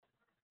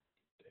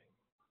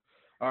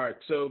All right,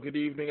 so good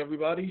evening,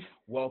 everybody.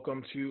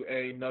 Welcome to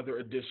another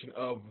edition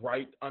of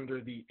Right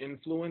Under the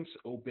Influence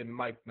Open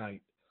Mic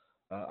Night.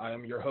 I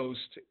am your host,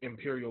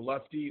 Imperial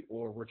Lefty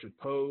or Richard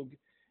Pogue,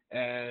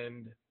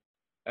 and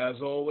as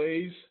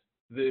always,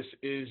 this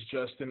is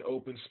just an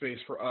open space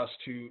for us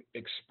to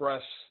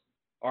express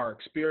our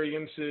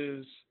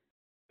experiences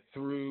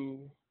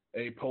through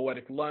a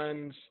poetic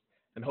lens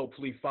and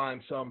hopefully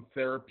find some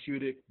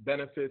therapeutic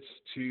benefits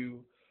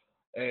to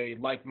a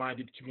like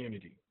minded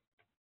community.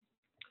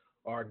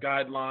 Our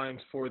guidelines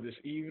for this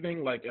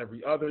evening, like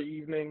every other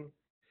evening,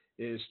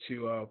 is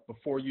to,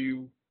 before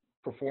you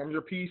perform your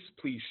piece,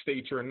 please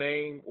state your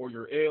name or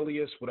your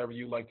alias, whatever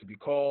you like to be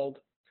called.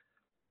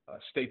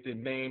 State the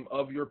name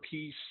of your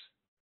piece,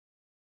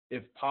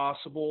 if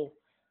possible.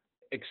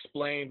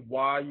 Explain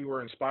why you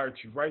were inspired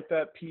to write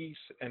that piece,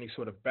 any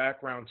sort of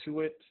background to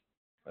it.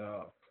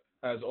 Uh,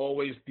 as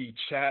always, the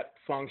chat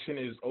function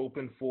is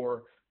open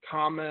for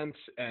comments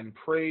and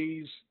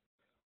praise.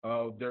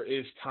 There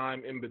is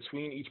time in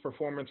between each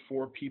performance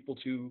for people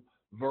to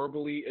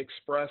verbally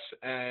express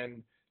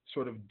and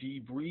sort of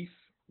debrief.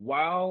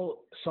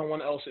 While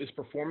someone else is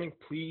performing,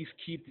 please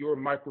keep your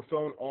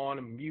microphone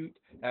on mute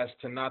as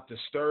to not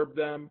disturb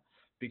them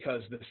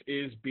because this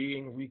is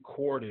being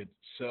recorded.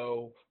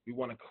 So we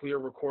want a clear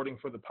recording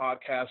for the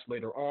podcast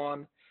later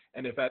on.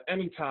 And if at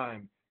any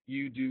time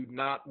you do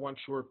not want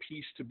your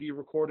piece to be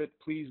recorded,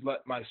 please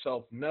let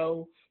myself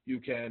know. You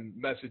can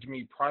message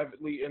me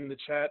privately in the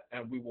chat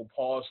and we will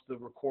pause the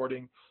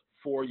recording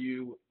for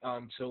you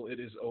until it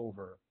is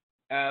over.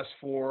 As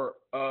for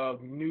a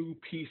new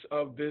piece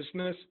of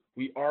business,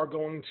 we're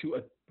going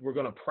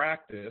to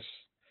practice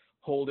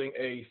holding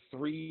a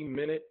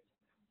 3-minute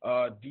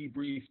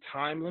debrief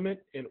time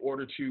limit in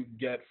order to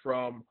get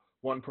from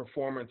one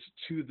performance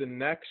to the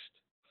next.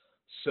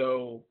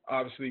 So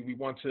obviously we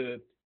want to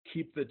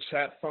keep the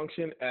chat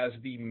function as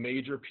the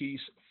major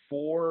piece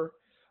for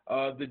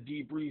the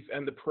debrief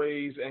and the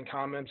praise and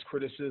comments,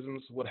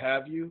 criticisms, what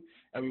have you.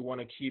 And we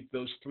want to keep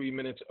those 3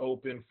 minutes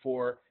open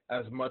for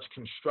as much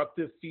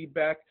constructive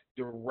feedback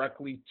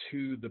directly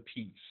to the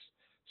piece.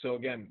 So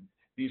again,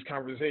 these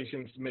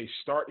conversations may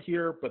start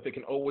here, but they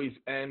can always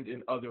end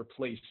in other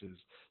places.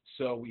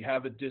 So we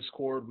have a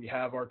Discord, we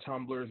have our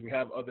Tumblrs, we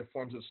have other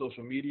forms of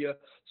social media.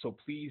 So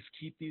please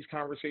keep these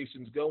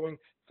conversations going.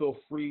 Feel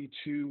free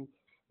to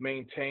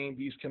maintain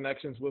these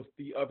connections with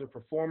the other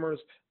performers,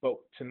 but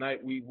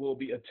tonight we will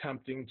be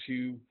attempting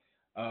to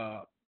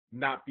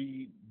not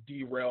be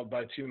derailed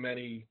by too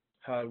many,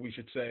 we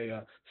should say,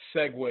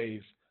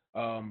 segues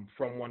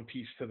from one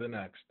piece to the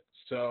next.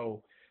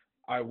 So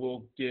I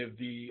will give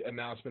the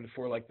announcement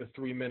for like the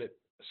 3-minute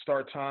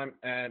start time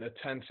and a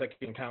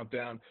 10-second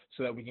countdown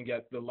so that we can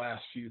get the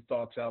last few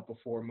thoughts out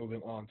before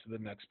moving on to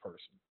the next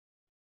person.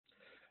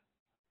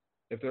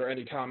 If there are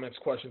any comments,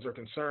 questions, or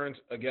concerns,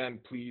 again,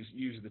 please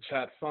use the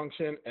chat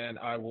function and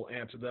I will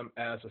answer them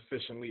as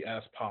efficiently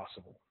as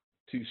possible.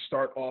 To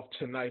start off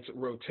tonight's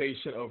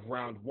rotation of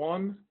round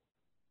one,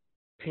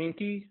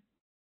 Pinky,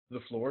 the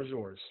floor is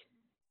yours.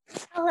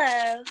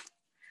 Hello.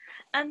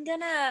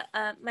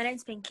 My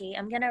name's Pinky.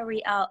 I'm gonna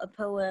read out a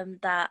poem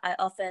that I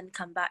often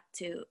come back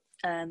to.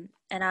 And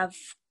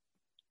I've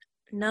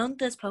known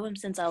this poem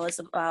since I was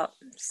about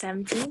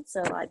 17,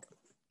 so like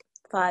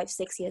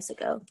 5-6 years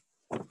ago.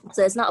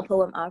 So it's not a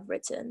poem I've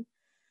written.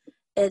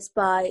 It's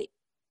by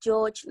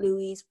George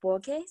Luis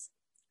Borges,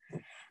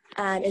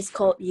 and it's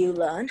called You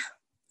Learn.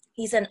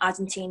 He's an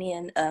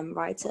Argentinian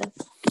writer.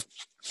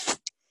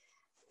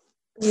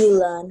 You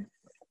learn.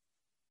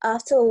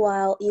 After a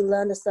while, you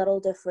learn the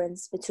subtle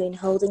difference between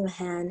holding a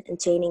hand and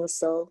chaining a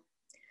soul.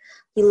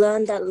 You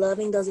learn that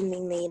loving doesn't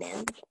mean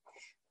leaning,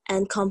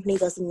 and company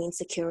doesn't mean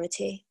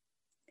security.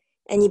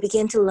 And you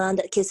begin to learn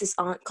that kisses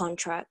aren't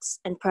contracts,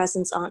 and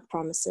presents aren't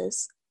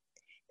promises.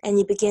 And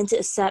you begin to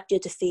accept your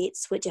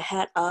defeats with your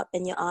head up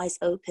and your eyes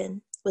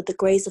open, with the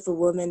grace of a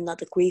woman, not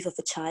the grief of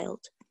a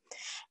child.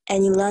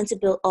 And you learn to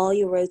build all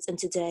your roads in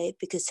today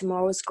because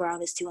tomorrow's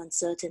ground is too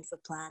uncertain for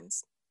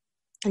plans.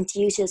 And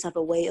futures have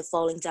a way of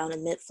falling down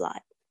in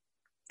mid-flight.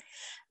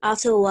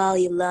 After a while,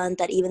 you learn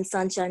that even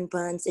sunshine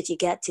burns if you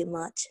get too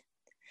much.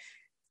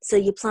 So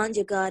you plant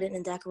your garden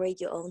and decorate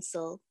your own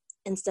soul,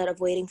 instead of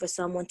waiting for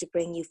someone to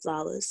bring you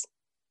flowers.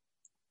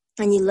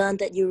 And you learn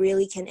that you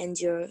really can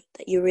endure,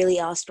 that you really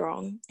are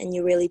strong, and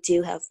you really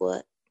do have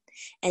worth.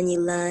 And you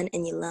learn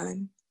and you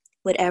learn.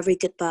 With every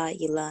goodbye,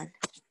 you learn.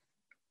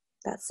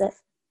 That's it.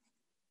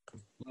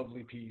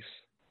 Lovely piece.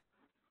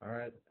 All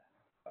right.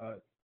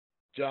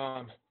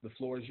 John, the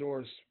floor is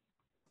yours.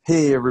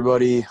 Hey,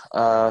 everybody.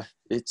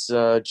 It's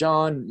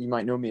John. You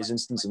might know me as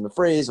Instance in the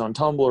Phrase on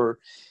Tumblr.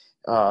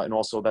 And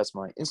also, that's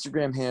my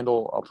Instagram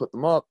handle. I'll put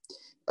them up.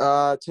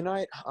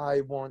 Tonight,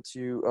 I want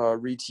to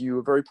read to you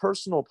a very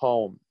personal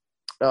poem.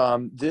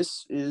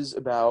 This is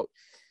about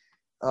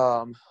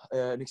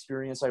an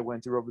experience I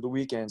went through over the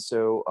weekend.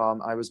 So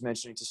I was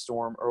mentioning to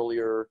Storm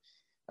earlier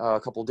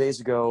a couple of days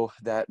ago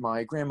that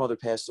my grandmother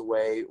passed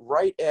away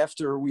right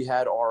after we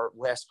had our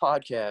last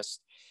podcast.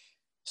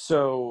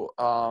 So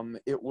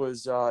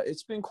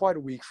it's been quite a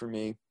week for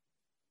me.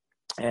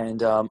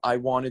 And I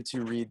wanted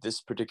to read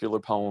this particular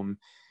poem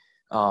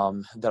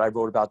that I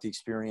wrote about the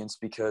experience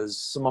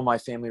because some of my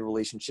family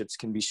relationships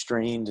can be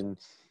strained. And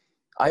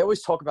I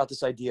always talk about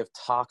this idea of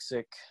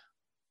toxic,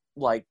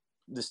 like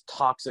this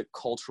toxic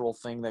cultural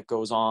thing that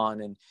goes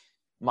on, and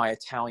my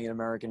Italian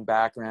American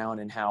background,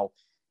 and how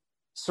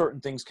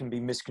certain things can be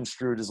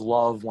misconstrued as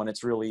love when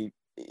it's really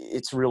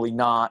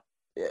not,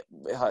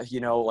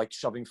 like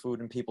shoving food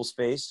in people's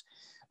face.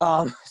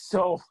 I'm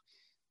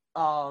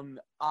going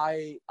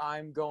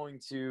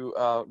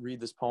to read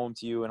this poem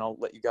to you, and I'll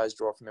let you guys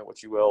draw from it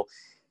what you will.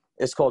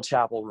 It's called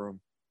Chapel Room.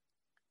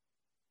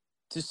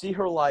 To see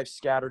her life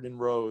scattered in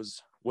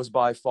rows was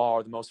by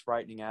far the most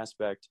frightening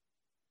aspect.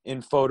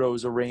 In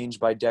photos arranged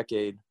by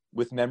decade,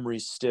 with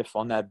memories stiff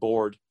on that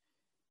board,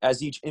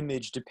 as each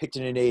image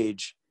depicted an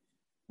age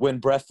when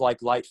breath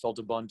like light felt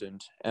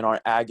abundant and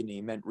our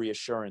agony meant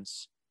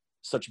reassurance.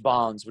 Such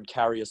bonds would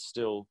carry us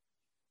still.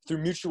 Through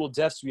mutual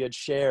deaths we had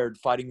shared,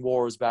 fighting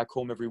wars back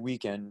home every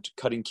weekend,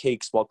 cutting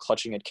cakes while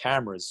clutching at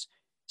cameras,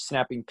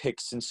 snapping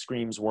pics and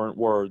screams weren't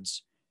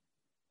words,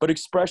 but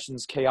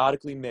expressions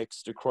chaotically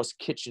mixed across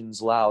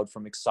kitchens loud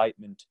from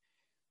excitement,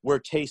 where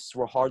tastes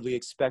were hardly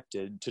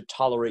expected to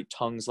tolerate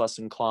tongues less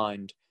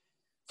inclined,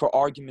 for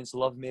arguments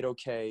love made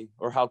okay,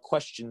 or how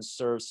questions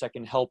served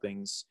second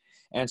helpings,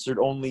 answered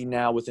only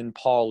now within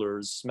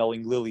parlors,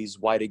 smelling lilies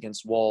white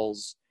against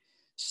walls,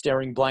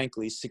 staring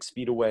blankly 6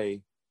 feet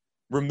away,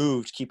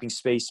 removed keeping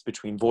space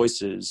between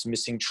voices,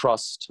 missing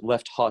trust,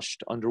 left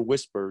hushed under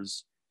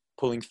whispers,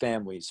 pulling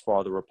families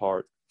farther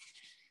apart.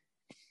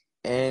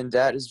 And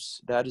that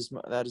is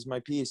my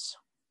piece.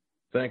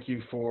 Thank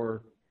you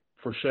for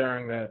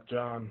sharing that,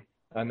 John.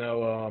 I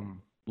know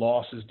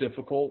loss is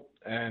difficult,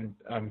 and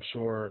I'm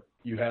sure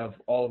you have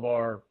all of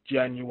our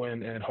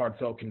genuine and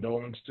heartfelt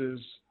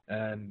condolences,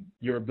 and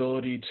your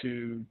ability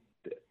to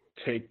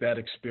take that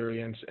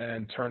experience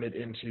and turn it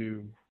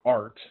into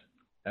art,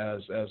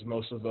 as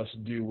most of us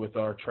do with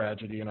our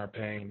tragedy and our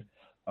pain,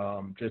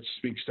 just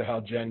speaks to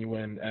how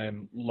genuine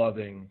and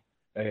loving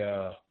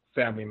a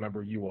family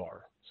member you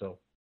are. So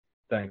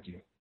thank you.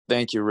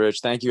 Thank you,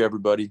 Rich. Thank you,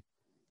 everybody.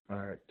 All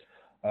right.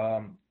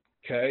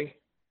 Kay,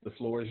 the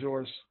floor is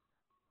yours.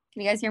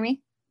 Can you guys hear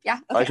me? Yeah.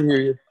 Okay. I can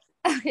hear you.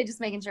 Okay, just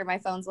making sure my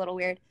phone's a little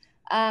weird.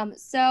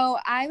 So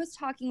I was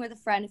talking with a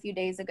friend a few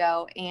days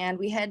ago, and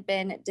we had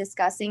been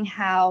discussing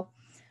how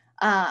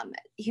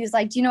he was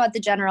like, do you know what the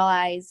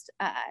generalized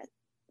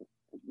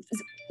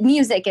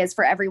music is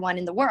for everyone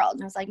in the world?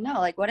 And I was like, no,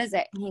 like, what is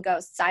it? And he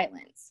goes,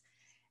 silence.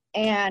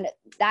 And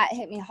that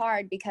hit me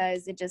hard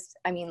because it just,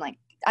 I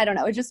don't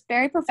know, it's just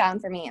very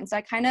profound for me. And so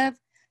I kind of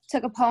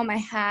took a poem I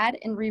had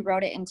and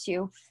rewrote it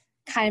into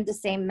kind of the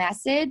same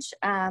message.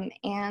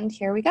 And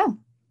here we go.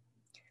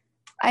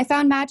 I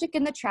found magic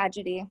in the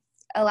tragedy,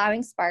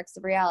 allowing sparks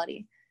of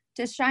reality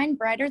to shine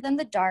brighter than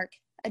the dark,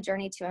 a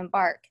journey to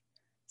embark.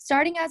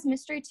 Starting as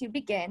mystery to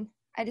begin,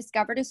 I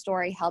discovered a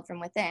story held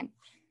from within,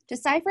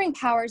 deciphering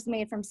powers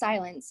made from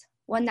silence,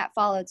 one that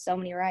followed so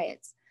many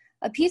riots,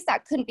 a piece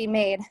that couldn't be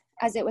made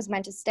as it was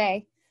meant to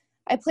stay.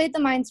 I played the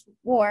mind's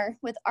war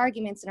with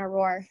arguments in a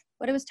roar,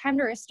 but it was time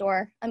to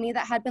restore a me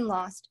that had been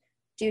lost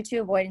due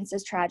to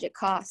avoidance's tragic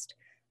cost.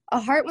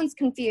 A heart once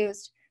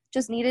confused,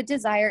 just needed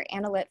desire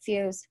and a lit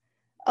fuse.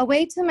 A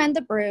way to mend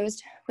the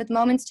bruised, with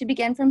moments to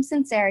begin from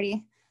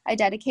sincerity, I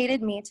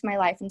dedicated me to my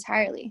life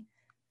entirely.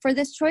 For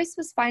this choice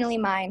was finally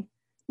mine.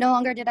 No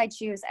longer did I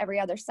choose every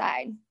other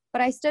side,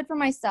 but I stood for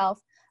myself,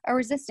 a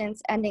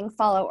resistance ending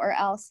follow or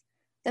else.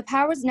 The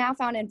power was now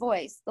found in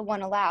voice, the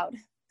one allowed,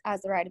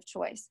 as the right of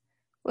choice.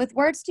 With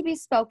words to be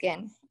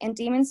spoken and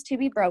demons to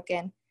be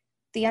broken,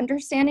 the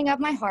understanding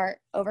of my heart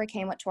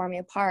overcame what tore me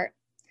apart.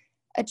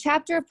 A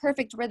chapter of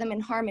perfect rhythm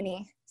and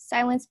harmony,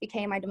 silence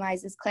became my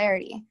demise's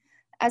clarity.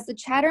 As the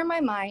chatter in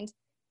my mind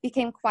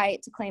became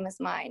quiet to claim as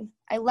mine,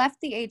 I left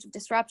the age of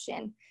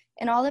disruption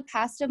and all the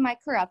past of my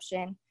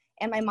corruption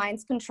and my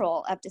mind's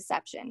control of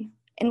deception.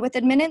 And with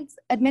admittance,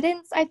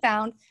 I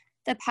found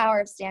the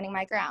power of standing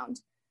my ground.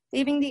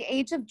 Leaving the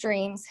age of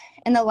dreams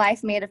and the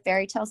life made of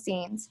fairy tale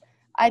scenes,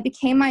 I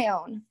became my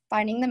own,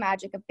 finding the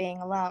magic of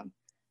being alone.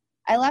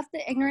 I left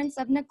the ignorance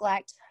of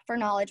neglect, for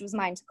knowledge was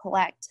mine to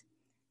collect.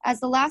 As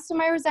the last of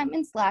my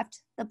resentments left,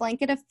 the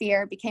blanket of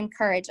fear became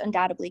courage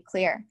undoubtedly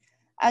clear.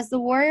 As the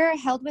warrior I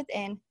held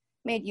within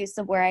made use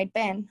of where I'd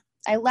been,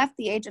 I left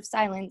the age of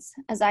silence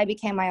as I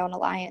became my own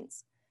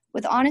alliance.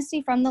 With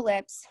honesty from the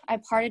lips,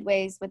 I parted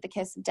ways with the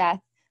kiss of death,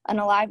 an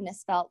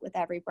aliveness felt with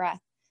every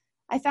breath.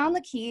 I found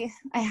the key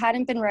I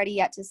hadn't been ready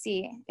yet to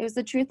see. It was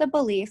the truth of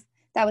belief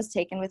that was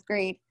taken with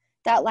greed,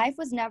 that life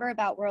was never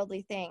about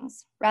worldly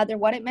things, rather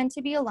what it meant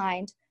to be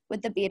aligned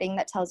with the beating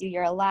that tells you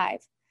you're alive.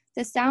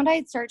 The sound I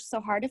had searched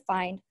so hard to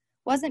find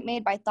wasn't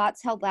made by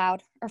thoughts held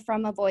loud or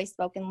from a voice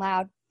spoken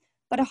loud,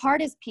 but a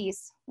heart is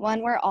peace,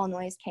 one where all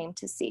noise came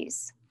to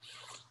cease.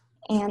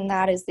 And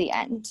that is the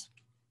end.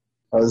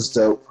 That was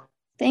dope.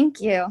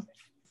 Thank you.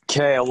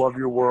 Kay, I love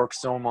your work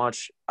so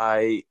much.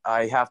 I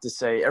have to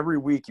say, every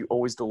week you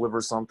always deliver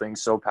something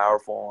so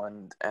powerful,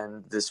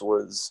 and this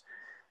was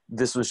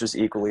this was just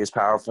equally as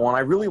powerful. And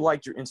I really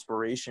liked your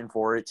inspiration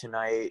for it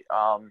tonight.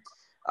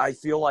 I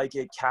feel like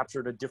it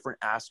captured a different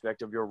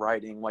aspect of your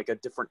writing, like a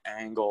different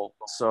angle.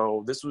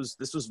 So this was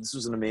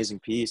an amazing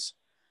piece.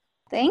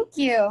 Thank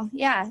you.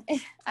 Yeah,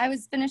 I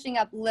was finishing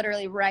up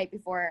literally right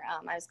before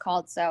I was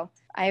called, so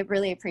I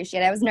really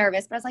appreciate it. I was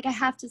nervous, but I was like, I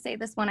have to say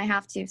this one. I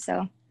have to.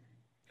 So.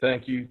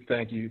 Thank you,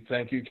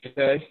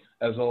 Kay.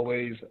 As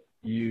always,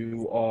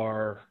 you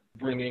are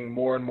bringing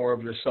more and more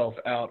of yourself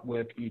out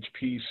with each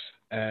piece,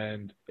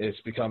 and it's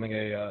becoming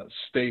a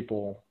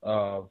staple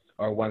of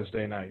our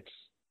Wednesday nights.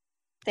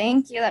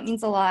 Thank you. That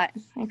means a lot.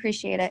 I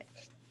appreciate it.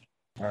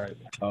 All right.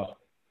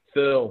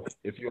 Phil,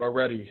 if you are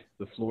ready,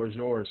 the floor is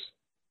yours.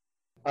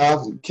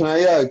 Can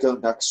I go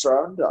next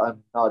round?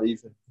 I'm not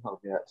even home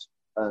yet,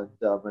 and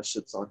my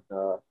shit's on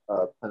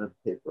pen and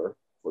paper,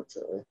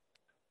 fortunately.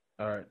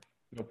 All right.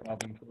 No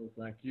problem, Phil.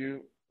 Thank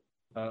you.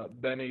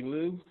 Benny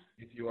Lou,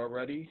 if you are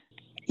ready.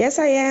 Yes,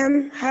 I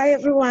am. Hi,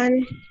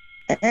 everyone.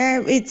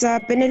 It's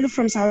Benelu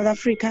from South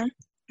Africa.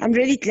 I'm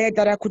really glad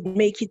that I could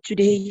make it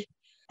today.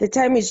 The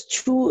time is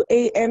 2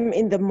 a.m.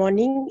 in the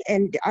morning,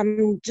 and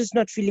I'm just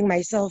not feeling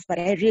myself, but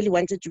I really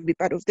wanted to be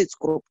part of this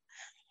group.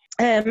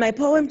 My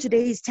poem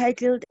today is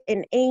titled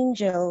An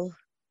Angel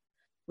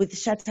with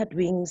Shattered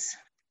Wings.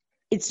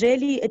 It's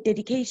really a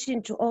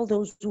dedication to all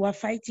those who are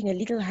fighting a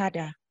little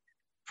harder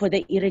for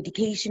the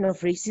eradication of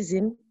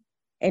racism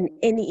and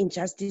any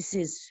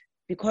injustices,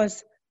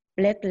 because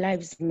Black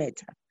lives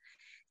matter.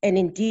 And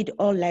indeed,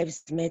 all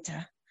lives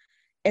matter.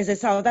 As a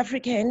South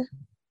African,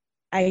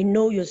 I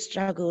know your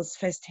struggles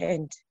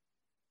firsthand.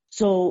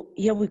 So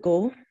here we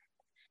go.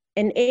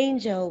 An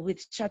angel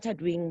with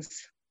shattered wings.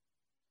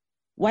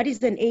 What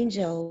is an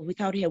angel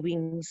without her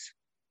wings?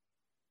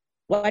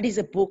 What is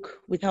a book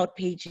without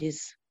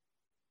pages?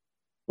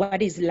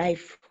 What is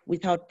life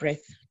without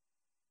breath?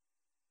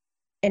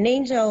 An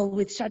angel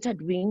with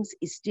shattered wings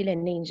is still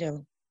an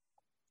angel.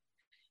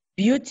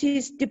 Beauty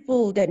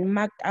stippled and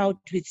marked out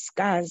with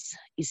scars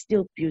is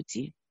still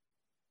beauty.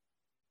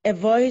 A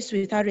voice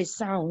without a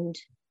sound,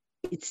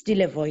 it's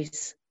still a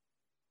voice.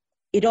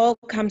 It all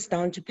comes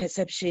down to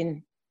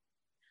perception.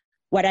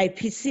 What I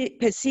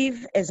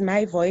perceive as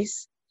my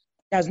voice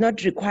does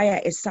not require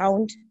a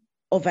sound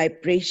or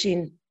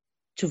vibration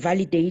to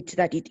validate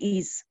that it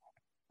is.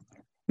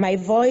 My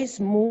voice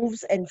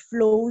moves and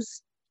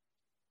flows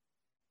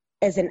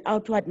as an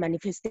outward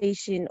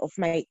manifestation of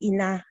my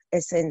inner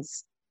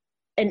essence.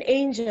 An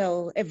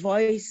angel, a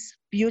voice,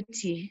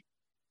 beauty,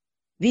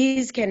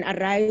 these can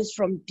arise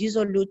from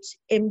dissolute,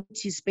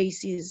 empty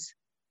spaces.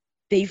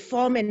 They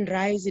form and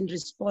rise in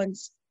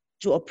response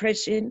to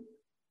oppression,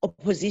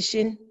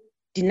 opposition,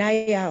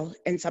 denial,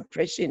 and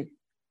suppression.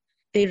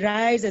 They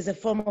rise as a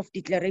form of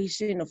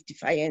declaration of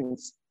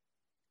defiance.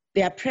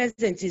 Their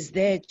presence is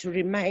there to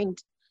remind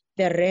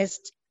the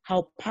rest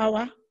how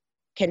power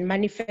can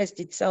manifest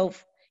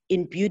itself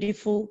in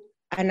beautiful,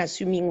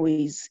 unassuming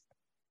ways.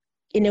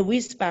 In a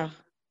whisper,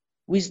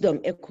 wisdom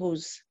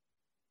echoes.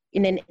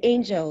 In an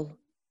angel,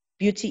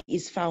 beauty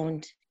is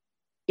found.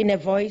 In a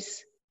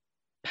voice,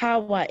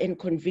 power and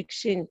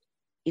conviction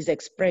is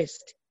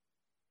expressed.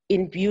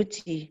 In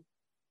beauty,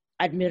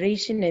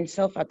 admiration and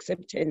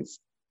self-acceptance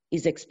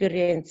is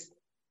experienced.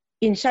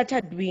 In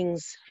shattered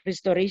wings,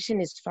 restoration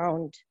is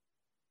found.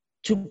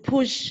 To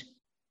push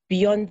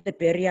beyond the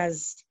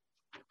barriers,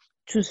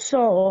 to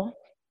soar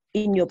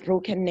in your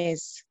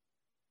brokenness,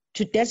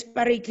 to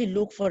desperately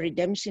look for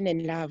redemption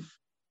and love.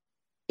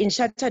 In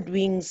shattered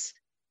wings,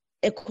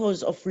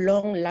 echoes of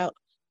long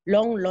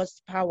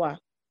lost power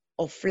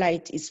of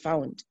flight is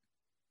found.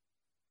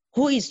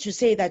 Who is to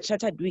say that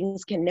shattered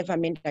wings can never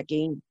mend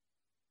again?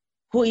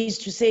 Who is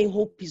to say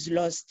hope is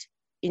lost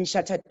in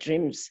shattered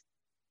dreams?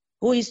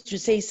 Who is to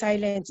say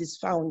silence is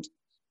found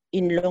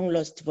in long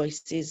lost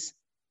voices?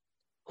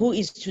 Who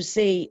is to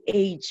say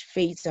age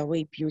fades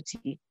away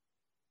beauty?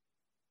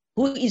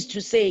 Who is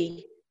to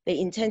say the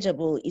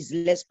intangible is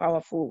less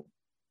powerful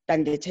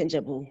than the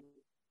tangible?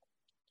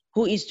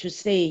 Who is to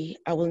say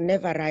I will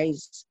never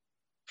rise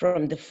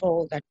from the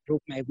fall that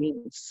broke my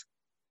wings?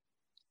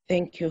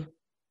 Thank you.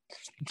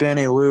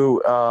 Benny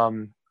Lou,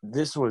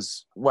 this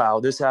was wow.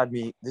 This had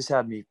me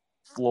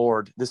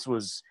floored. This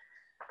was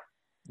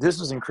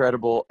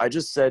incredible. I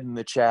just said in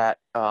the chat,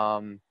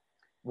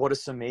 what a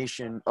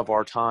summation of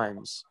our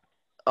times.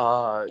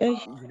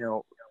 You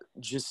know,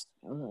 just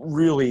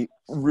really,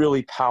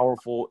 really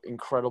powerful,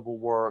 incredible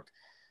work.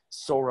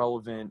 So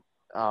relevant,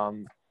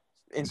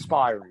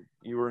 inspiring.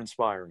 You were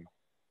inspiring.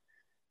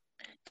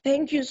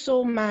 Thank you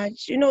so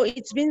much. You know,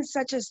 it's been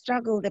such a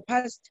struggle the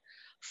past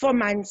 4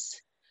 months.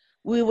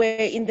 We were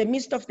in the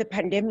midst of the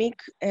pandemic,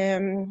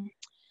 and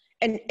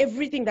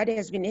everything that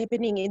has been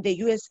happening in the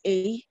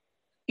USA.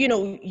 You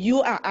know,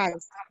 you are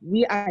us,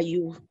 we are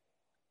you.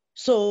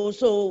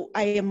 So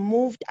I am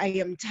moved, I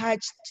am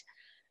touched.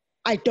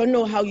 I don't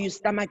know how you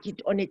stomach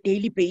it on a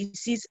daily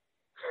basis,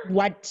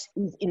 what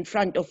is in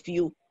front of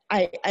you.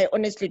 I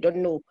honestly don't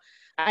know.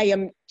 I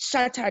am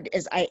shattered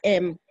as I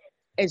am,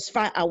 as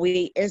far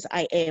away as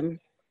I am.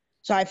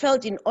 So I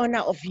felt in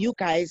honor of you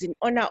guys, in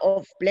honor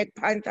of Black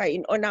Panther,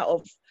 in honor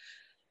of,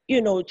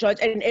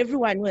 George and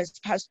everyone who has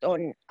passed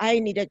on, I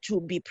needed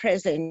to be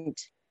present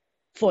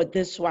for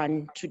this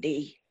one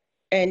today.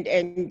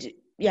 And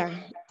yeah,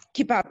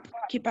 keep up,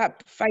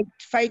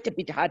 fight a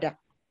bit harder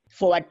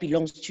for what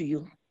belongs to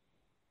you.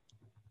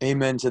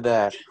 Amen to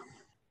that.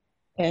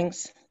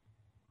 Thanks.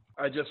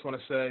 I just want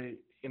to say,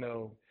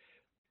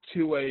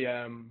 2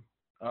 a.m.,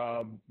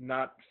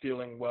 not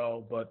feeling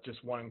well, but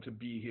just wanting to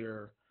be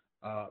here.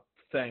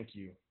 Thank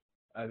you.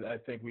 I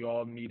think we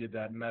all needed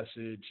that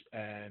message,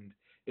 and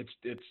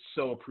it's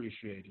so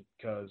appreciated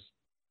because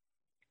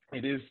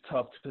it is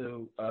tough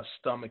to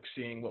stomach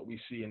seeing what we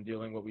see and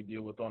dealing what we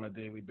deal with on a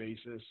daily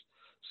basis.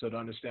 So to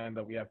understand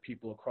that we have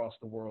people across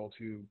the world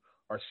who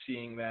are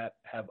seeing that,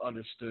 have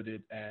understood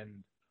it,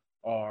 and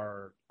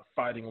are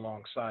fighting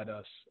alongside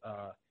us,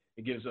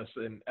 it gives us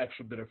an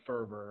extra bit of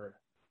fervor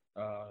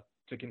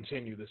to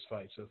continue this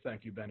fight. So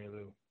thank you, Benny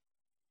Lou.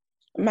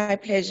 My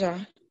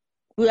pleasure.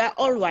 We are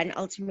all one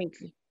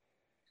ultimately.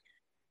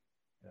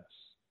 Yes.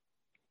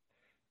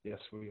 Yes,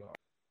 we are.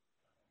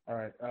 All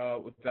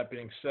right. With that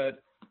being said,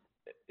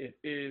 it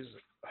is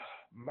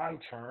my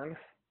turn.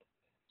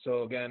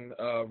 So again,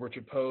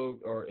 Richard Pogue,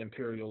 or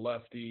Imperial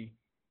Lefty.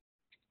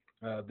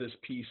 This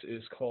piece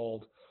is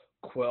called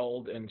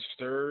Quelled and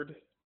Stirred.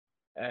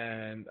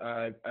 And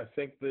I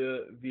think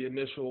the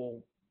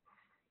initial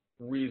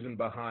reason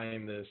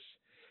behind this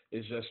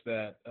is just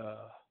that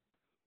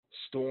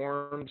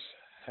storms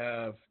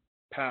have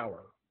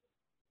power.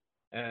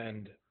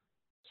 And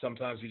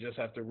sometimes you just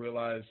have to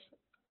realize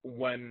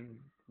when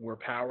we're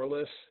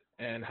powerless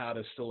and how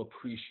to still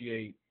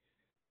appreciate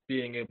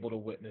being able to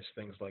witness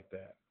things like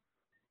that.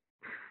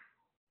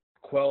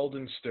 Quelled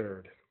and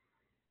stirred.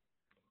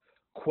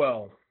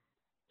 Quell,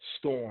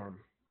 storm,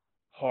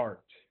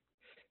 heart.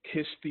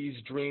 Kiss these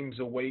dreams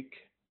awake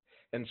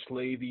and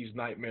slay these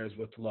nightmares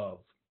with love.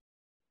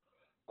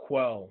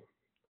 Quell,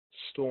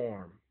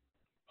 storm,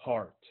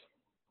 heart.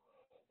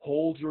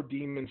 Hold your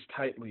demons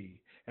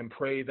tightly and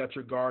pray that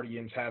your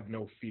guardians have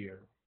no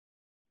fear.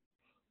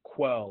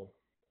 Quell,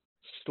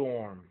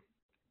 storm,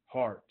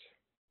 heart.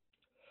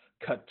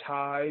 Cut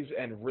ties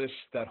and wrists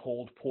that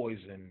hold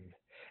poison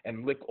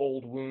and lick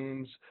old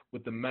wounds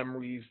with the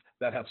memories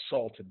that have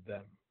salted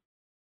them.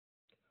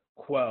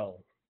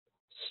 Quell,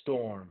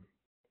 storm,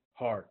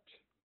 heart.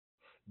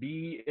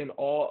 Be in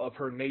awe of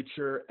her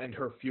nature and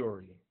her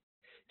fury.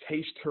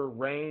 Taste her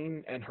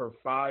rain and her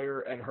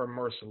fire and her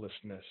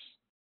mercilessness.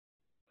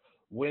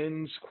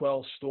 Winds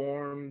quell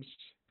storms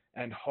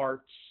and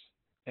hearts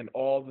and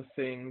all the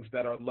things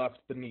that are left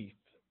beneath.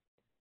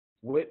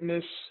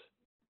 Witness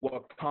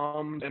what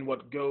comes and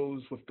what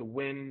goes with the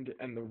wind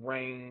and the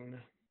rain.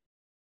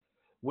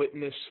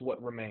 Witness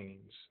what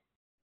remains.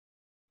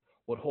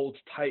 What holds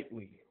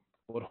tightly,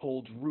 what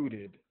holds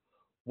rooted,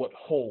 what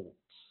holds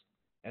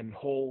and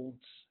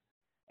holds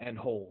and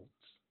holds.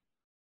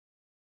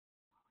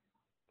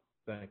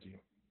 Thank you.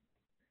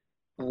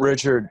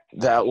 Richard,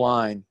 that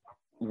line,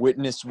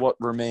 witness what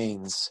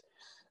remains,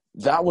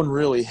 that one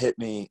really hit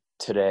me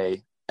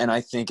today. And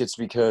I think it's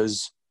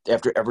because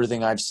after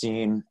everything I've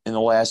seen in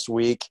the last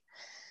week,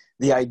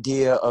 the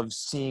idea of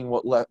seeing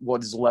what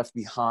is left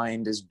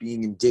behind as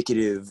being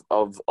indicative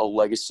of a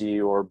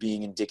legacy or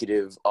being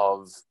indicative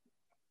of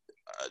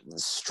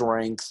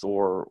strength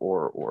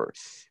or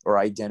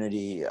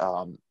identity.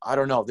 I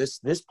don't know, this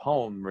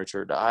poem,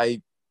 Richard,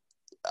 I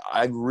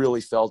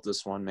really felt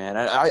this one, man.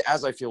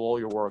 As I feel all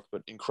your work,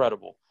 but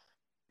incredible.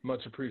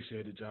 Much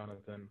appreciated,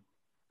 Jonathan.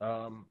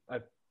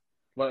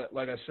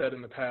 Like I said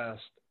in the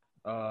past,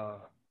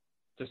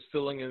 just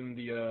filling in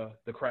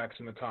the cracks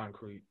in the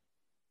concrete,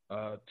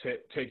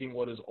 taking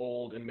what is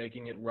old and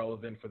making it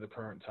relevant for the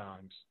current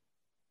times.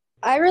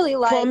 I really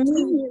like. For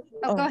me,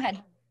 go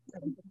ahead.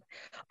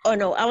 Oh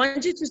no, I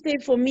wanted to say,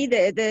 for me,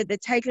 the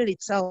title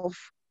itself,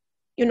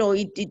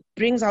 it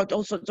brings out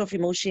all sorts of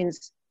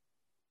emotions.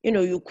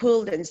 You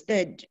quilled and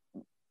stirred.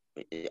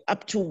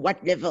 Up to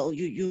what level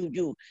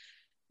you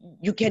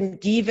can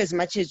give as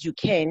much as you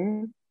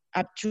can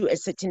up to a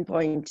certain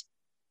point.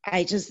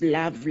 I just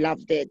love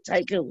the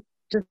title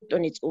just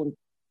on its own.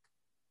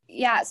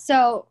 Yeah,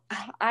 so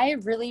I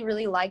really,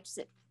 really liked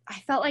it. I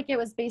felt like it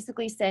was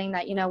basically saying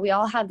that, we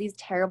all have these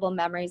terrible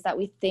memories that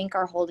we think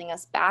are holding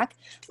us back,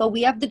 but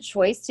we have the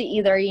choice to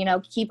either,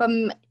 keep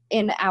them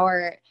in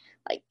our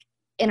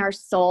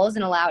souls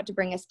and allow it to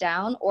bring us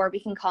down, or we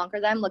can conquer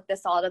them, look the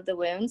salt of the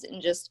wounds,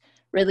 and just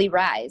really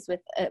rise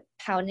with a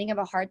pounding of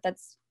a heart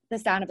that's the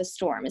sound of a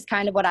storm is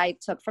kind of what I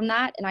took from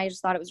that. And I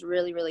just thought it was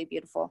really, really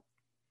beautiful.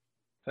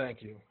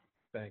 Thank you.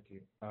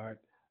 All right.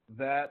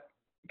 That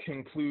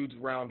concludes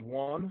round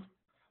one.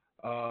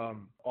 All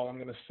I'm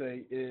going to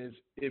say is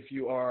if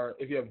you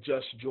have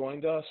just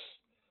joined us,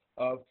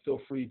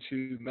 feel free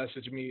to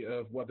message me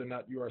of whether or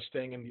not you are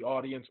staying in the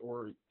audience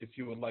or if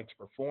you would like to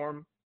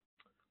perform.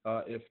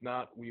 If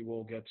not, we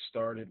will get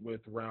started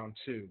with round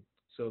two.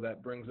 So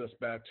that brings us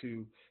back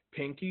to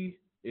Pinky.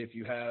 If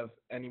you have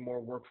any more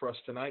work for us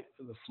tonight,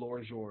 the floor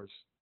is yours.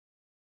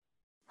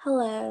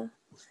 Hello.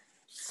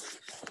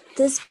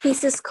 This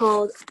piece is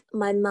called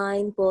My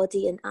Mind,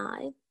 Body, and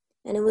I,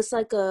 and it was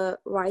like a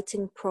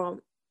writing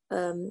prompt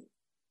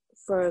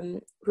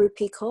from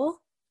Rupi Kaur.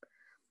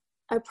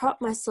 I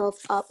propped myself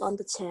up on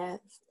the chair,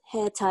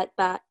 hair tied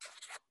back,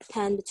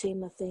 pen between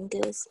my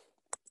fingers,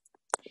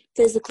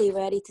 physically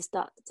ready to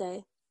start the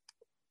day.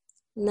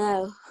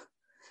 No,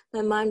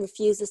 my mind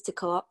refuses to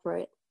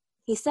cooperate.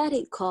 He said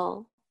he'd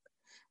call.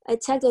 I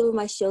checked over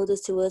my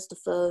shoulders towards the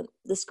phone.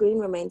 The screen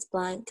remains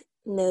blank,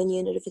 no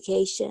new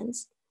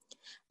notifications.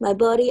 My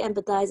body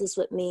empathizes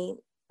with me,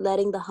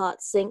 letting the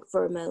heart sink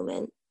for a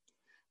moment.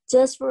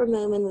 Just for a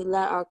moment, we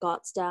let our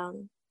guards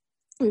down.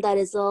 And that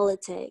is all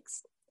it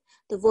takes.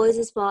 The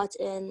voices barge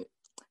in,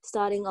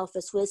 starting off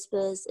as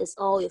whispers. It's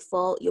all your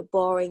fault. You're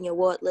boring. You're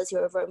worthless.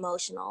 You're over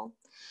emotional.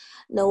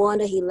 No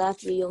wonder he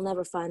left you. You'll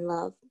never find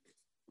love.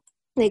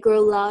 They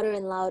grow louder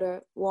and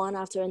louder, one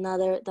after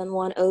another, then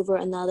one over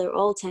another,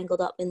 all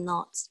tangled up in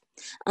knots,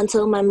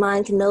 until my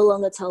mind can no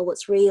longer tell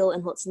what's real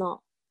and what's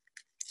not.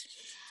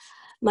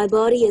 My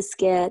body is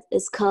scared,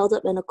 is curled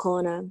up in a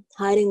corner,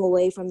 hiding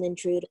away from the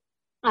intruder.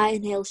 I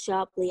inhale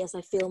sharply as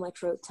I feel my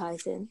throat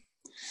tighten.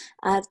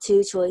 I have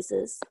two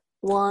choices.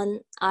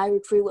 One, I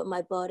retreat with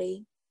my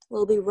body.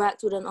 We'll be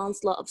racked with an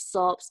onslaught of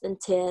sobs and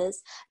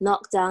tears,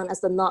 knocked down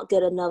as the not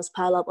good enoughs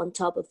pile up on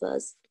top of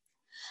us.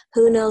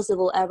 Who knows if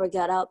we'll ever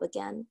get up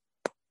again?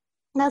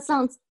 That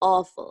sounds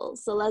awful,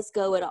 so let's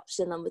go with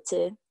option number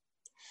 2.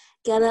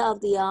 Gather up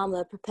the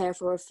armor, prepare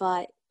for a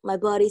fight. My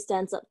body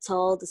stands up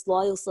tall, this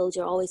loyal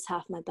soldier always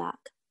have my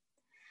back.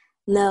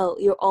 No,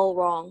 you're all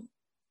wrong.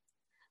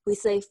 We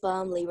say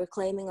firmly,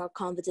 reclaiming our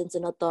confidence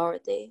and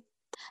authority.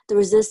 The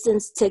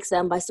resistance takes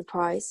them by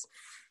surprise.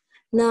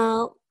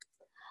 Now,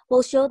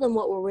 we'll show them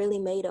what we're really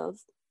made of.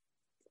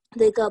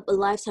 Dig up a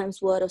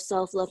lifetime's worth of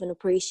self-love and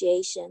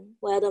appreciation,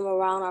 wear them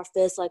around our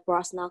fists like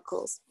brass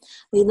knuckles.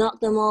 We knock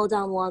them all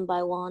down one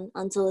by one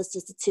until it's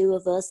just the two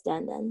of us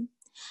standing.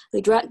 We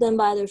drag them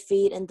by their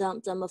feet and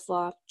dump them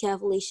afar,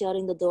 carefully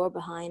shutting the door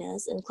behind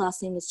us and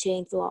clasping the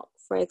chain for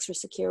extra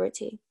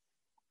security.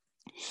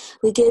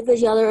 We give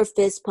each other a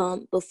fist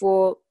pump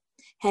before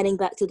heading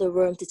back to the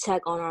room to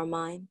check on our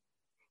mind.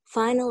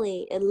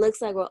 Finally, it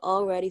looks like we're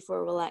all ready for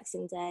a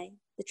relaxing day,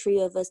 the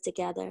three of us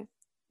together.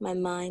 My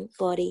mind,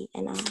 body,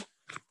 and I.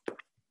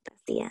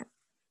 That's the end.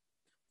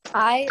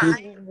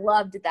 I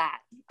loved that.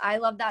 I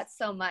love that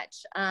so much.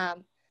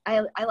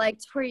 I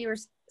liked where you were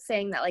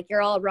saying that, like,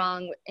 you're all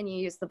wrong and you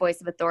use the voice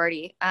of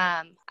authority.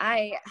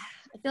 I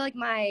feel like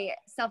my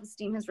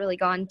self-esteem has really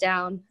gone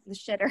down the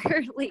shitter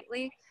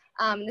lately.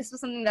 This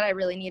was something that I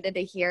really needed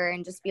to hear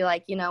and just be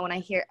like, when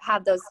I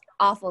have those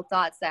awful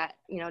thoughts that,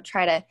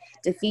 try to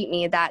defeat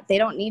me, that they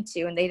don't need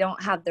to and they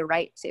don't have the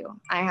right to.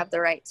 I have the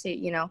right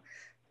to,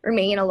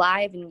 remain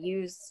alive and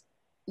use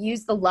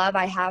the love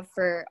I have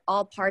for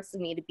all parts of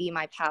me to be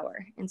my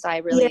power. And so I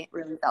really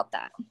felt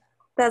that.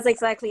 That's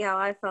exactly how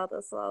I felt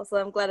as well. So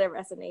I'm glad it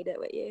resonated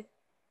with you.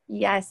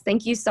 Yes.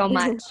 Thank you so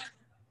much.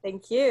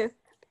 Thank you.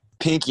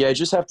 Pinky, I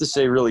just have to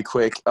say really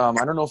quick, I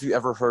don't know if you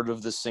ever heard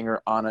of the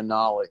singer Anna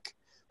Nalik,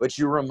 but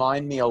you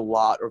remind me a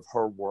lot of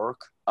her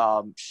work.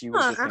 She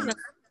was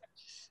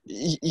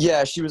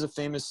she was a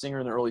famous singer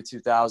in the early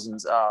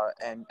 2000s,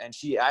 and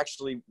she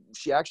actually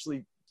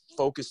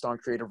focused on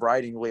creative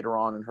writing later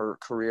on in her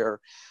career.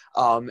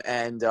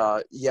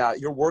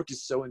 Your work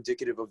is so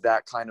indicative of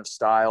that kind of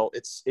style.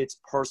 It's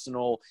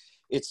personal,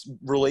 it's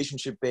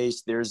relationship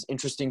based. There's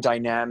interesting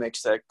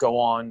dynamics that go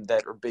on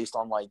that are based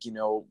on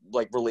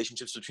like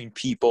relationships between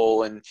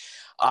people. And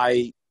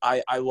I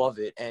love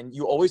it. And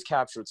you always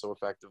capture it so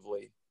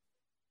effectively.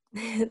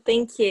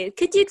 Thank you.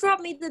 Could you drop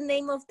me the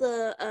name of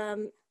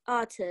the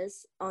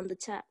artist on the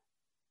chat?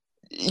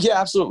 Yeah,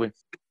 absolutely.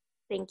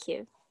 Thank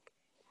you.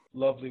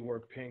 Lovely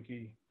work,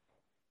 Pinky.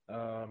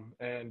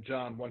 And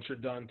John, once you're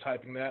done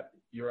typing that,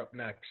 you're up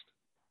next.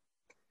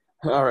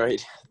 All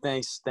right.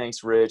 Thanks,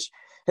 Rich.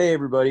 Hey,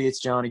 everybody. It's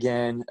John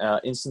again.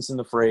 Instance in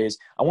the phrase.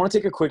 I want to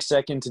take a quick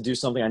second to do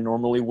something I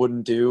normally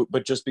wouldn't do,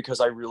 but just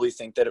because I really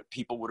think that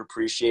people would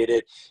appreciate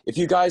it. If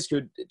you guys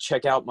could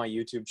check out my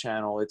YouTube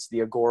channel, it's the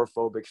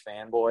Agoraphobic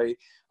Fanboy.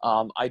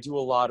 I do a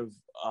lot of,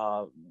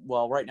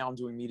 right now I'm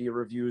doing media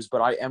reviews,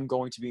 but I am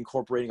going to be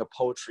incorporating a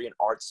poetry and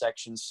art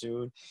section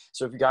soon.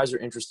 So if you guys are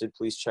interested,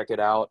 please check it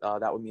out.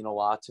 That would mean a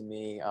lot to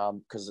me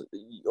because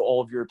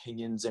all of your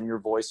opinions and your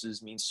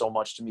voices mean so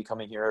much to me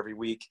coming here every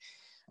week.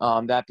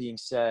 That being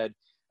said,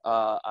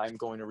 I'm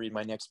going to read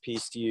my next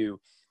piece to you.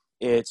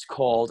 It's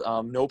called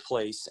No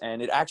Place,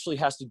 and it actually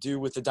has to do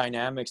with the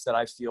dynamics that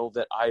I feel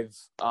that I've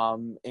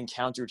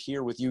encountered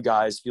here with you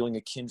guys, feeling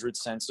a kindred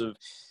sense of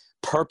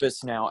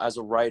purpose now as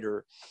a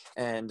writer.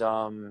 And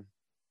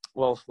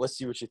let's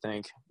see what you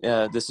think.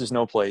 This is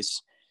No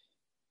Place.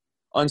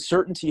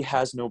 Uncertainty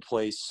has no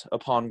place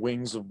upon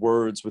wings of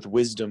words with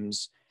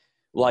wisdoms,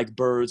 like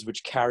birds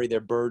which carry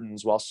their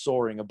burdens while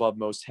soaring above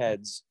most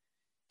heads.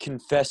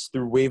 Confess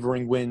through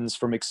wavering winds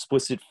from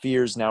explicit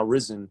fears now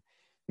risen,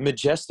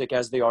 majestic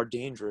as they are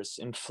dangerous,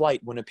 in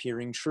flight when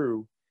appearing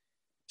true.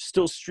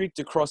 Still streaked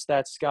across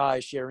that sky,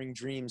 sharing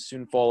dreams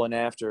soon fallen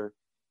after,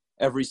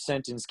 Every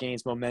sentence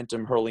gains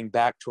momentum, hurling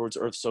back towards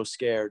earth so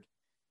scared.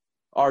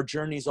 Our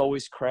journeys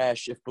always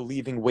crash if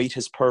believing weight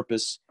has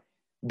purpose,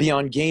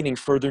 beyond gaining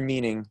further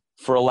meaning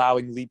for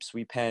allowing leaps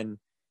we pen,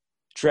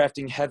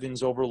 drafting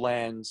heavens over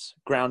lands,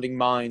 grounding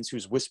minds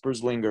whose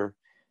whispers linger,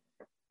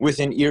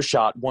 within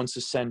earshot once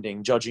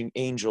ascending, judging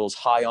angels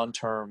high on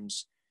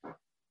terms,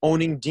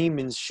 owning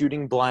demons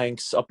shooting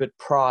blanks up at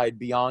pride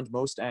beyond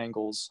most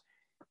angles,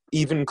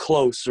 even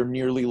close or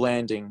nearly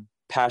landing,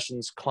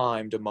 passions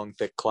climbed among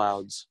thick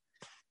clouds.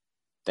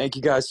 Thank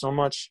you guys so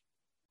much.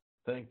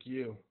 Thank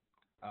you.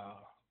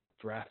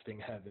 Drafting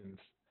heavens.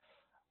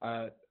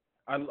 I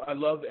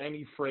love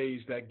any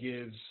phrase that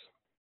gives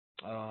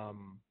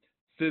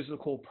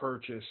physical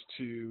purchase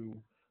to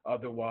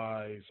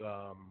otherwise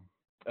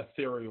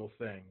ethereal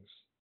things.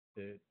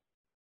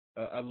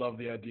 I love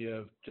the idea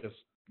of just,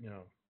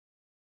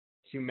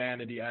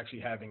 humanity actually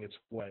having its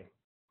way.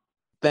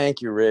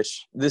 Thank you,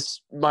 Rich.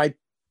 My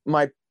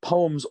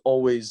poems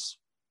always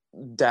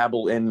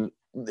dabble in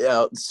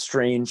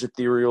strange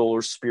ethereal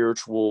or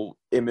spiritual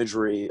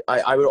imagery.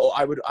 I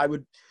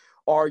would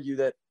argue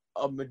that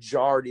a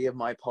majority of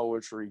my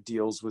poetry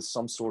deals with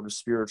some sort of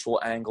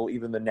spiritual angle,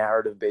 even the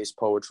narrative-based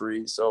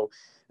poetry. So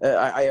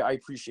I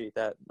appreciate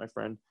that, my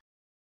friend.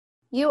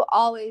 You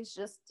always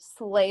just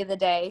slay the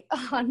day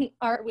on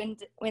our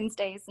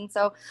Wednesdays. And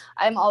so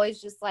I'm always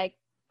just like,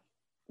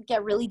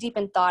 get really deep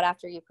in thought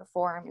after you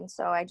perform. And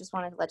so I just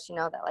wanted to let you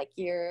know that like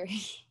your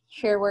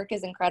work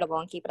is incredible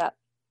and keep it up.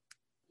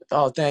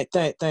 Oh, thank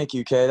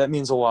you, Kay. That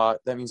means a lot.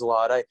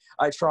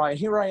 I try, and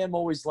here I am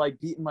always like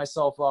beating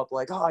myself up,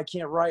 like, oh, I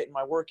can't write, and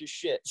my work is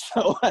shit.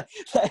 So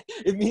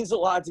it means a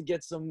lot to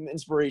get some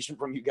inspiration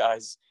from you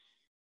guys.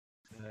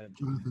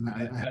 Jonathan,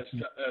 as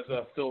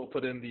Phil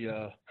put in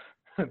the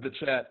the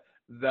chat,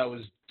 that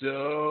was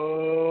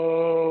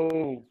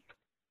dope.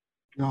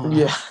 No,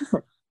 Yeah.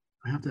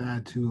 I have to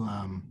add to,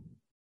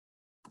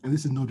 and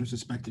this is no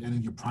disrespect to any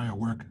of your prior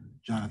work,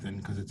 Jonathan,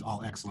 because it's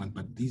all excellent.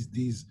 But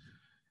these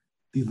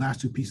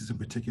last two pieces in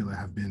particular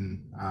have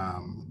been,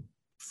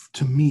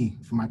 to me,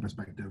 from my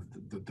perspective,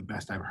 the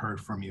best I've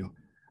heard from you.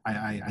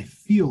 I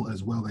feel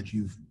as well that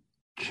you've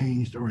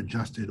changed or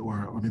adjusted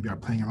or maybe are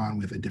playing around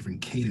with a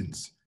different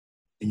cadence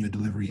in your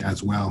delivery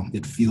as well.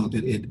 It feels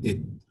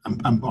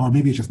or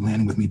maybe it's just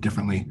landing with me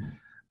differently,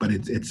 but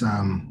it's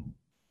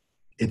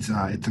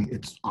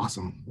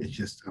awesome. It's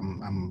just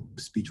I'm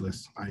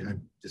speechless.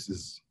 This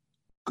is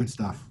good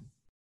stuff.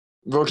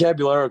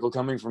 Vocabularical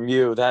coming from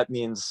you, that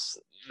means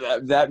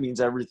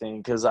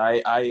everything, because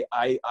I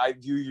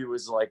view you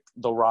as like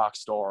the rock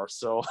star.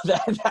 So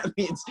that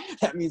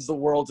means the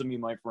world to me,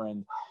 my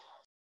friend.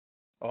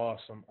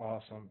 Awesome.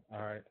 All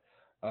right.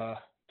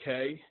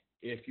 Kay,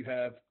 if you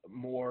have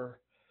more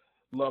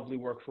lovely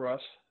work for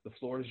us, the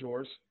floor is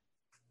yours.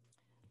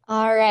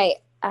 All right.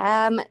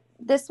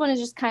 This one is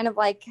just kind of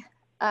like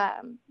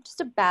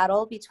just a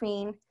battle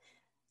between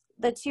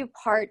the two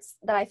parts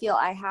that I feel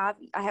I have.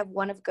 I have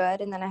one of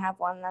good, and then I have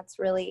one that's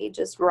really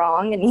just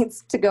wrong and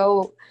needs to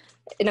go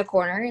in a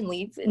corner and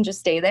leave and just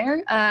stay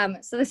there.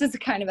 So this is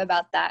kind of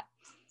about that.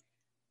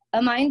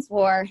 A mind's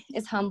war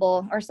is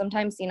humble or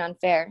sometimes seen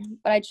unfair,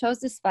 but I chose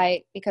this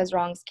fight because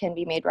wrongs can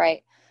be made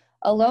right.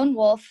 A lone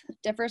wolf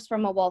differs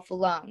from a wolf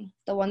alone,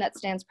 the one that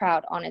stands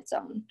proud on its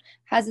own,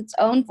 has its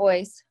own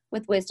voice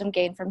with wisdom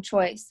gained from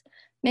choice,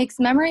 makes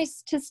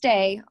memories to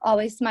stay,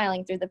 always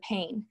smiling through the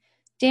pain,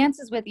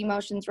 dances with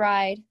emotions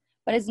ride,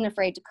 but isn't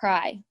afraid to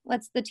cry,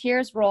 lets the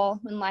tears roll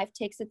when life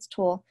takes its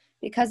toll,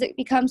 because it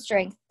becomes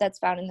strength that's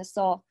found in the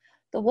soul.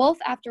 The wolf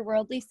after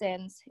worldly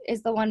sins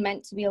is the one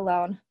meant to be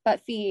alone,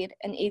 but feed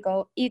and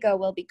ego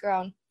will be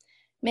grown.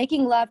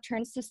 Making love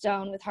turns to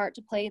stone with heart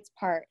to play its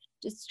part.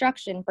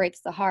 Destruction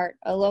breaks the heart,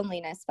 a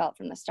loneliness felt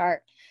from the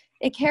start.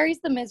 It carries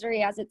the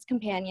misery as its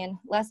companion,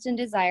 lust and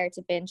desire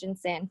to binge and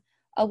sin.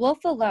 A wolf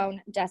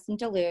alone, destined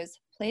to lose,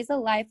 plays a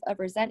life of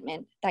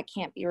resentment that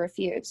can't be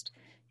refused.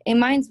 A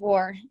mind's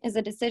war is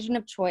a decision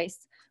of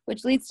choice,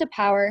 which leads to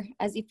power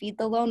as you feed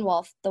the lone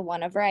wolf, the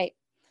one of right.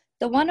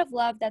 The one of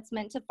love that's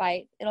meant to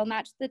fight, it'll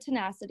match the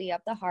tenacity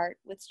of the heart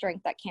with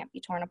strength that can't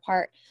be torn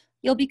apart.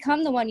 You'll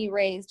become the one you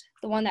raised,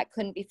 the one that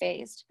couldn't be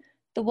phased.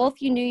 The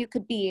wolf you knew you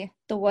could be,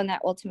 the one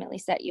that ultimately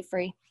set you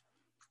free.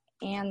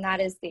 And that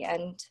is the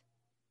end.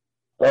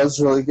 That was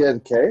really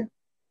good, Kay.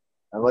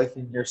 I'm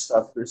liking your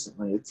stuff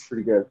recently. It's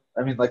pretty good.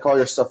 I mean, like, all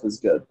your stuff is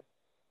good.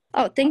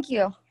 Oh, thank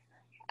you.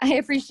 I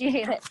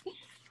appreciate it.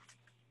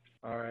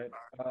 All right.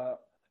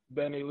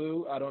 Benny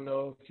Lou, I don't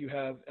know if you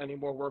have any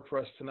more work for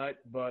us tonight,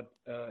 but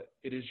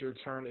it is your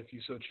turn if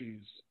you so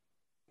choose.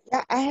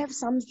 Yeah, I have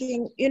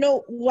something. You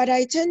know, what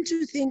I tend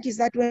to think is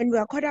that when we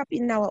are caught up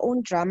in our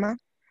own drama,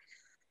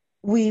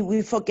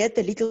 we forget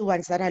the little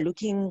ones that are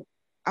looking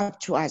up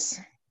to us.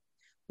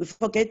 We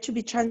forget to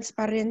be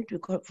transparent. We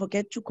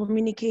forget to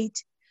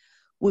communicate.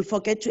 We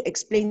forget to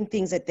explain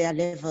things at their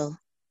level.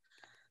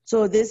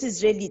 So this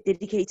is really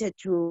dedicated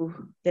to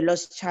the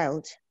lost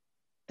child.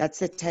 That's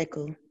the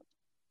title.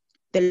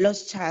 The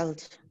lost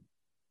child.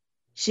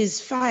 She's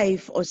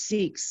 5 or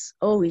 6.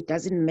 Oh, it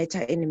doesn't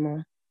matter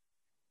anymore.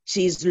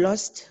 She is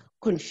lost,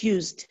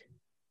 confused,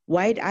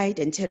 wide-eyed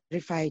and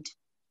terrified.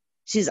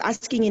 She's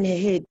asking in her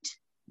head,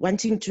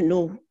 wanting to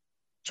know,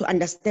 to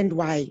understand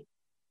why.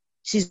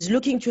 She's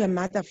looking to her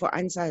mother for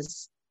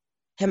answers.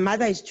 Her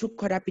mother is too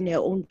caught up in her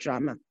own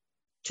drama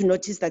to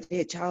notice that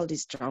her child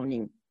is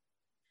drowning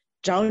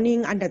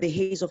under the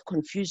haze of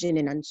confusion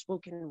and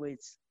unspoken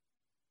words.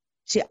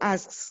 She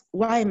asks,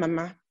 why,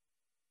 Mama?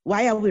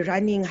 Why are we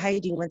running,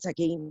 hiding once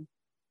again?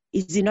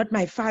 Is he not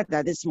my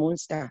father, this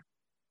monster?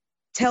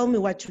 Tell me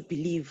what to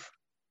believe.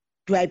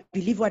 Do I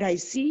believe what I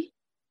see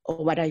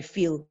or what I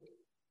feel?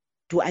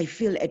 Do I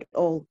feel at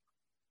all?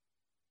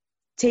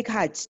 Take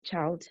heart,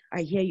 child.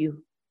 I hear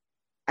you.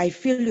 I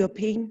feel your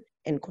pain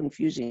and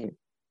confusion.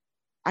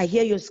 I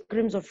hear your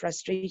screams of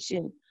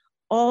frustration,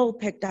 all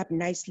packed up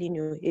nicely in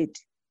your head.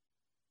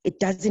 It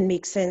doesn't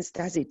make sense,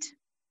 does it?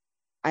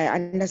 I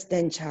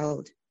understand,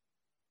 child,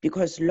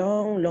 because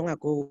long, long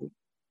ago,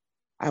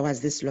 I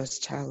was this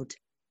lost child.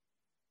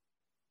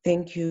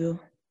 Thank you.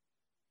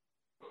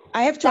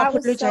 I have to That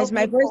was so apologize.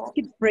 My voice beautiful.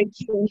 keeps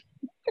breaking.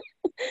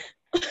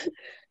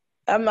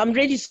 I'm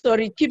really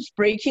sorry. It keeps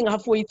breaking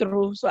halfway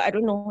through. So I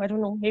don't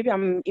know. Maybe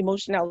I'm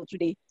emotional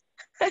today.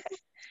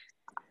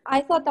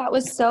 I thought that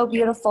was so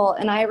beautiful,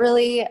 and I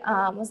really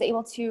was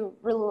able to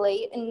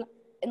relate in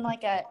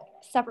like a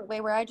separate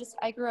way where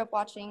I grew up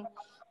watching,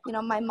 you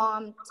know, my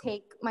mom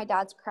take my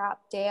dad's crap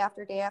day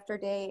after day after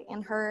day,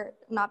 and her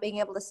not being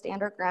able to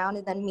stand her ground,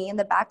 and then me in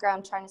the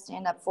background trying to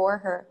stand up for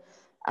her,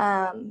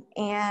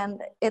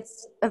 and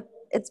it's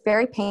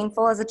very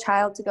painful as a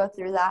child to go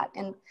through that.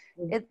 And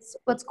it's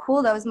what's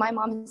cool though is my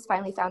mom has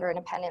finally found her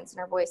independence in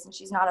her voice, and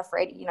she's not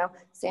afraid to, you know,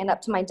 stand up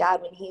to my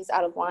dad when he's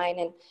out of line.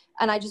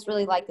 And I just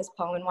really like this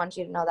poem and wanted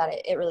you to know that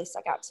it really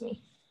stuck out to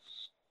me.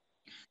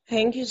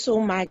 Thank you so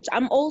much.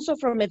 I'm also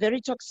from a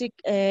very toxic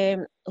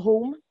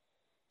home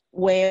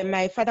where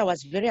my father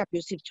was very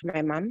abusive to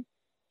my mom.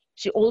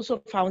 She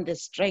also found the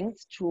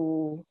strength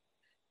to,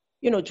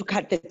 you know, to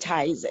cut the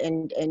ties,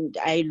 and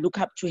I look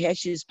up to her.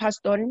 She's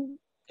passed on.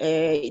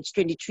 It's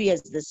 22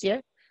 years this year,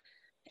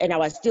 and I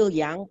was still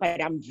young,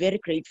 but I'm very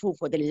grateful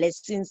for the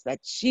lessons that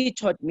she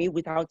taught me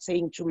without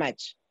saying too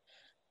much.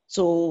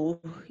 So,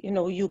 you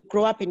know, you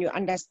grow up and you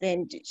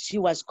understand she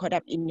was caught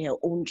up in her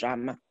own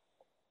drama.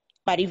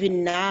 But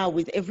even now,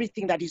 with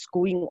everything that is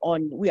going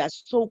on, we are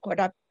so caught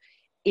up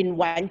in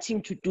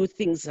wanting to do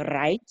things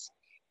right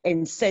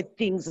and set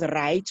things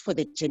right for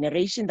the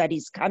generation that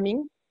is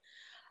coming.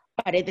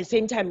 But at the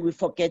same time, we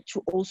forget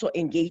to also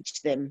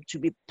engage them to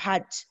be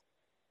part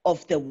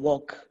of the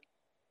work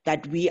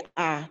that we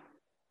are,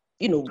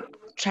 you know,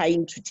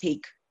 trying to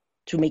take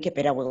to make a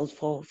better world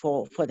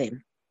for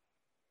them.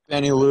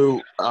 Benny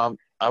Lou,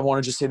 I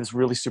want to just say this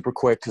really super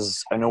quick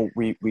because I know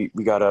we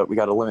got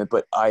a limit,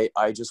 but I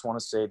just want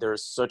to say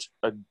there's such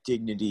a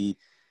dignity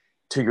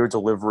to your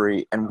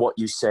delivery and what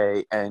you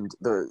say, and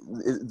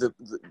the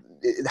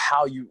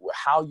how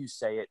you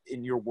say it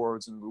in your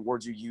words and the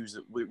words you use,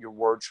 your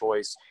word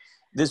choice.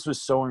 This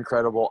was so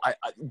incredible.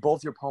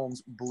 Both your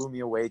poems blew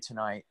me away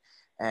tonight.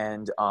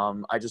 And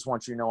I just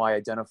want you to know I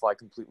identify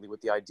completely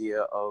with the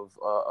idea of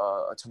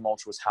a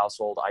tumultuous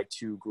household. I,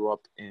 too, grew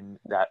up in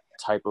that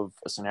type of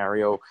a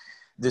scenario.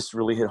 This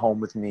really hit home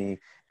with me.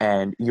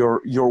 And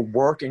your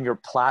work and your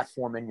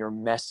platform and your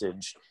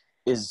message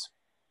is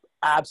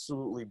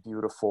absolutely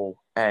beautiful.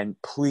 And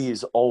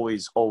please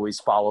always, always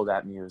follow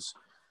that muse.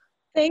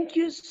 Thank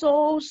you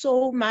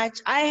so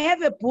much. I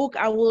have a book.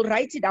 I will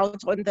write it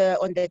out on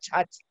the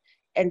chat,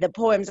 and the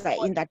poems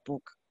are in that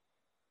book.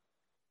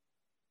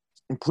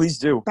 And please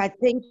do. But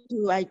thank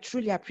you. I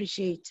truly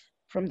appreciate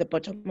from the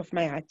bottom of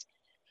my heart.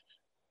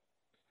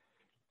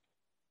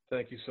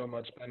 Thank you so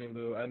much, Benny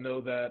Lou. I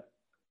know that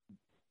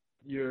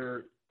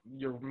your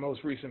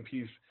most recent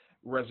piece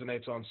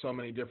resonates on so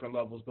many different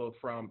levels, both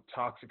from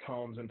toxic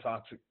homes and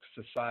toxic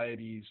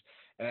societies,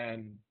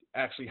 and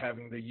actually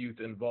having the youth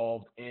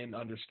involved in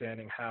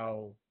understanding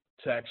how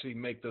to actually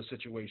make those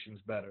situations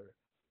better.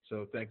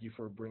 So thank you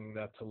for bringing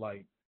that to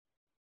light.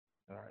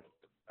 All right.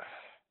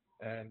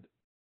 And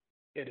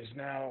it is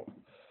now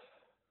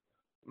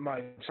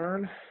my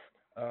turn.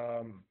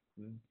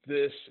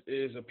 This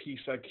is a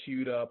piece I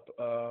queued up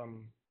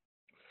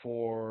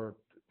for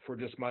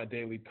just my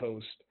daily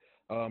post,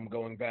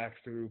 going back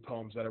through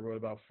poems that I wrote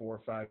about 4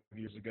 or 5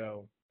 years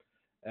ago.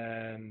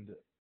 And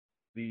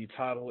the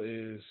title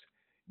is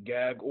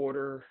Gag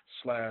Order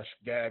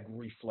 / Gag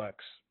Reflex.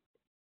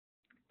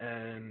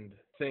 And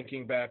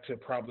thinking back to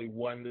probably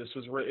when this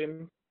was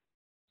written,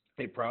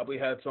 it probably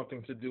had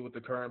something to do with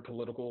the current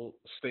political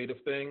state of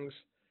things.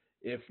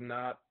 If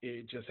not,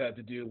 it just had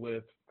to do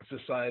with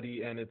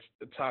society and its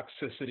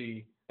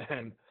toxicity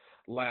and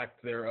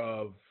lack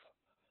thereof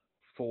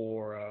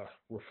for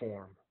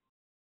reform.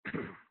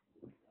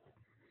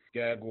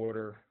 Gag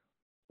order,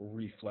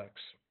 reflex.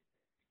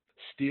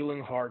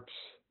 Stealing hearts,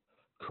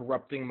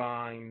 corrupting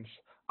minds,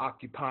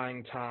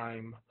 occupying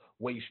time,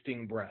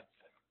 wasting breath.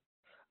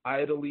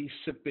 Idly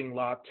sipping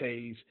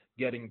lattes,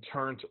 getting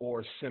turned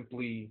or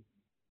simply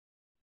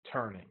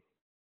turning.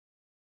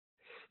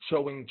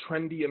 Showing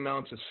trendy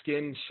amounts of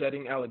skin,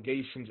 shedding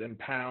allegations in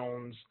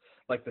pounds,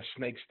 like the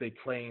snakes they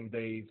claim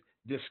they've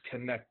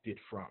disconnected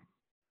from.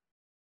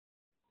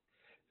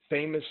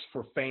 Famous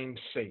for fame's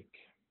sake.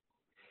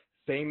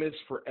 Famous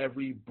for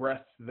every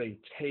breath they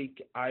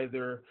take,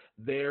 either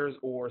theirs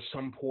or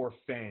some poor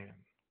fan,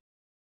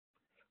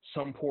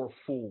 some poor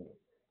fool,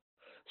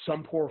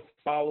 some poor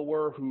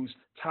follower whose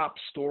top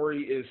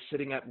story is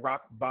sitting at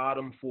rock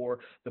bottom for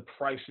the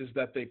prices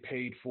that they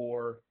paid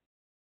for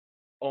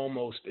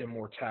almost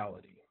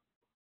immortality.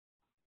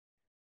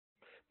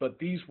 But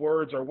these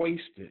words are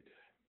wasted.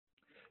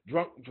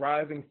 Drunk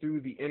driving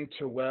through the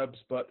interwebs,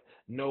 but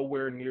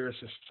nowhere near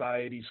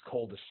society's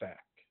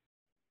cul-de-sac.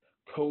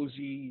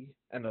 Cozy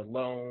and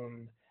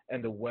alone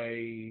and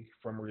away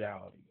from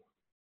reality.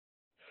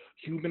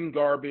 Human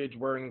garbage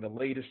wearing the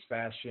latest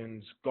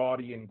fashions,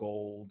 gaudy and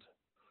gold,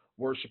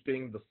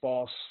 worshiping the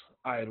false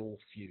idol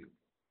few.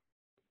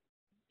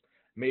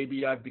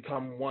 Maybe I've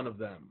become one of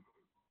them,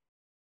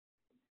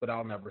 but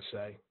I'll never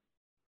say.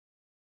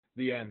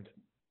 The end.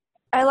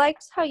 I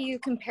liked how you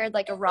compared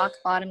like a rock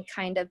bottom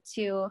kind of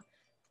to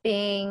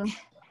being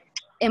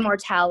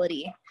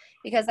immortality,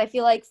 because I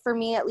feel like for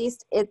me at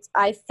least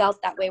I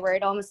felt that way, where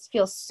it almost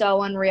feels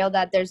so unreal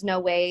that there's no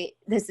way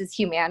this is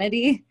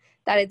humanity,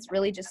 that it's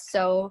really just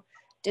so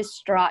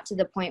distraught to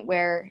the point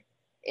where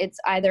it's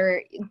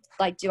either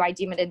like, do I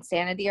deem it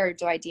insanity or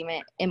do I deem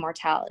it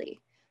immortality?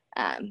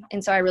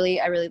 And so I really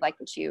like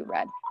what you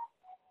read.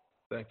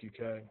 Thank you,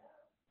 Kay.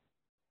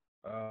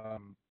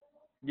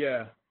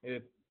 Yeah,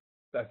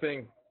 I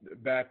think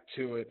back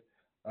to it,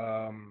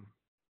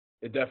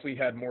 it definitely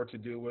had more to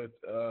do with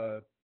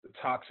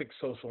toxic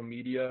social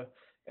media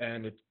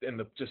and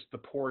just the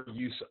poor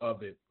use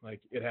of it.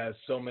 Like, it has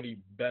so many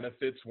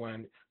benefits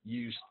when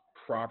used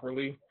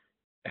properly,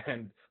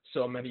 and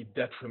so many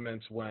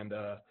detriments when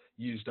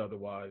used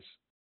otherwise.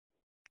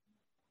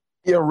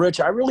 Yeah, Rich,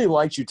 I really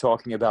liked you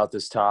talking about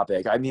this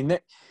topic. I mean,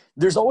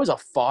 there's always a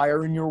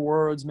fire in your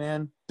words,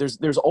 man.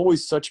 There's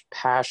always such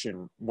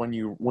passion when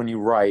you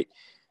write.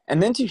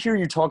 And then to hear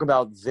you talk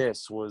about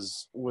this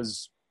was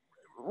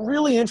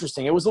really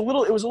interesting. It was a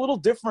little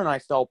different, I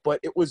felt, but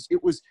it was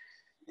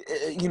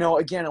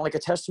again, like a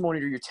testimony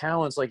to your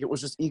talents. Like, it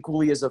was just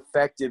equally as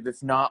effective,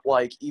 if not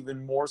like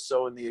even more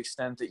so, in the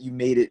extent that you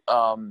made it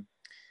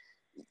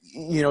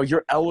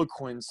your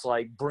eloquence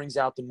like brings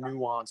out the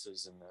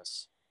nuances in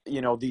this,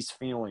 these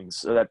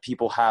feelings that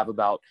people have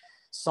about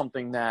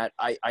something that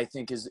I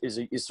think is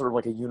sort of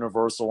like a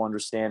universal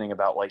understanding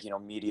about, like,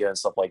 media and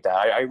stuff like that.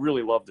 I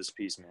really love this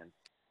piece, man.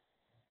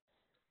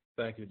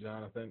 Thank you,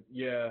 Jonathan.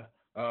 Yeah,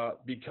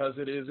 because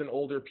it is an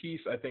older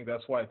piece, I think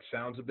that's why it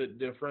sounds a bit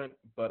different.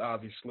 But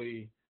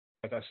obviously,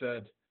 like I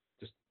said,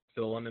 just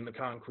filling in the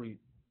concrete.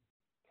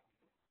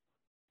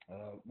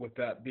 With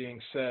that being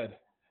said,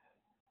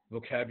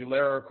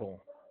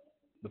 Vocabularical,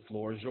 the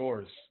floor is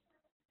yours.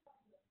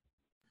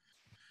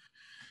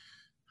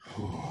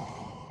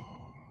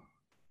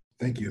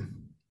 Thank you.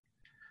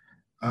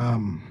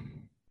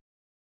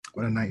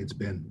 What a night it's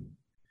been.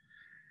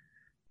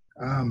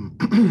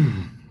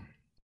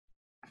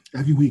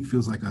 Every week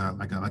feels like an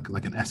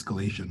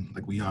escalation.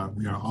 Like we are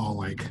all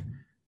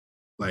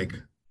like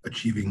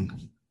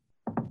achieving,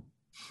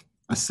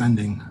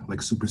 ascending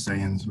like Super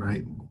Saiyans,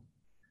 right?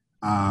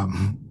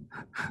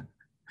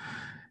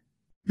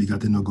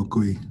 Vigate no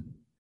Gokui.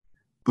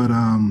 But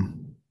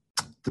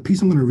the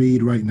piece I'm going to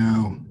read right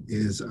now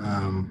is,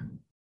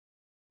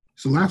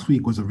 so last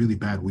week was a really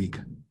bad week.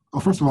 Oh,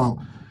 first of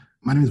all,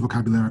 my name is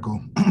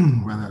Vocabularical,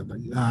 rather,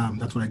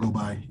 that's what I go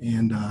by.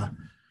 And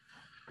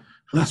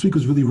last week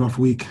was a really rough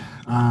week.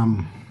 I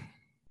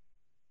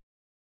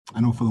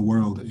know for the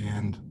world,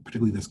 and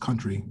particularly this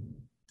country,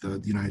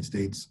 the United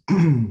States,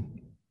 and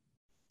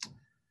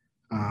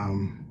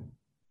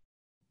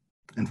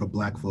for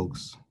Black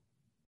folks.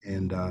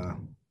 And,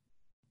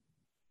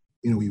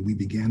 we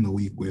began the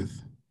week with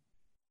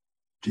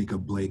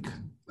Jacob Blake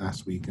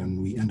last week,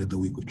 and we ended the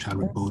week with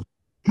Chadwick Boseman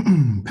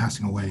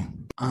passing away.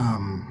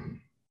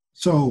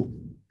 So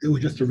it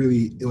was just I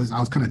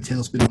was kind of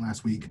tail spinning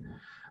last week,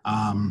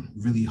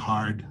 really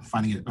hard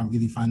I'm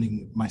really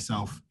finding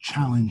myself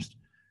challenged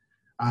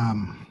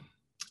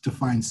to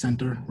find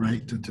center,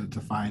 right?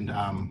 To find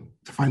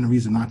a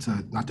reason not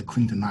to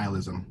cling to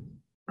nihilism,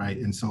 right?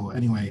 And so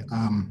anyway,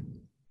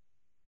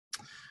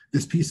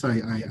 this piece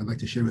I'd like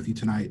to share with you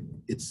tonight,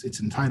 it's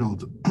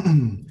entitled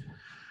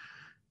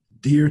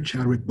Dear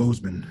Chadwick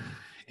Boseman,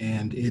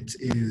 and it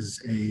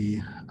is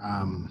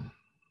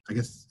I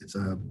guess it's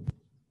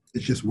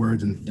just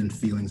words and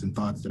feelings and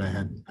thoughts that I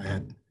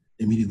had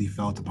immediately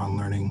felt upon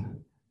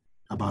learning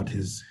about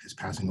his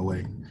passing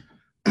away.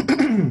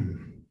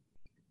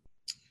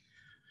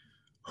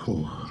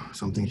 Oh,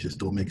 some things just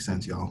don't make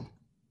sense, y'all.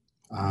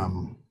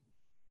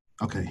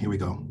 Okay, here we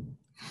go.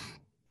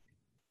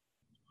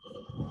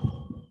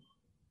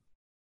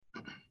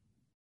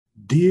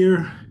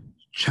 Dear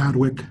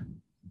Chadwick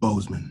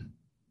Boseman,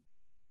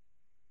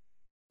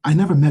 I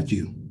never met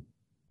you.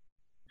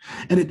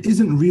 And it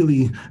isn't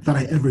really that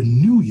I ever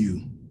knew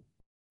you,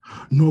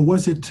 nor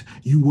was it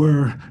you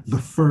were the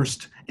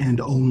first and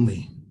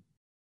only.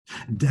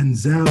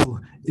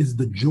 Denzel is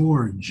the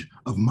George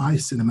of my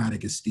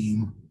cinematic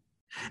esteem,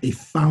 a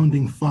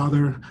founding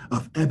father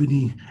of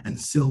ebony and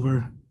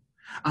silver.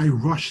 I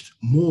rushed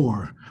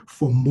more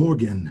for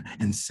Morgan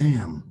and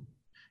Sam,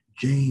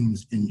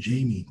 James and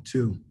Jamie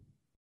too.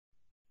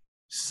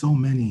 So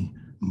many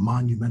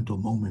monumental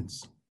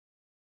moments.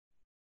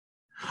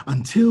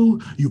 Until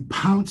you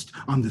pounced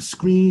on the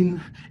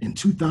screen in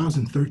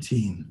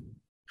 2013,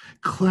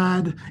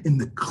 clad in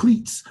the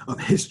cleats of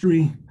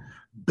history,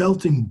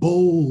 belting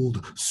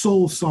bold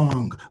soul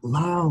song,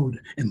 loud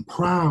and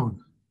proud,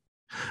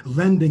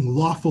 lending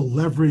lawful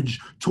leverage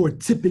toward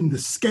tipping the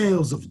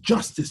scales of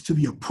justice to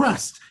the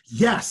oppressed,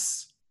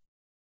 yes,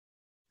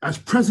 as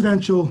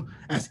presidential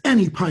as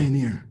any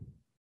pioneer,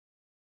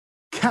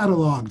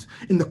 cataloged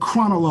in the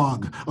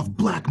chronologue of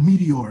Black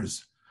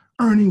meteors,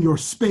 earning your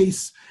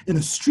space in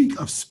a streak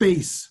of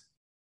space,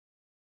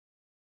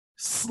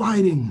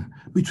 sliding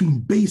between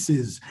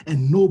bases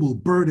and noble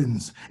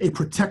burdens, a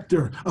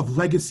protector of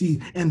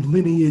legacy and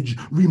lineage,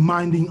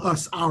 reminding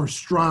us our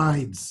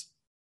strides,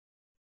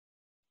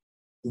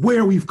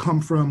 where we've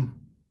come from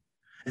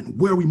and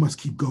where we must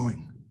keep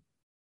going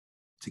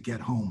to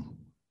get home.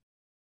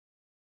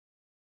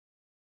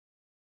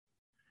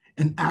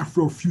 An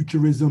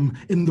Afrofuturism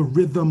in the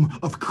rhythm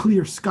of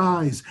clear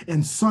skies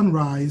and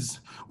sunrise.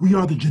 We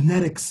are the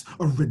genetics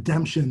of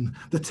redemption,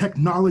 the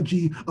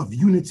technology of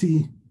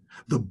unity,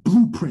 the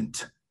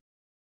blueprint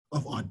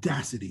of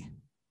audacity.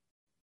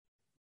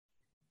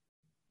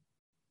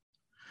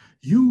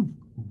 You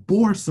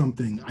bore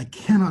something I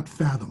cannot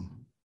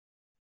fathom.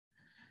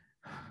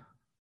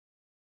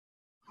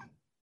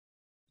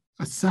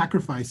 A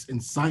sacrifice in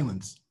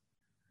silence,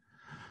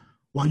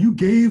 while you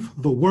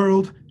gave the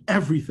world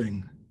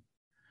everything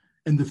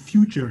and the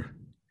future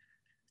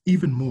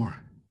even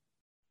more.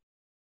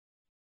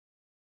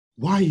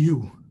 Why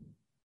you?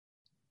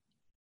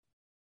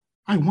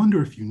 I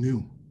wonder if you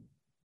knew.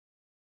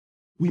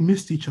 We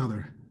missed each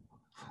other,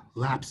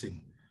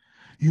 lapsing.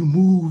 You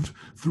moved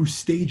through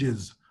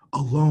stages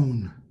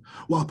alone,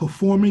 while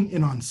performing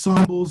in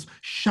ensembles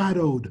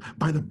shadowed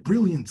by the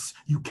brilliance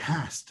you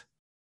cast.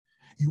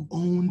 You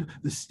owned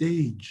the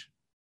stage.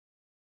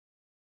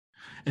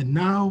 And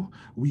now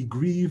we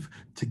grieve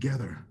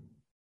together,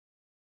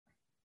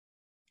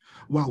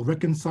 while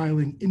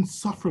reconciling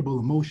insufferable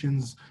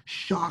emotions,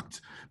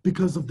 shocked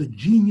because of the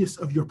genius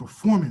of your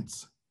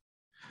performance.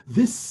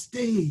 This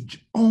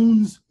stage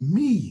owns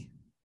me.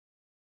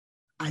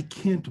 I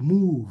can't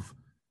move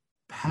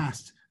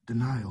past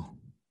denial.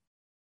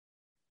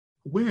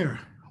 Where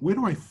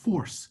do I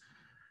force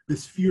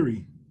this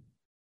fury?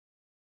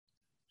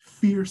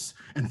 Fierce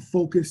and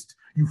focused,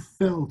 you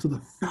fell to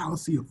the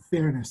fallacy of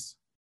fairness.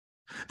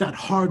 That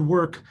hard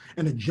work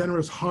and a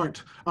generous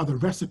heart are the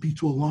recipe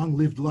to a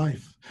long-lived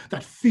life.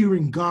 That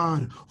fearing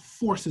God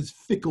forces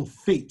fickle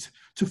fate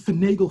to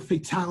finagle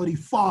fatality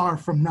far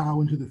from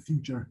now into the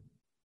future.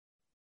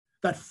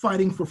 That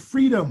fighting for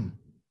freedom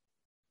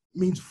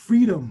means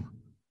freedom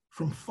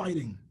from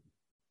fighting.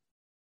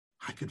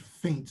 I could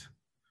faint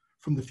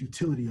from the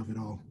futility of it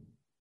all.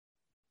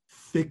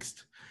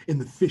 Fixed in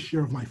the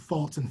fissure of my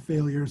faults and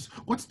failures,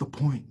 what's the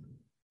point?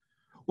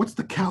 What's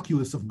the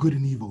calculus of good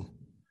and evil?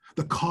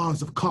 The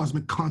cause of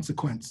cosmic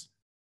consequence?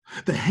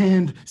 The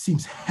hand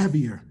seems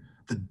heavier,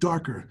 the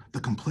darker the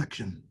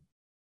complexion.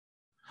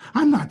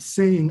 I'm not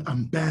saying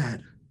I'm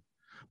bad,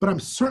 but I'm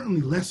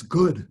certainly less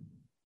good.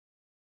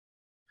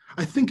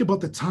 I think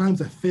about the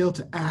times I failed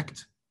to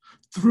act,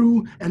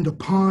 through and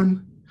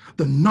upon,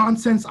 the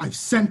nonsense I've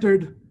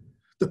centered,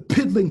 the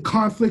piddling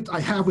conflict I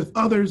have with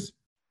others,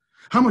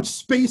 how much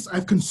space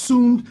I've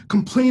consumed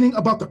complaining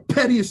about the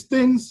pettiest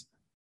things,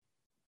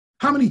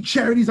 how many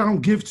charities I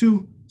don't give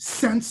to,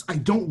 cents I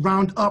don't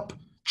round up,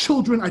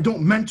 children I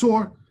don't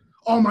mentor,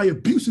 all my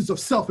abuses of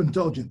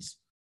self-indulgence.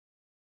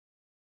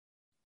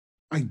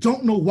 I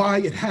don't know why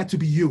it had to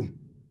be you.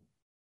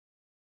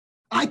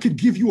 I could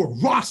give you a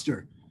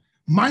roster.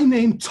 My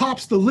name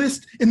tops the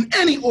list in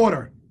any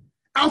order,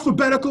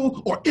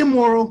 alphabetical or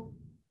immoral,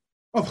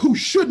 of who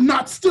should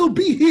not still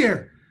be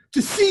here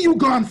to see you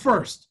gone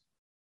first.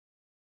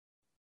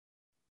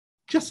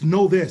 Just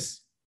know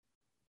this.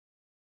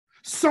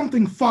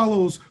 Something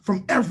follows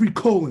from every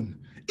colon,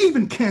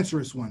 even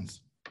cancerous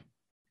ones.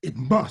 It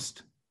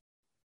must.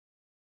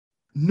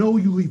 Know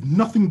you leave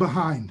nothing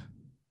behind,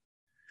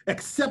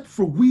 except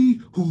for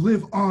we who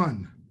live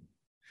on,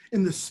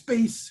 in the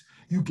space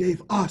you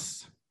gave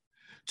us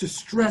to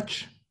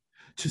stretch,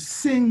 to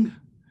sing,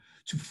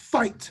 to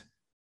fight,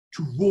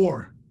 to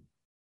roar,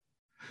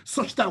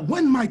 such that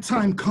when my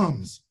time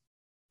comes,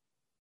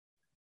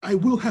 I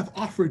will have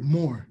offered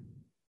more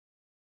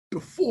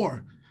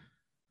before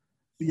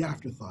the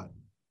afterthought.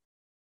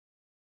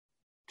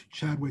 To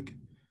Chadwick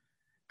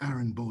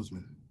Aaron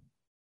Boseman.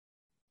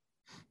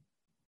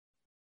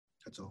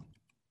 That's all.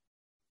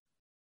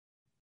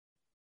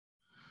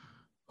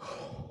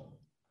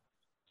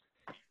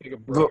 Take a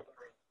breath.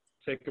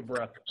 Take a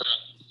breath.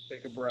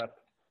 Take a breath.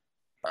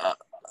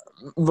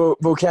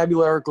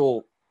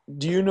 Vocabularical,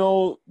 do you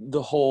know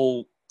the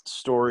whole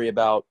story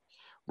about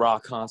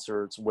rock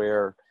concerts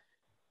where,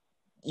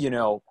 you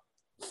know,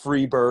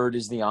 Free Bird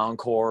is the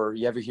encore.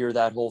 You ever hear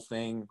that whole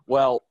thing?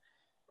 Well,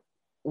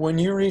 when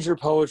you read your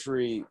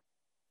poetry,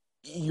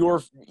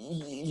 you're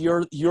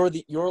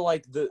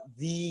like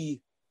the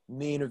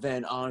main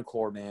event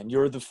encore, man.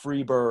 You're the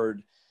Free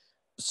Bird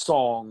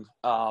song.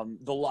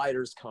 The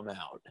lighters come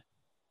out.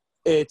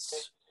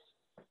 It's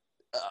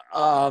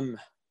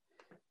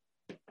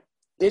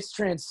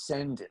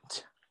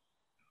transcendent.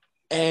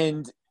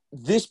 And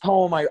this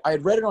poem, I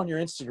had read it on your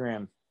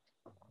Instagram,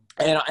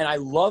 and I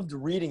loved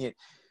reading it.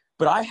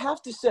 But I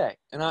have to say,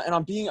 and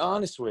I'm being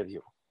honest with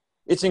you,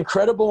 it's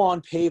incredible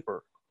on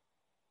paper.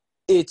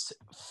 It's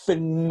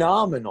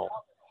phenomenal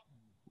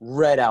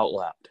read out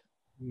loud.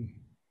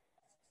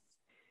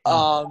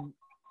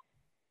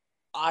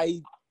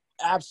 I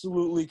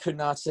absolutely could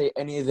not say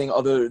anything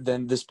other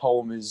than this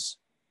poem is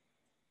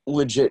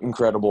legit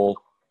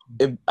incredible.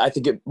 I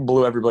think it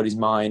blew everybody's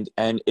mind,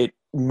 and it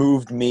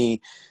moved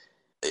me.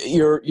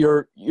 You're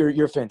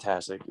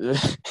fantastic.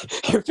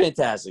 You're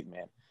fantastic,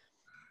 man.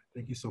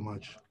 Thank you so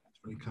much. It's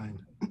very kind.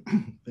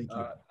 Thank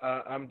you.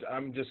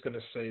 I'm just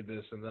gonna say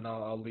this, and then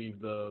I'll leave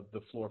the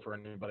floor for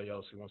anybody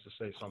else who wants to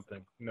say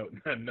something. No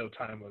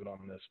time limit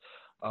on this.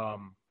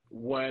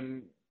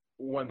 When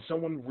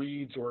someone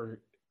reads or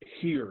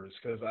hears,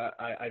 because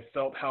I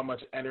felt how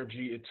much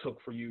energy it took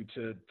for you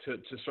to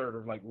sort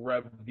of like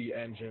rev the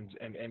engines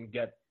and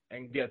get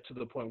to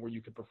the point where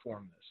you could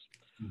perform this.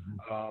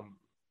 Mm-hmm.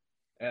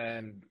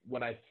 And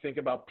when I think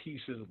about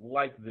pieces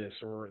like this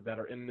or that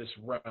are in this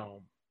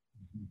realm,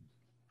 Mm-hmm.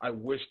 I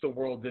wish the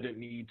world didn't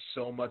need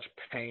so much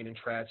pain and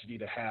tragedy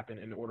to happen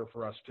in order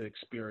for us to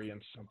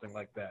experience something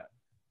like that.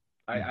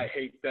 Mm-hmm. I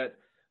hate that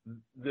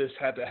this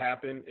had to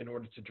happen in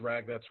order to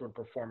drag that sort of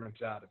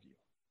performance out of you.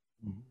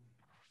 Mm-hmm.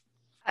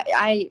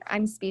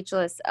 I'm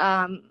speechless.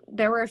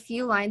 There were a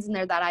few lines in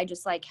there that I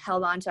just like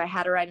held on to. I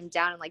had to write them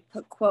down and like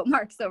put quote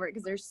marks over it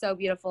because they're so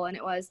beautiful. And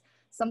it was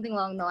something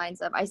along the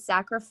lines of, I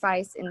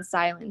sacrifice in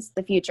silence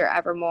the future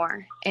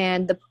evermore.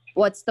 And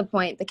what's the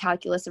point? The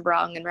calculus of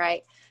wrong and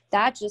right.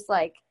 That just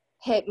like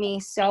hit me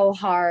so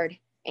hard.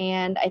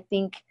 And I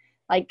think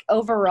like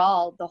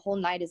overall, the whole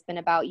night has been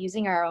about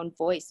using our own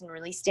voice and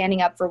really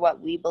standing up for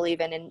what we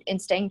believe in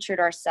and staying true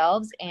to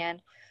ourselves.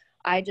 And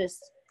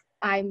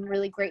I'm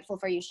really grateful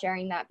for you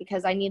sharing that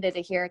because I needed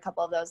to hear a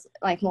couple of those,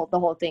 like, well, the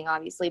whole thing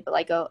obviously, but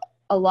like a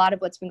lot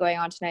of what's been going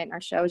on tonight in our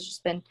show has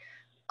just been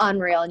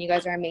unreal, and you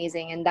guys are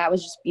amazing, and that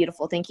was just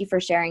beautiful. Thank you for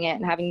sharing it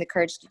and having the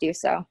courage to do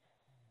so.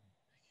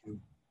 Thank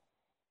you.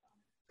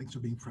 Thanks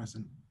for being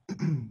present,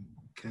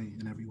 Kay,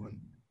 and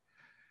everyone.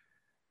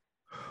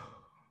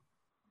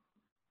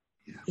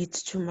 Yeah.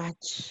 It's too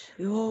much.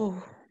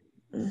 Oh.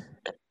 Yeah,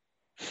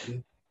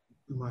 too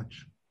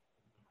much.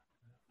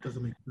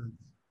 Doesn't make sense.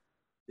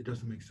 It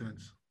doesn't make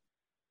sense.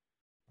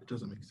 It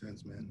doesn't make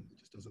sense, man. It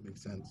just doesn't make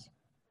sense.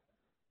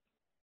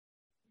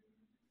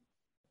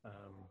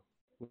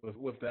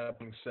 With that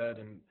being said,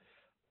 and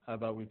how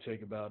about we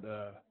take about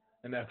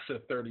an extra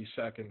 30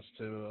 seconds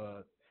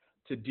to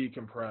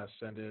decompress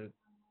and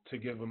to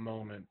give a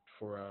moment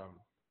for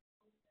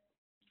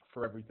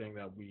everything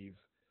that we've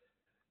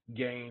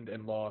gained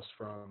and lost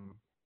from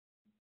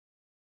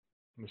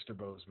Mr.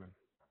 Bozeman.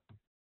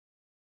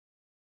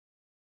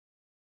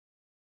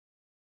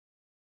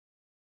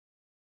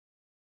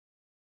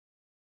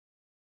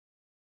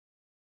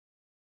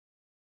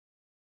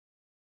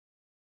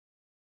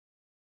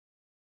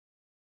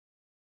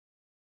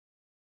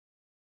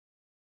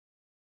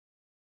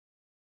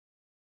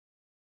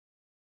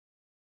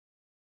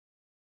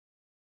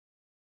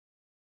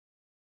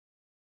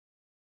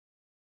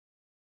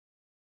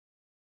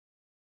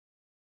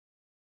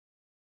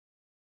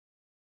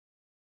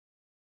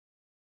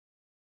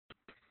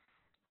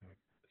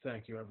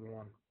 Thank you,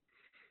 everyone.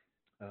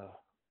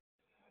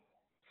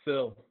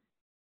 Phil,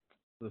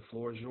 the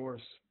floor is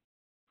yours.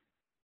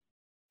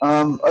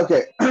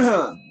 Okay.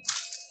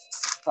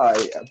 Hi,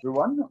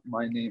 everyone.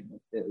 My name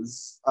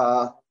is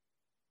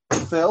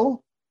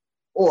Phil,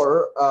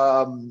 or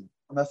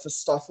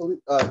Mephistopheles,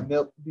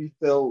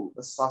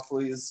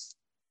 Mephistopheles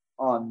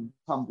on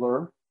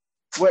Tumblr,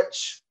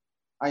 which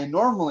I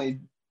normally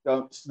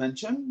don't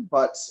mention,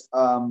 but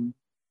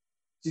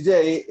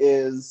today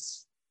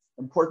is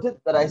important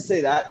that I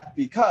say that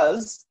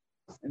because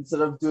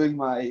instead of doing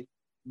my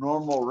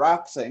normal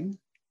rap thing,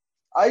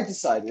 I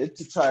decided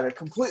to try to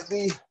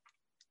completely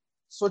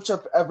switch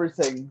up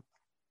everything,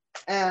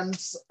 and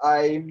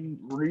I'm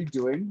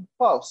redoing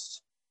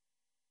Faust.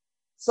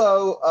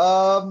 So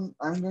I'm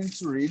going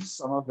to read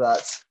some of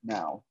that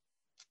now.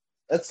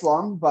 It's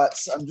long, but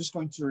I'm just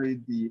going to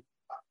read the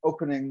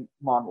opening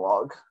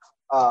monologue.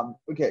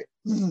 Okay.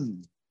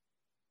 The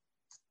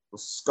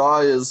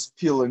sky is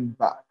peeling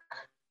back,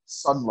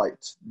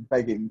 sunlight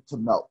begging to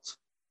melt.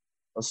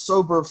 A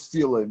sober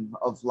feeling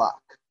of lack.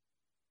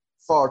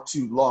 Far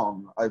too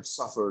long I've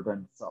suffered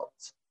and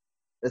felt.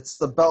 It's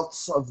the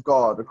belts of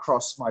God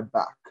across my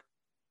back.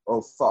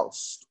 O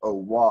Faust, oh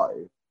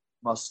why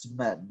must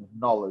men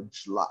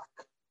knowledge lack?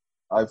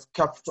 I've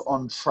kept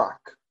on track.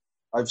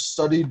 I've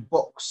studied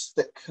books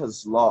thick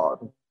as lard.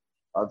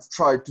 I've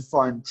tried to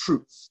find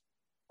truth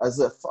as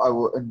if I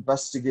were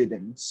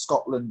investigating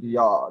Scotland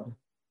Yard.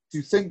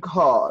 To think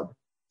hard,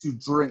 to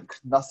drink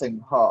nothing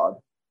hard,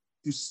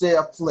 to stay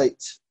up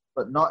late,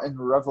 but not in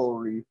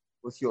revelry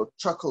with your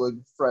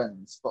chuckling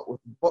friends, but with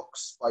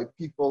books by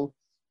people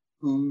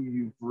who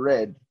you've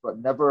read but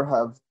never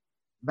have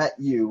met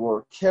you,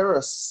 or care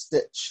a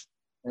stitch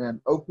in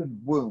an open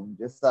wound.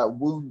 If that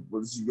wound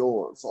was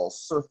yours, I'll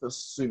surface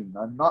soon.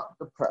 I'm not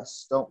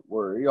depressed, don't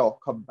worry. I'll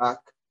come back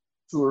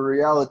to a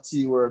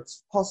reality where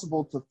it's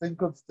possible to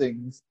think of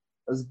things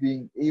as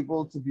being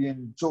able to be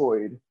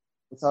enjoyed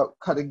without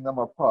cutting them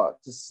apart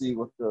to see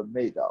what they're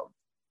made of.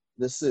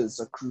 This is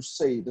a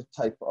crusade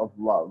type of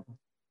love.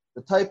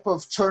 The type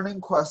of churning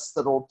quest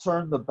that'll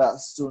turn the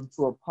best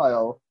into a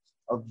pile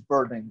of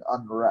burning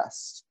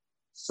unrest.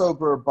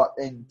 Sober but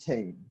ain't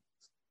tame.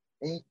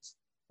 Ain't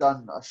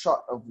done a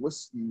shot of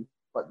whiskey,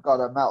 but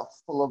got a mouth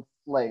full of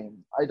flame.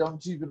 I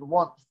don't even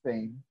want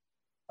fame.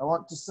 I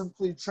want to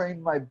simply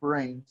train my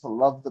brain to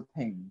love the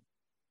pain.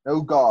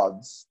 No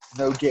gods,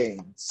 no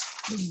gains.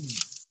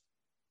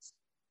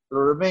 There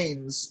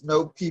remains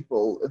no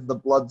people in the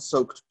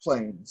blood-soaked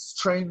plains.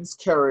 Trains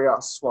carry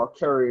us while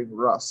carrying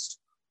rust.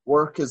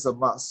 Work is a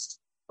must,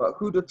 but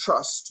who to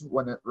trust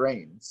when it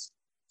rains?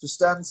 To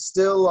stand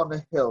still on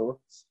a hill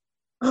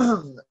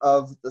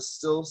of the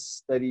still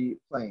steady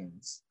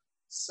plains,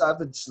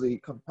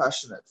 savagely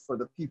compassionate for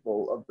the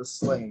people of the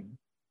slain.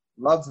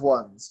 Loved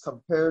ones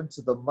compared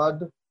to the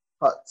mud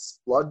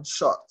huts, blood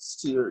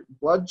shuts your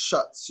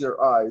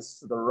eyes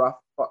to the rough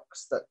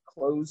bucks that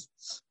close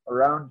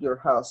around your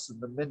house in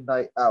the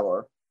midnight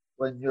hour,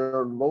 when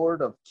your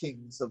lord of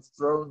kings of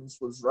thrones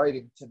was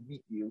riding to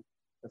meet you,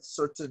 if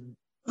certain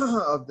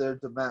of their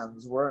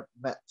demands weren't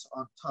met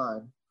on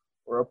time,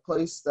 or a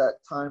place that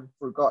time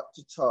forgot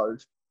to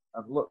charge,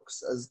 and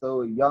looks as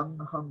though a young,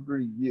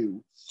 hungry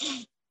you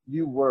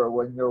were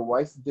when your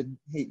wife didn't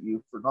hate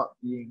you for not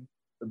being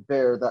the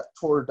bear that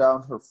tore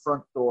down her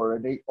front door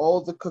and ate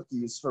all the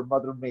cookies her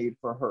mother made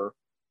for her,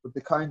 with the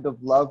kind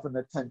of love and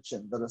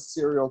attention that a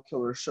serial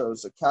killer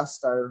shows a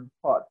cast iron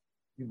pot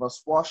you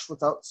must wash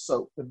without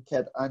soap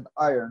and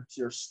iron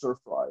to your stir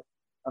fry.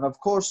 And of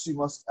course you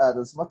must add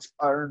as much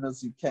iron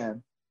as you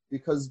can,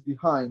 because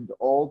behind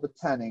all the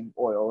tanning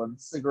oil and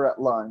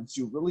cigarette lines,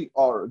 you really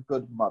are a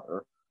good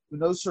mother, who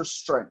knows her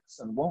strengths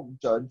and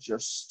won't judge your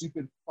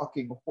stupid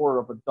fucking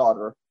whore of a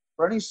daughter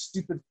for any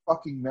stupid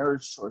fucking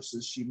marriage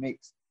choices she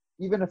makes,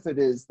 even if it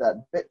is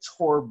that bitch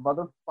whore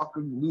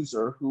motherfucking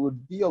loser who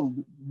would be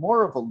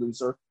more of a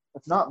loser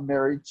if not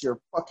married to your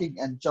fucking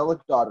angelic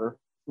daughter,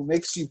 who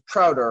makes you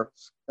prouder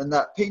than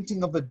that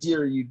painting of a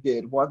deer you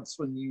did once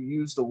when you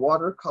used a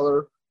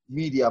watercolor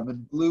medium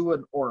in blue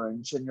and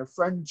orange, and your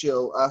friend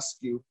Jill asked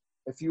you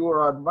if you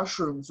were on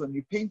mushrooms when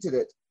you painted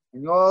it,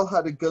 and you all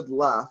had a good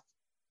laugh.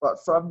 But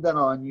from then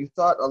on, you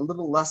thought a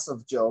little less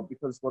of Jill,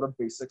 because what a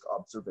basic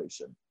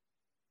observation.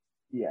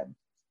 The end.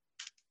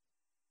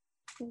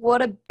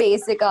 What a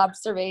basic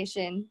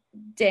observation.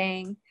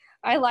 Dang.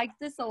 I liked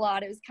this a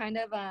lot. It was kind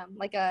of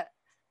like a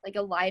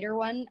lighter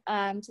one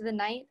to the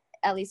night,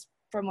 at least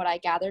from what I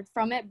gathered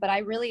from it. But I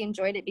really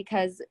enjoyed it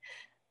because,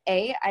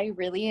 I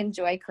really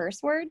enjoy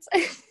curse words.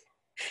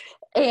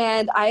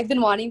 And I've been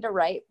wanting to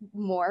write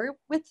more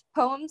with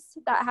poems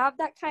that have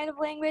that kind of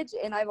language,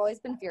 and I've always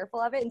been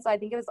fearful of it. And so I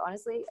think it was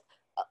honestly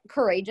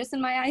courageous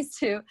in my eyes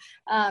to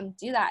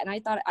do that. And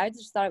I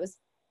just thought it was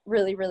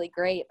really, really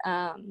great.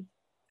 So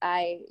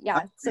thank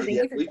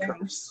you for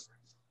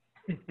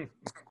sharing.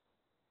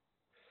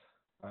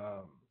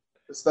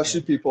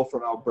 Especially people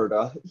from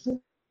Alberta.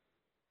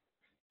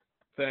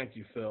 Thank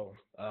you, Phil.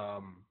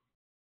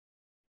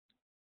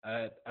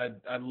 I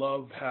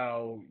love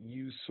how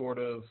you sort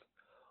of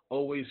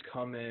always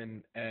come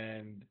in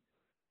and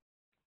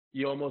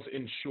you almost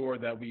ensure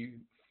that we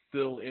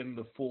fill in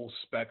the full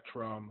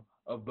spectrum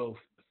of both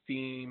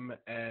theme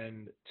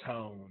and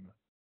tone,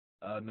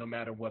 no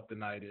matter what the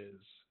night is.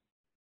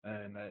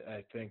 And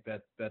I think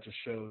that just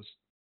shows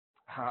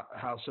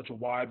how such a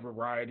wide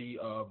variety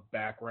of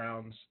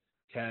backgrounds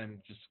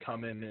can just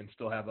come in and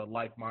still have a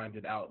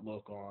like-minded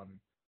outlook on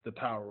the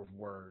power of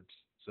words.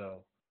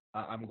 So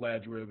I'm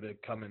glad you were able to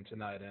come in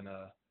tonight and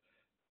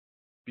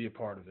be a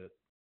part of it.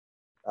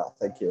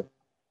 Thank you.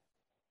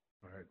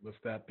 All right. With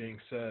that being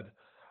said,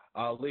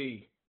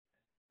 Ali,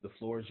 the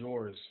floor is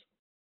yours.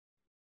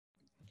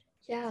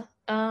 Yeah.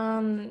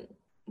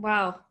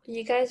 Wow.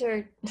 You guys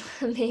are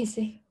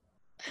amazing.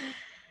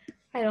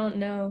 I don't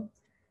know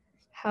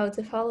how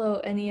to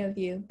follow any of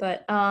you,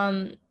 but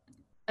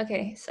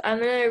okay. So I'm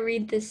gonna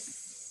read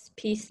this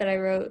piece that I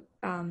wrote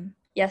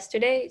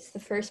yesterday. It's the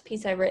first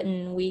piece I've written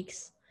in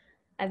weeks.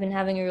 I've been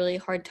having a really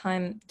hard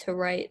time to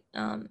write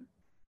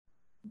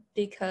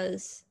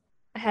because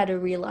I had a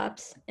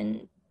relapse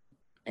in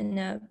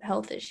a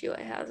health issue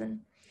I have,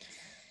 and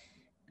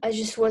I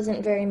just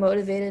wasn't very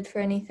motivated for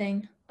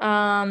anything.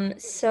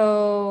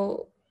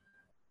 So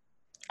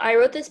I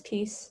wrote this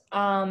piece,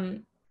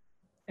 and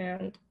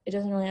it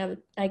doesn't really have,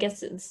 I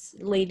guess it's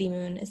Lady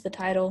Moon is the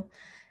title.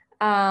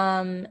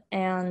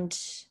 And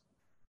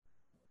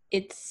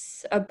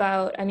it's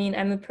about, I mean,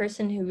 I'm a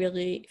person who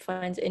really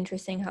finds it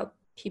interesting how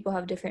people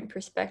have different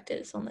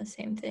perspectives on the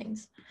same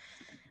things.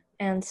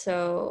 And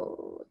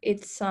so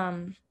it's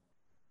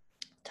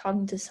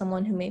talking to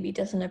someone who maybe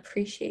doesn't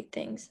appreciate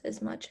things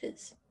as much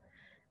as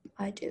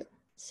I do.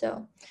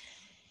 So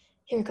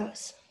here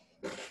goes.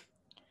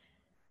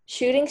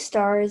 Shooting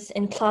stars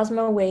in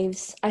plasma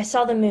waves, I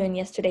saw the moon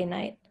yesterday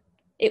night.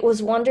 It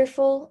was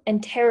wonderful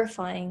and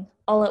terrifying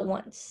all at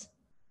once.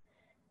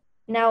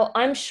 Now,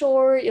 I'm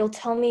sure you'll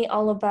tell me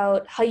all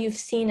about how you've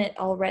seen it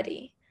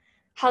already,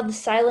 how the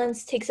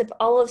silence takes up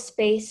all of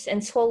space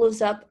and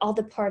swallows up all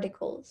the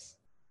particles.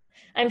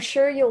 I'm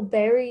sure you'll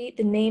bury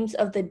the names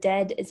of the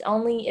dead as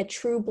only a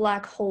true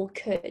black hole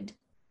could.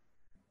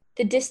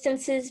 The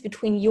distances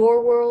between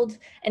your world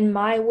and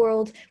my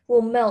world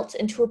will melt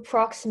into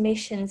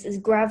approximations as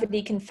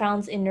gravity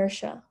confounds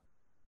inertia.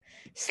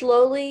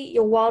 Slowly,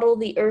 you'll waddle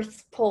the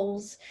Earth's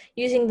poles,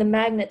 using the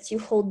magnets you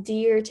hold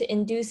dear to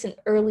induce an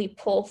early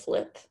pole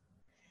flip.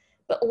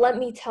 But let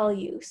me tell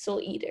you, Soul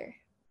Eater,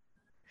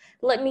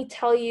 let me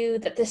tell you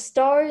that the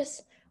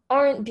stars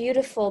aren't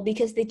beautiful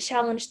because they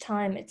challenge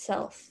time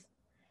itself.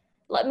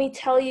 Let me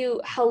tell you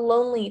how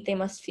lonely they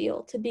must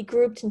feel to be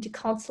grouped into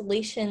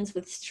constellations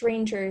with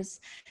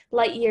strangers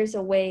light years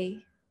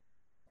away.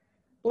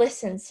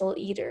 Listen, Soul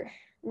Eater,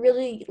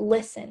 really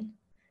listen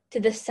to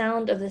the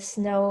sound of the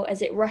snow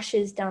as it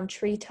rushes down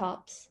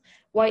treetops,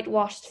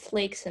 whitewashed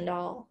flakes and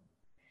all.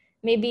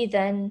 Maybe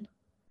then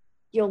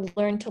you'll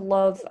learn to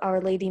love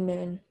Our Lady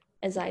Moon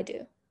as I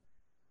do.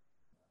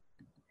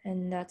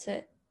 And that's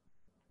it.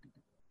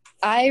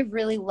 I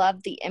really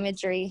loved the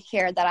imagery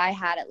here that I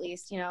had, at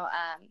least,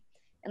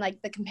 and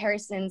like the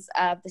comparisons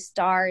of the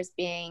stars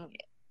being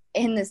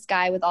in the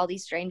sky with all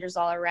these strangers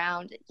all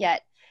around,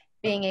 yet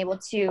being able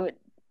to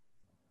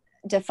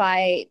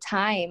defy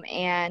time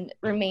and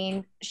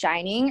remain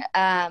shining.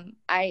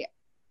 I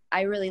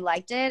really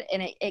liked it,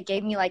 and it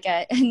gave me like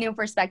a new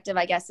perspective,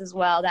 I guess, as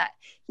well, that,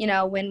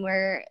 when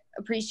we're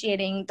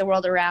appreciating the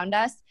world around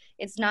us,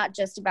 it's not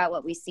just about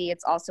what we see,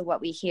 it's also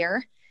what we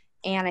hear.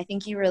 And I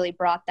think you really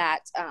brought that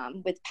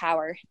with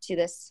power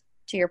to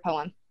your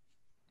poem.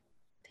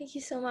 Thank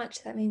you so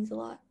much. That means a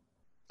lot.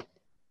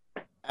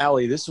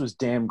 Allie, this was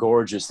damn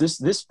gorgeous.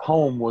 This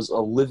poem was a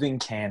living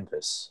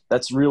canvas.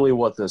 That's really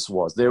what this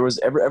was. There was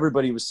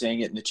everybody was saying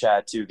it in the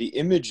chat too. The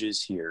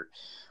images here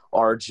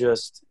are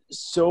just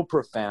so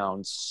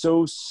profound,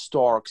 so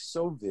stark,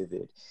 so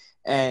vivid,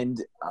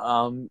 and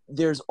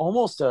there's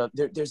almost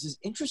there's this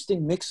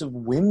interesting mix of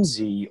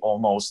whimsy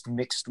almost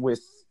mixed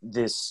with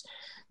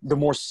the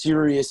more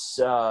serious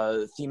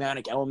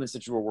thematic elements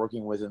that you were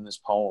working with in this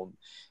poem.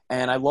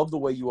 And I love the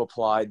way you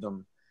applied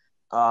them.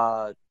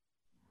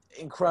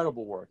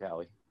 Incredible work,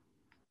 Allie.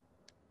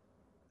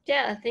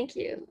 Yeah, thank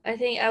you. I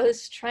think I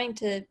was trying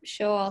to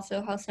show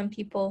also how some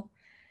people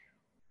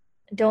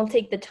don't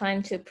take the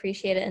time to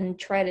appreciate it and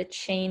try to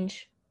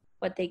change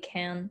what they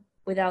can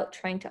without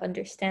trying to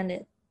understand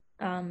it,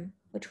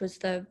 which was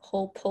the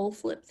whole pole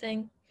flip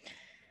thing.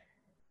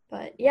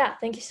 But yeah,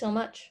 thank you so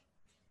much.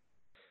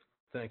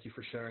 Thank you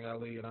for sharing,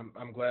 Ali, and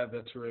I'm glad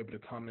that you were able to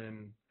come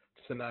in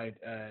tonight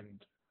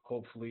and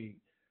hopefully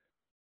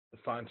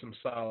find some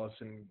solace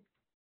in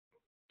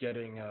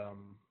getting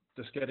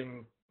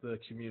the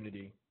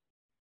community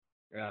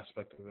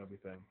aspect of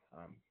everything.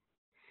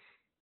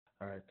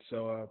 All right,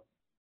 so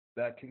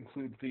that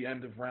concludes the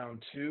end of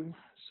round 2.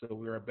 So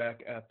we are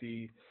back at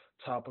the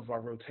top of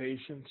our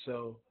rotation.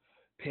 So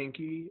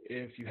Pinky,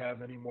 if you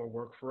have any more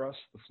work for us,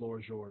 the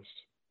floor is yours.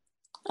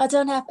 I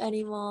don't have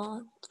any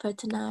more for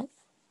tonight.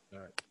 All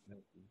right,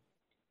 thank you.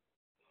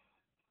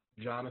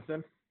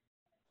 Jonathan?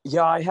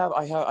 Yeah, I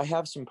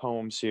have some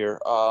poems here.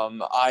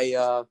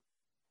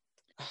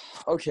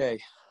 Okay.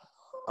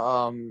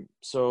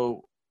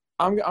 So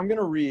I'm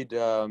gonna read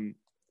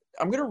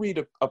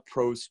a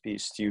prose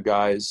piece to you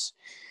guys.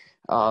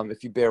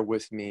 If you bear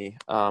with me,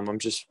 I'm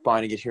just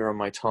finding it here on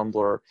my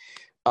Tumblr.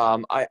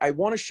 I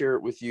want to share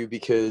it with you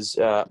because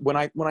when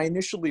I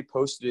initially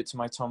posted it to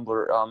my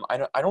Tumblr,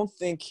 I don't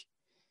think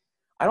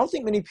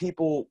many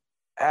people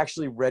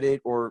actually read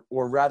it, or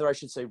rather I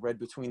should say read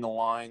between the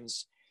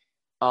lines.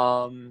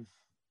 As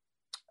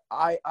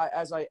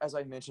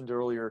I mentioned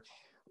earlier,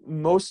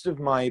 most of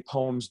my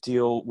poems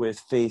deal with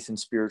faith and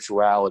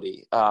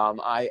spirituality.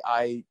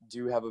 I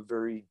do have a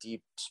very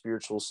deep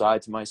spiritual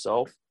side to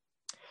myself,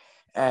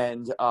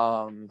 and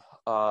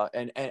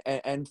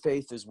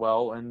faith as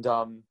well. And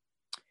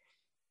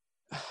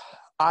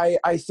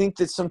I think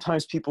that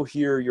sometimes people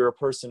hear you're a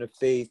person of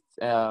faith,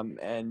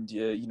 and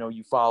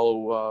you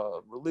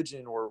follow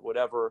religion or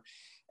whatever,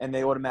 and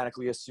they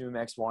automatically assume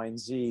X, Y, and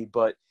Z.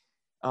 But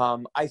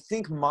I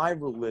think my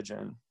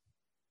religion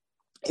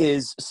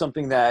is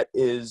something that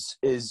is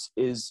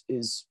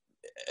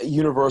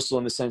universal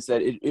in the sense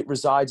that it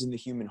resides in the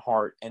human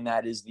heart, and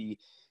that is the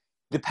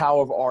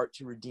power of art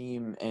to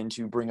redeem and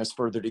to bring us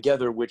further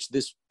together, which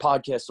this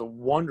podcast so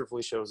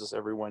wonderfully shows us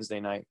every Wednesday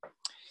night.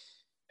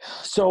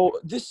 So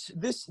this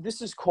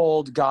is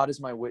called God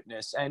is My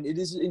Witness, and it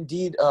is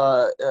indeed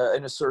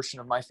an assertion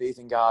of my faith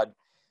in God.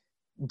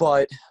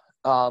 But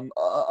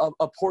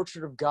a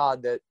portrait of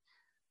God that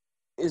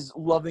is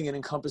loving and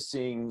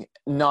encompassing,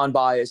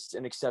 non-biased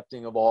and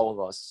accepting of all of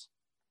us.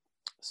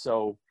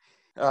 So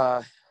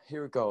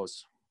here it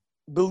goes.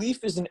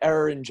 Belief is an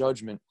error in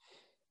judgment,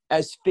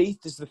 as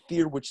faith is the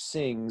fear which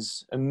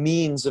sings, a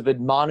means of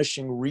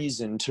admonishing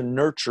reason to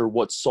nurture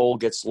what soul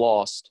gets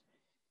lost.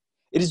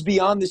 It is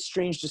beyond this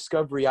strange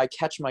discovery I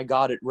catch my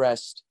God at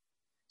rest,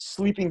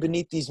 sleeping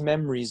beneath these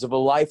memories of a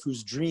life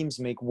whose dreams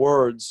make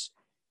words,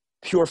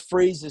 pure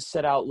phrases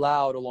said out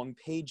loud along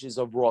pages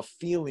of raw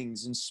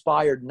feelings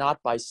inspired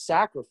not by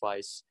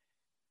sacrifice,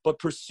 but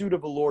pursuit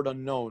of a Lord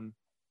unknown,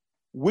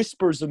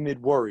 whispers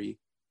amid worry,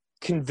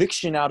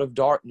 conviction out of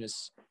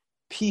darkness,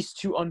 peace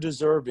too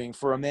undeserving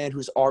for a man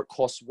whose art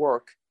costs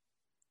work.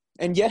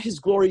 And yet his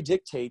glory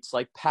dictates,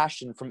 like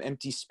passion from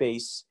empty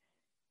space,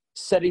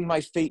 setting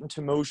my fate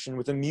into motion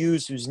with a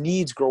muse whose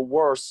needs grow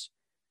worse.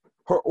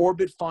 Her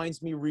orbit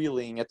finds me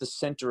reeling at the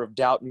center of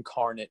doubt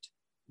incarnate,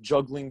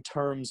 juggling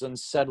terms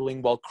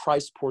unsettling while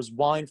Christ pours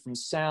wine from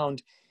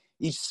sound,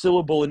 each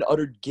syllable an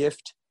uttered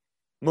gift,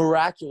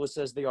 miraculous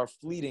as they are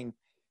fleeting,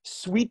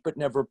 sweet but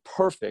never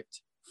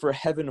perfect, for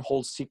heaven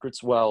holds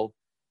secrets well.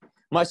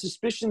 My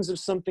suspicions of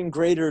something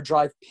greater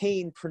drive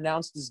pain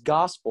pronounced as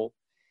gospel,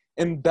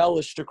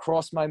 embellished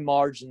across my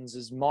margins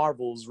as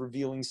marvels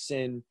revealing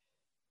sin.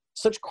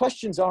 Such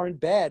questions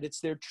aren't bad, it's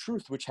their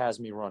truth which has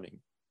me running.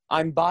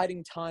 I'm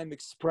biding time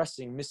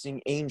expressing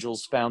missing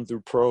angels found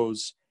through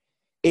prose.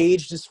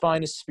 Aged as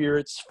finest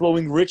spirits,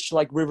 flowing rich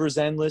like rivers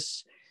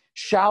endless,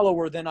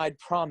 shallower than I'd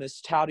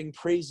promised, touting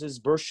praises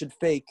burst should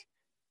fake.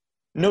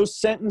 No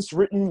sentence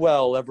written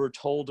well ever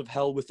told of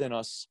hell within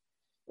us,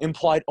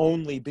 implied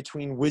only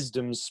between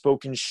wisdoms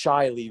spoken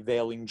shyly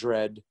veiling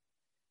dread.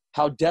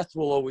 How death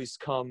will always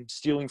come,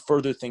 stealing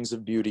further things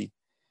of beauty,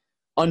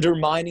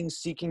 undermining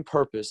seeking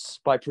purpose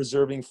by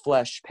preserving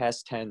flesh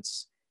past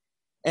tense.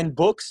 And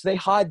books, they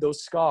hide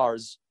those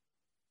scars,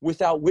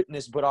 without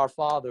witness but our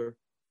Father,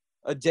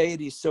 a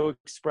deity so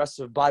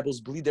expressive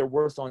Bibles bleed their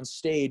worth on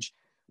stage,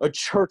 a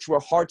church where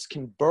hearts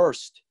can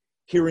burst,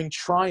 hearing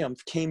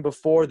triumph came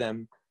before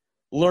them,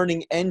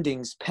 learning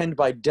endings penned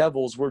by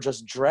devils were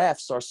just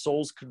drafts our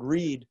souls could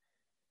read.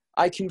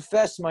 I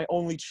confess my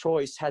only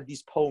choice had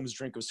these poems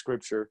drink of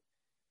scripture,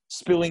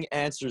 spilling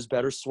answers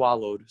better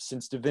swallowed,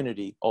 since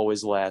divinity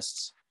always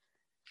lasts.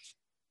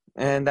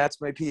 And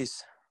that's my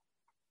piece.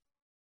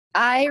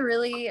 I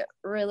really,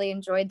 really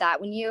enjoyed that.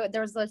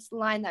 There was this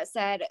line that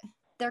said,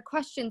 their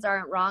questions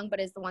aren't wrong, but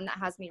is the one that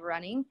has me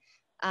running.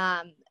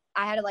 I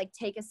had to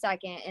take a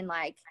second and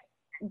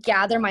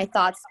gather my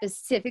thoughts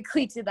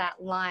specifically to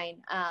that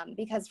line,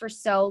 because for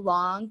so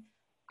long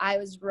I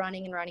was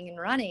running and running and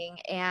running,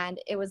 and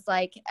it was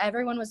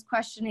everyone was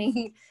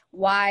questioning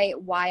why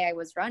I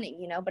was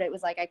running, but it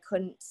was I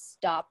couldn't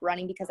stop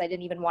running because I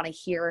didn't even want to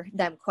hear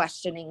them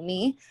questioning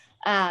me.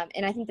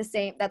 And I think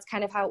that's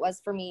kind of how it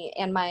was for me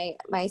and my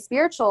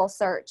spiritual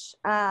search,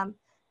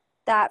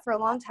 that for a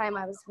long time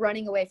I was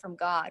running away from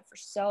God for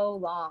so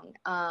long.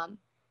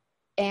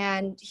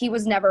 And he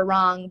was never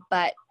wrong,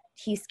 but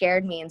he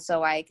scared me. And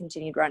so I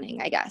continued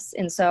running, I guess.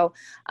 And so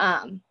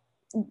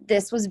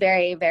this was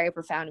very, very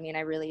profound to me, and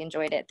I really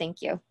enjoyed it.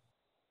 Thank you.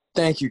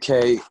 Thank you,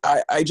 Kay.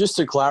 I just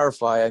to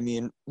clarify, I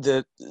mean,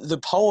 the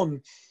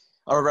poem,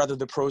 or rather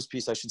the prose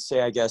piece, I should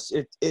say, I guess,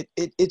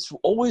 it's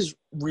always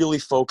really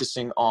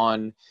focusing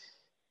on,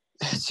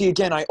 see,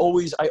 again, I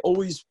always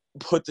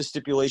put the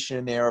stipulation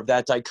in there of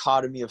that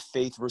dichotomy of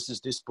faith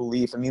versus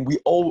disbelief. I mean, we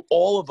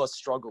all of us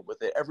struggle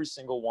with it, every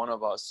single one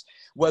of us,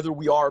 whether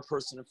we are a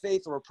person of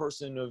faith or a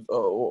person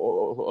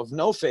of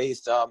no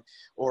faith,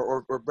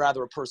 or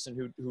rather a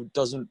person who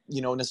doesn't,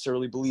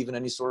 necessarily believe in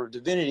any sort of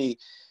divinity.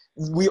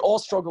 We all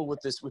struggle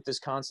with this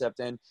concept.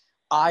 And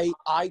I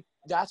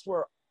that's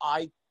where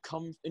I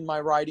come in my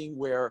writing,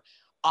 where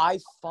I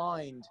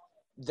find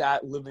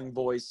that living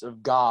voice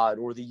of God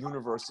or the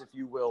universe, if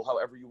you will,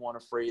 however you want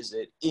to phrase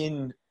it,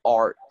 in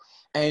art.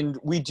 And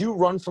we do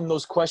run from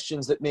those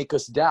questions that make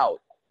us doubt,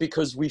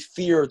 because we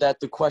fear that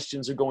the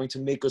questions are going to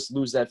make us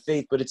lose that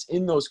faith. But it's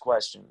in those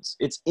questions,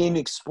 it's in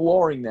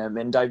exploring them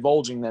and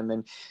divulging them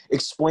and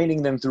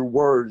explaining them through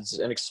words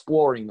and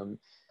exploring them,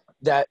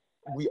 that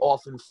we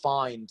often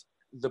find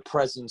the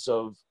presence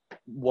of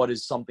what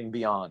is something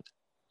beyond.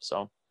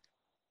 So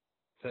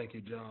thank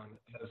you, John.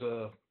 As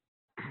a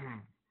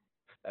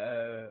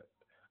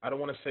I don't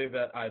want to say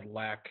that I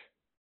lack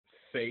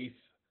faith,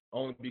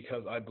 only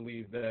because I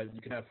believe that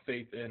you can have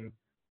faith in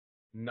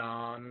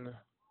non-divine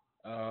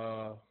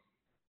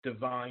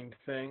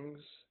things.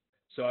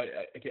 So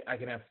I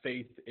can have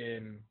faith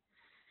in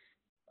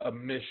a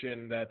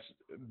mission that's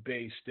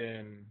based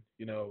in,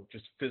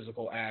 just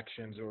physical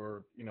actions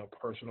or,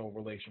 personal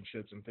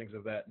relationships and things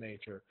of that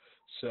nature.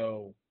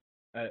 So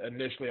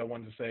initially I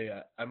wanted to say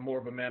I'm more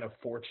of a man of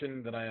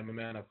fortune than I am a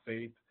man of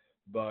faith,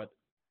 but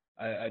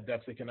I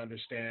definitely can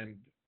understand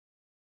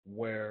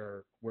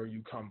where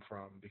you come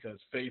from, because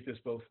faith is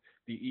both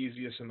the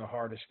easiest and the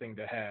hardest thing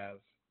to have,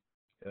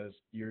 because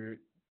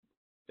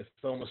it's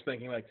almost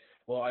thinking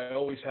well, I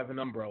always have an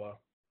umbrella,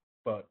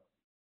 but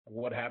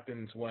what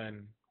happens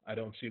when I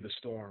don't see the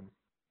storm.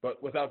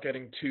 But without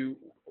getting too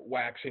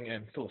waxing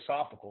and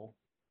philosophical,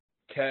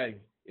 Kay,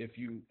 if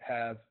you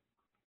have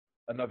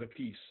another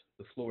piece,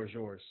 the floor is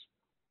yours.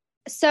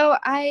 So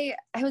I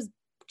was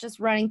just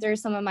running through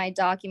some of my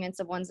documents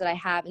of ones that I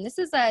have, and this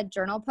is a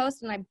journal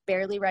post, and I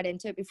barely read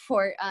into it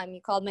before you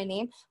called my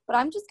name, but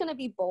I'm just gonna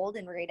be bold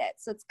and read it.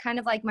 So it's kind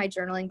of like my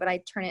journaling, but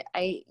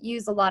I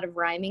use a lot of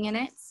rhyming in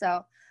it.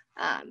 So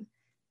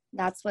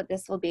that's what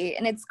this will be,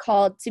 and it's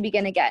called To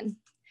Begin Again.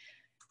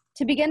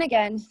 To begin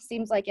again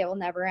seems like it will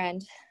never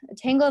end. A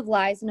tangle of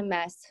lies and a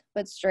mess,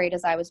 but straight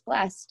as I was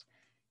blessed.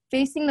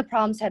 Facing the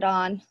problems head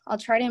on, I'll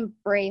try to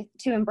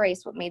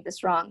embrace what made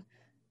this wrong.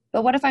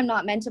 But what if I'm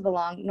not meant to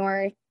belong,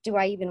 nor do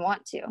I even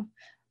want to?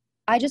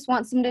 I just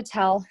want someone to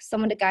tell,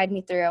 someone to guide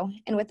me through,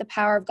 and with the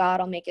power of God,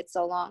 I'll make it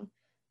so long.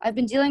 I've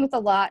been dealing with a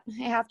lot.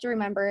 I have to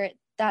remember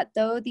that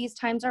though these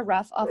times are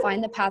rough, I'll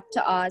find the path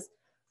to Oz,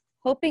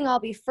 hoping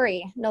I'll be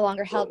free, no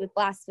longer held with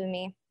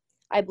blasphemy,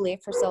 I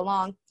believed for so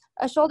long.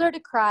 A shoulder to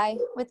cry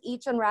with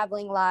each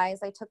unraveling lies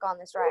I took on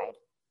this ride.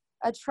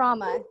 A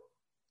trauma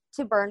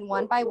to burn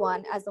one by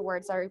one as the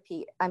words I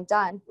repeat. I'm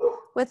done.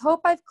 With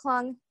hope I've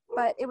clung,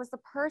 but it was the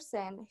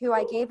person who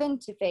I gave in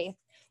to faith,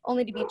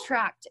 only to be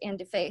tracked and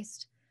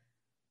defaced.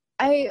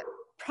 I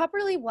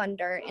properly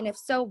wonder, and if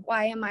so,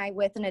 why am I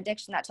with an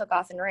addiction that took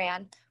off and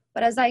ran?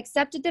 But as I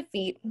accepted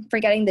defeat,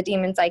 forgetting the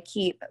demons I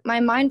keep, my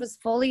mind was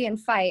fully in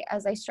fight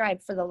as I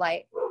strived for the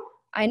light.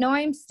 I know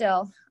I am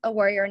still a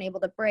warrior unable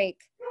to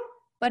break,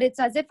 but it's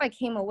as if I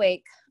came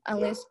awake,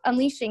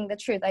 unleashing the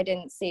truth I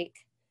didn't seek.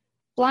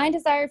 Blind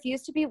as I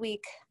refused to be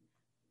weak,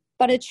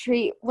 but a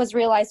treat was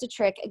realized a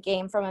trick, a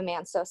game from a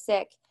man so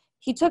sick.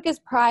 He took his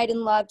pride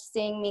and loved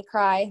seeing me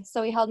cry,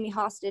 so he held me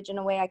hostage in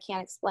a way I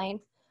can't explain.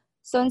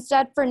 So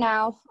instead, for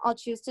now, I'll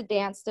choose to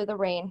dance through the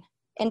rain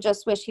and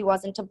just wish he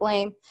wasn't to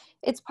blame.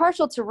 It's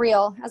partial to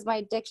real as my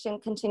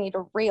addiction continued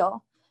to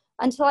reel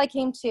until I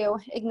came to,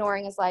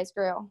 ignoring his lies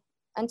grew.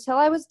 Until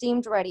I was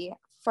deemed ready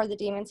for the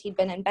demons he'd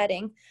been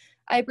embedding,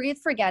 I breathe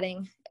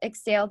forgetting,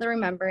 exhale the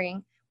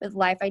remembering, with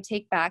life I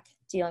take back,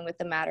 dealing with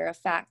the matter of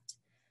fact.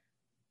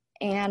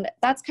 And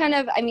that's kind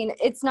of, I mean,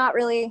 it's not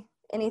really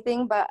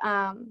anything, but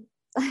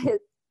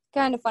it's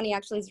kind of funny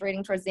actually, is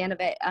reading towards the end of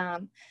it.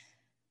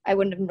 I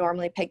wouldn't have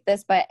normally picked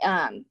this, but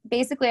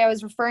basically I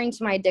was referring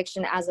to my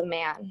addiction as a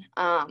man.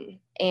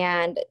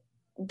 And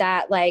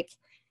that like,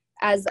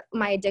 as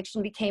my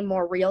addiction became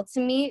more real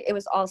to me, it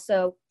was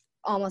also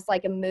almost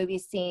like a movie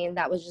scene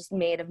that was just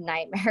made of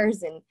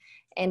nightmares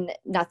and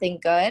nothing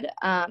good.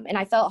 And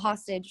I felt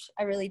hostage,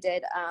 I really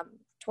did,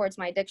 towards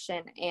my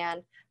addiction.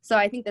 And so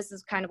I think this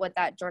is kind of what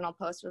that journal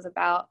post was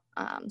about.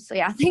 So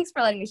yeah, thanks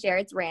for letting me share.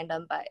 It's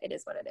random, but it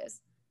is what it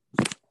is.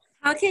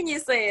 How can you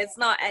say it's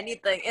not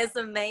anything? It's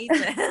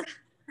amazing.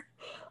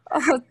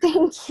 Oh,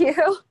 thank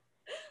you.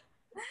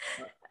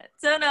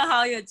 Don't know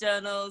how your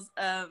journal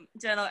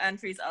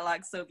entries are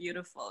like so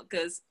beautiful,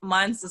 because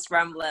mine's just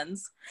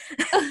ramblings.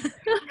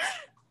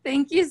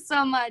 Thank you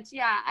so much.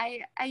 Yeah,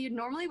 I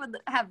normally would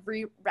have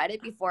reread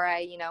it before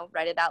I,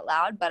 read it out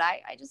loud, but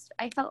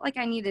I felt like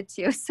I needed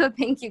to. So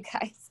thank you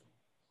guys.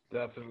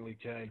 Definitely,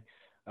 Kay.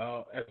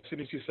 As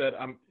soon as you said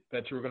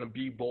that you were going to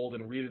be bold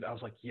and read it, I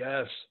was like,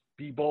 yes,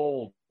 be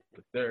bold.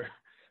 There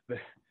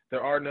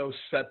are no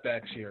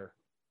setbacks here.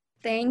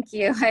 Thank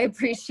you. I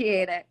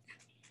appreciate it.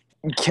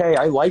 Kay,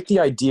 I like the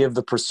idea of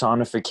the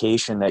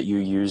personification that you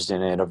used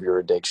in it of your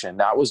addiction.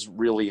 That was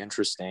really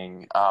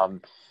interesting.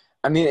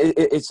 I mean,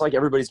 it's like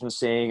everybody's been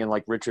saying, and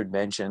like Richard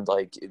mentioned,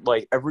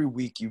 like every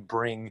week you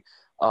bring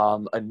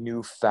a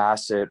new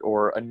facet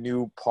or a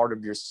new part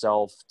of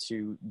yourself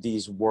to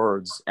these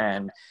words.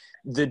 And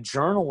the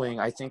journaling,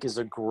 I think, is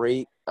a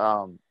great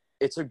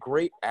it's a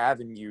great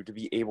avenue to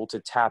be able to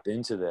tap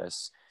into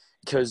this,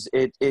 because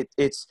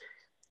it's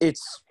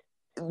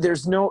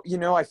there's no,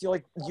 I feel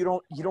like you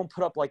don't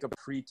put up like a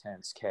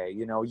pretense, Kay.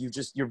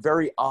 You're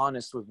very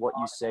honest with what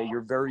you say. You're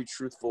very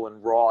truthful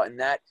and raw,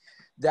 and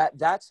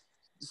that's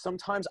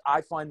sometimes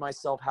I find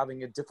myself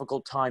having a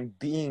difficult time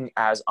being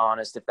as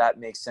honest, if that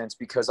makes sense,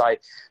 because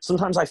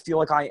sometimes I feel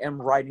like I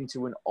am writing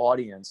to an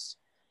audience,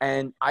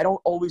 and I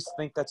don't always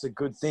think that's a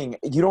good thing.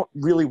 You don't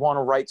really want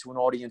to write to an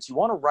audience. You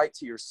want to write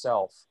to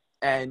yourself.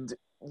 And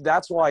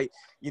that's why,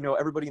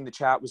 everybody in the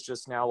chat was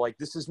just now like,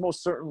 this is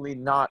most certainly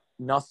not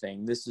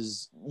nothing. This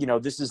is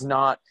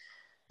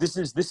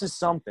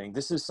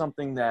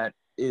something that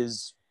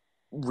is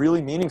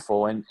really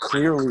meaningful, and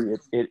clearly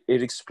it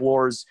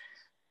explores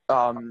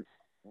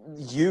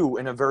you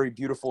in a very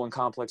beautiful and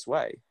complex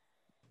way.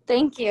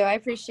 Thank you. I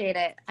appreciate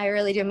it. I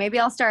really do. Maybe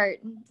I'll start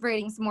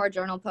reading some more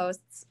journal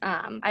posts.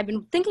 I've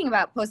been thinking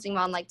about posting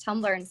them on like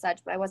Tumblr and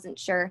such, but I wasn't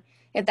sure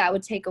if that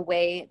would take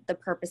away the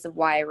purpose of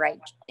why I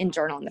write in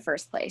journal in the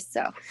first place.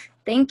 So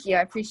thank you.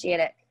 I appreciate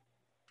it.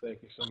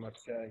 Thank you so much,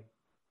 Kay.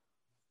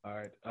 All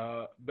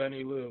right.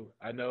 Benny Lou,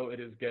 I know it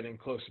is getting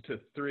closer to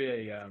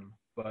 3 a.m.,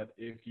 but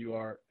if you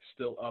are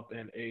still up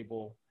and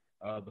able,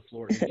 the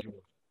floor is yours.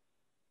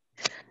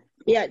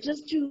 Yeah,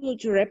 just to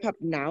wrap up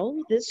now,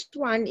 this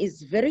one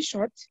is very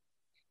short,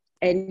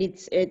 and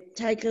it's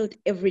titled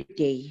Every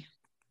Day.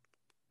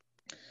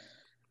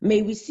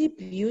 May we see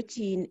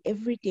beauty in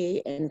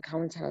everyday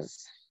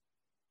encounters.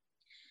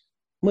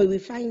 May we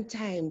find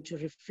time to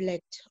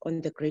reflect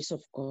on the grace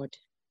of God.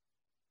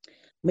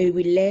 May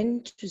we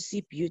learn to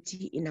see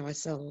beauty in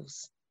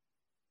ourselves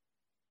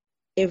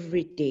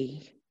every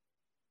day.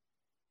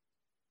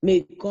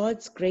 May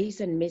God's grace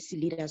and mercy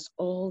lead us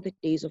all the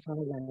days of our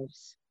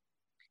lives.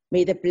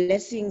 May the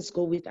blessings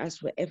go with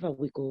us wherever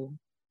we go.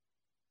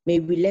 May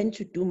we learn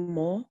to do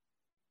more,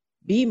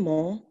 be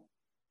more,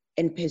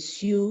 and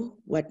pursue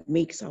what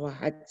makes our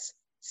hearts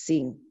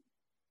sing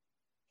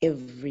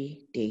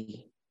every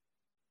day.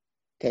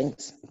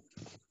 Thanks.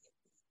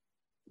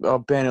 Oh,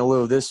 Benny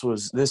Lou, this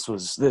was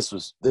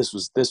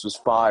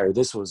fire.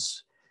 This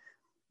was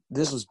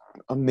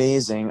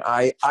amazing.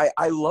 I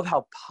love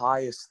how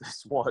pious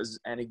this was.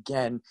 And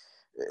again,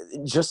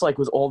 just like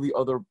with all the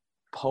other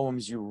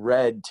poems you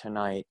read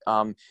tonight,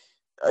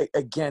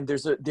 again,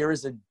 there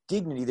is a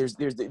dignity.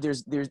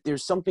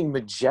 There's something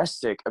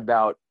majestic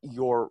about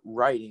your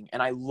writing,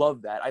 and I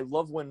love that. I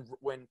love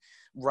when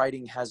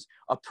writing has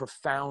a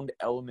profound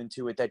element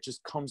to it that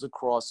just comes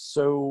across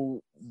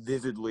so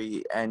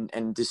vividly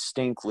and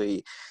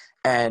distinctly.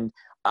 And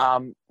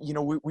you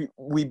know,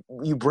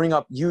 you bring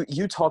up,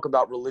 you talk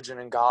about religion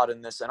and God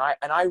in this, and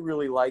I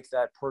really like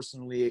that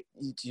personally,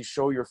 to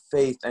show your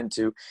faith and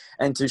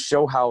to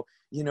show how,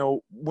 you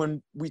know,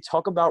 when we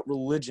talk about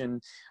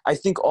religion, I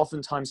think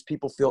oftentimes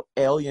people feel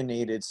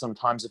alienated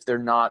sometimes if they're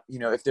not, you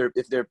know, if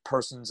they're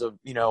persons of,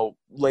 you know,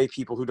 lay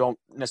people who don't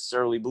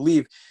necessarily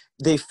believe,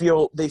 they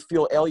feel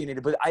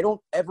alienated. But I don't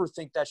ever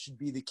think that should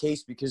be the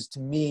case, because to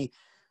me,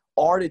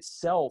 art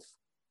itself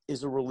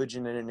is a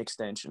religion and an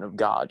extension of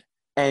God.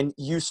 And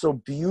you so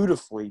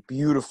beautifully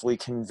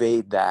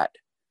conveyed that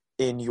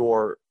in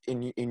your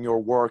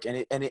work,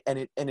 and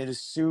it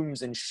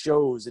assumes and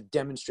shows, it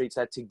demonstrates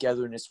that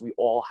togetherness we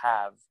all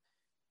have.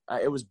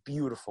 It was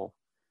beautiful.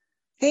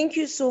 Thank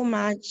you so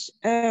much.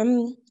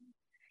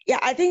 Yeah,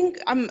 I think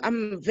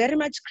I'm very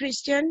much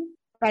Christian,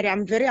 but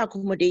I'm very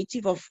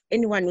accommodative of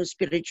anyone who's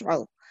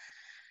spiritual.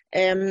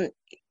 In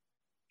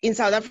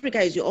South Africa,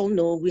 as you all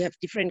know, we have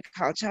different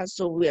cultures,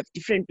 so we have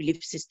different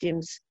belief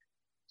systems.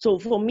 So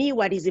for me,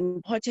 what is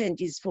important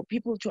is for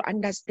people to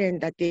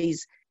understand that there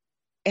is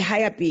a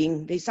higher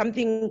being, there's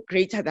something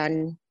greater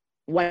than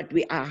what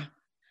we are.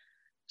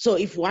 So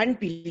if one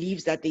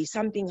believes that there's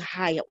something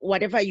higher,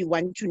 whatever you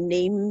want to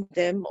name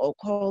them or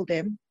call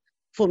them,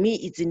 for me,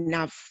 it's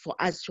enough for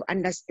us to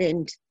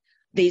understand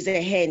there's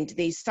a hand,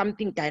 there's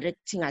something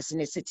directing us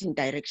in a certain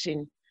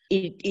direction.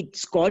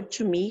 It's God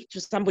to me,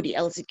 to somebody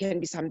else, it can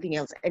be something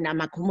else. And I'm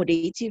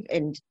accommodative,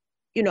 and,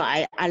 you know,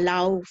 I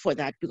allow for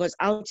that, because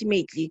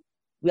ultimately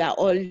we are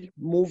all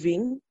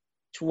moving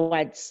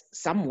towards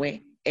somewhere,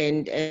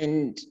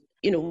 and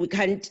you know, we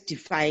can't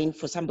define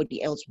for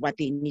somebody else what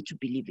they need to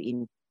believe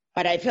in.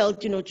 But I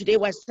felt, you know, today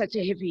was such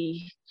a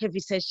heavy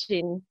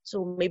session.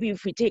 So maybe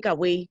if we take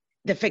away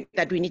the fact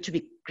that we need to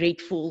be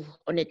grateful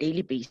on a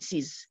daily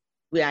basis,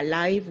 we are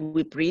alive,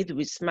 we breathe,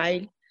 we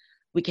smile,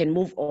 we can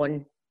move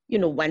on, you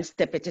know, one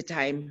step at a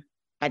time.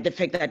 But the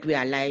fact that we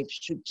are alive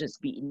should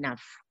just be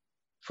enough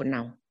for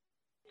now.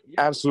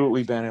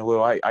 Absolutely, Benny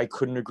Lou. I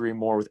couldn't agree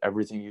more with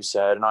everything you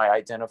said, and I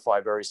identify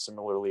very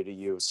similarly to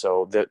you.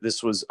 So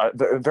this was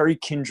a very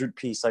kindred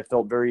piece. I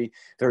felt very,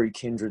 very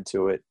kindred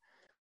to it.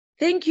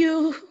 Thank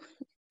you.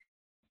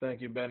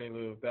 Thank you, Benny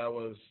Lou. That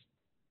was,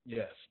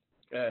 yes.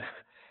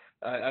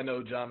 I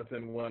know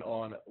Jonathan went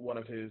on one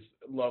of his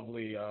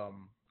lovely,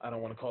 I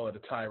don't want to call it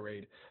a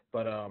tirade,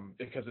 but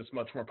because it's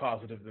much more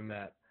positive than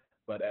that,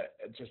 but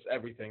just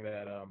everything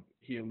that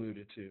he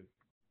alluded to.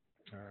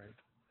 All right.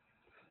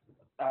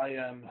 I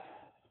am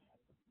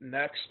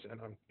next,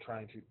 and I'm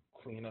trying to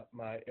clean up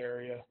my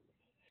area.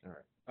 All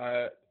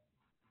right.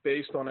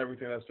 Based on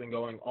everything that's been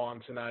going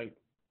on tonight,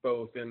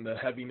 both in the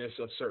heaviness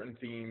of certain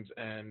themes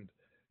and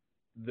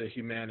the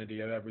humanity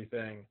of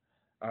everything,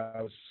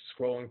 I was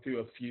scrolling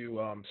through a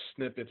few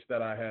snippets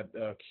that I had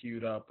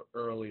queued up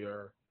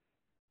earlier.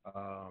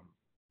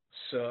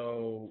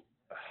 So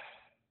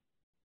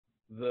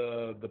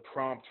the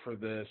prompt for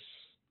this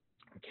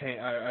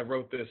I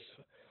wrote this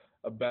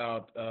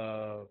about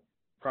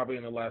probably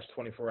in the last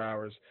 24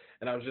 hours,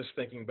 and I was just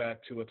thinking back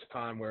to a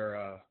time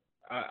where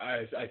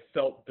I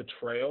felt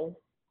betrayal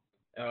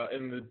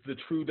in the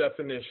true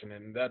definition,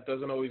 and that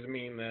doesn't always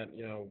mean that,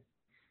 you know,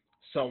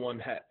 someone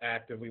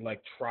actively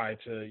like tried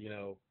to, you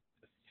know,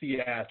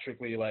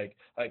 theatrically like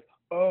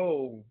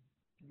oh,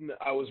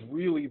 I was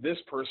really this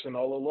person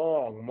all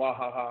along,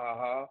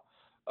 mwahahaha.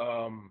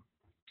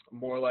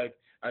 More like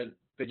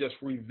they just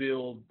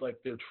revealed like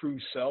their true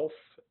self,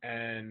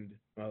 and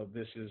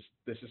this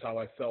is how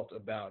I felt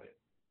about it.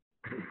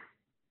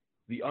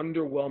 The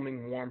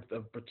underwhelming warmth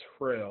of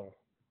betrayal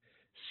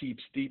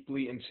seeps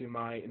deeply into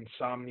my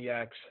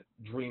insomniac's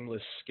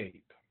dreamless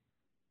scape.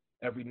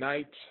 Every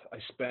night I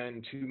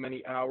spend too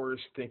many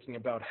hours thinking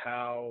about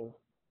how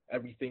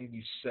everything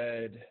you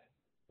said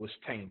was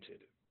tainted.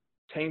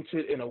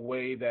 Tainted in a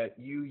way that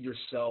you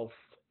yourself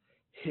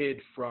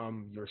hid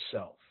from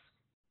yourself.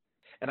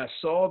 And I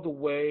saw the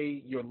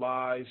way your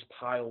lies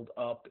piled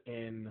up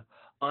in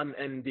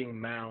unending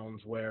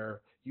mounds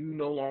where you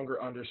no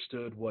longer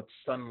understood what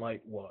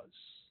sunlight was.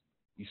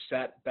 You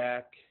sat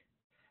back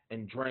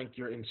and drank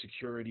your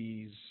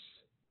insecurities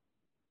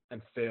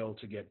and failed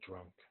to get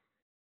drunk.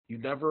 You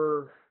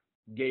never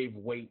gave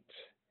weight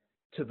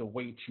to the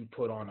weight you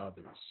put on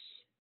others.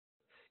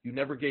 You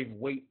never gave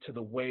weight to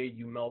the way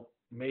you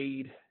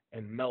made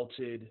and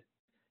melted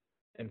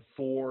and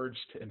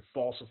forged and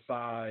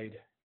falsified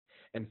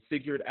and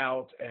figured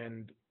out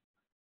and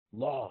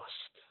lost.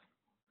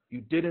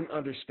 You didn't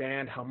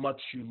understand how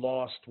much you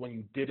lost when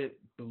you didn't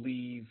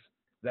believe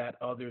that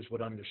others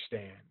would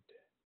understand.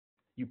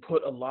 You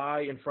put a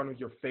lie in front of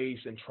your face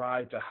and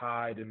tried to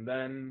hide, and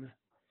then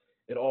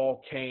it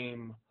all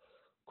came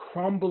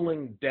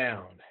crumbling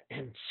down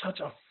in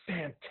such a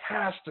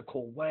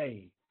fantastical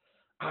way.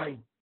 I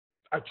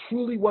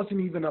truly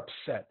wasn't even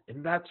upset,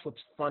 and that's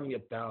what's funny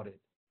about it.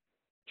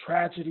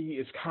 Tragedy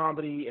is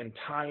comedy and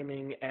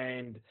timing,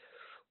 and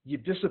you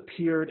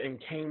disappeared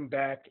and came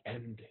back,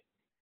 and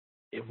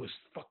it was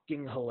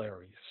fucking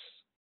hilarious.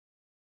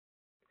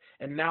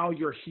 And now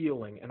you're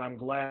healing, and I'm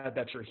glad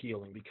that you're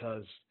healing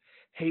because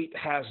hate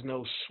has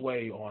no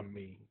sway on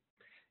me.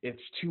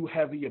 It's too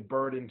heavy a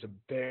burden to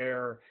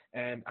bear,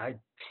 and I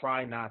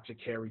try not to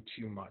carry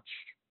too much.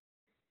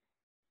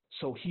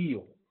 So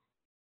heal.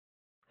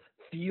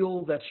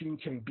 Feel that you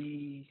can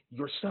be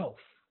yourself.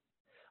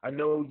 I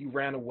know you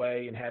ran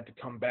away and had to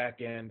come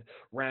back and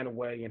ran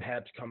away and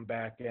had to come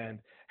back and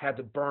had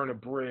to burn a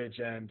bridge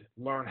and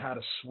learn how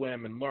to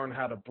swim and learn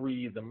how to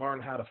breathe and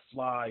learn how to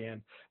fly,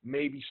 and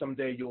maybe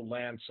someday you'll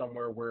land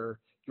somewhere where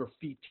your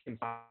feet can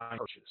find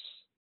purchase.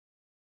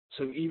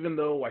 So even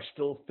though I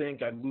still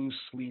think I lose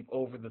sleep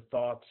over the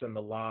thoughts and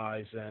the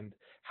lies and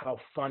how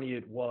funny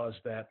it was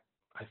that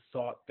I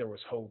thought there was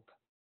hope,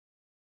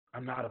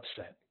 I'm not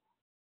upset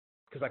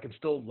because I can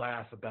still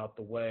laugh about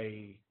the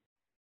way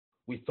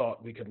we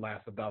thought we could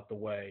laugh about the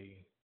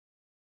way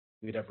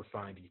we'd ever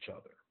find each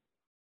other.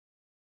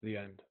 The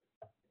end.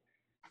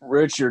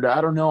 Richard,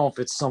 I don't know if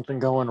it's something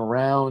going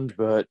around,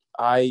 but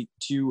I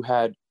too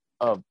had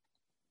a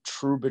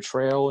true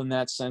betrayal in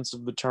that sense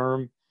of the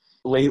term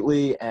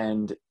lately,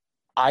 and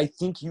I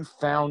think you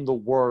found the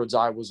words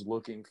I was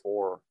looking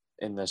for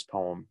in this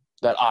poem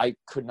that I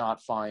could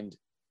not find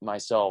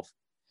myself.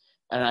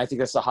 And I think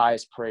that's the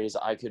highest praise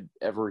I could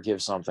ever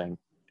give something.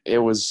 It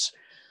was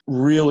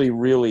really,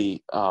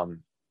 really,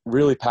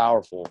 really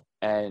powerful.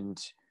 And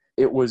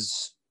it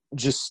was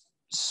just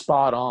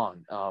spot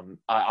on.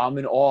 I'm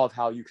in awe of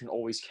how you can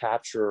always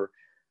capture,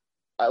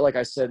 like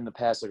I said in the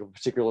past, like a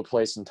particular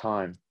place and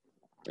time.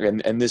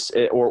 And this,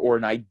 or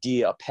an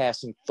idea, a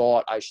passing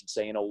thought, I should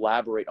say, and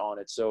elaborate on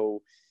it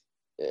so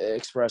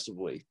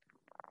expressively.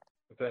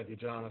 Thank you,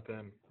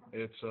 Jonathan.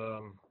 It's,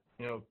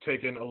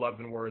 taking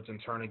 11 words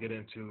and turning it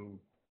into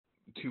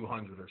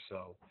 200 or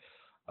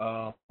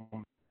so.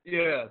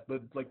 Yeah,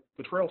 but like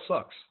betrayal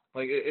sucks.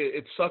 Like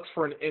it sucks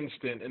for an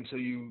instant until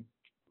you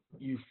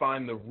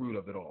find the root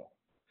of it all.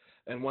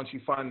 And once you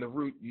find the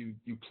root, you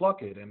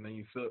pluck it, and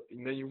then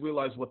you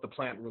realize what the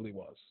plant really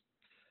was.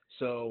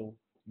 So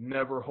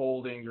never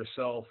holding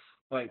yourself,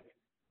 like,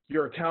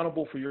 you're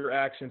accountable for your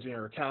actions and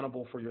you're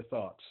accountable for your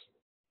thoughts.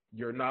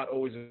 You're not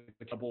always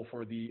accountable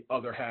for the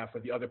other half or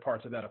the other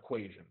parts of that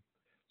equation.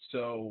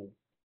 So,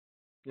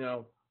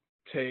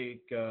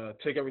 take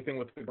everything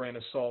with a grain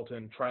of salt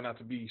and try not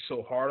to be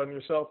so hard on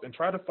yourself, and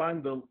try to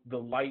find the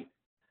light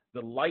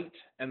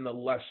and the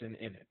lesson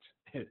in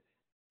it.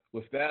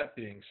 With that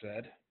being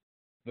said,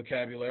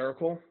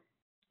 vocabularical,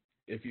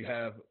 if you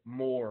have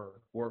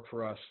more work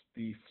for us,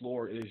 the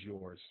floor is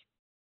yours.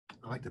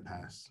 I like to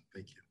pass.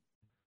 Thank you.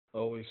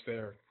 Always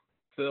fair.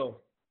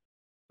 Phil,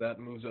 that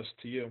moves us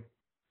to you.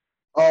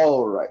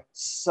 All right.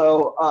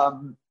 So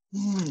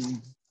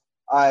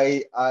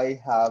I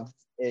have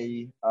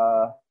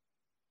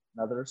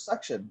another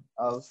section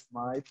of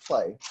my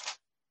play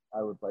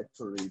I would like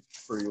to read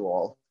for you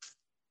all.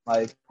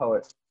 My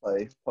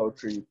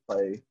poetry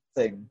play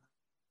thing.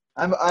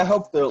 I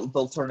hope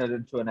they'll turn it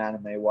into an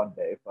anime one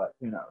day, but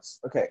who knows?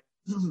 Okay.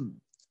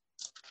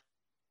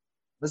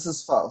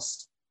 Mrs.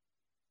 Faust.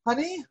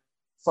 Honey?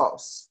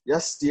 Faust.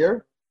 Yes,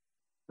 dear?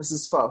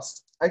 Mrs.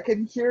 Faust. I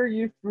can hear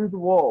you through the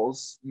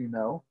walls, you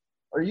know.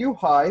 Are you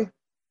high?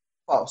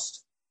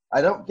 Faust.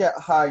 I don't get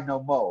high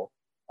no mo.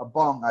 A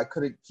bong I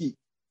couldn't keep.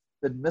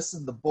 Been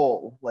missing the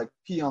bowl like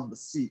pee on the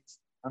seat.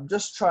 I'm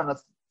just trying to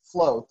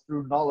flow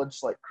through knowledge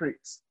like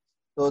creeks,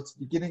 though it's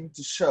beginning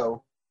to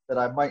show that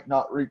I might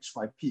not reach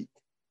my peak.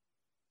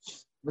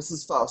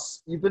 Mrs.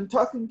 Faust. You've been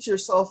talking to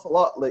yourself a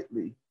lot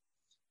lately.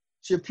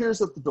 She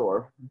appears at the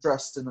door,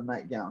 dressed in a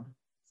nightgown.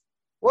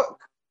 What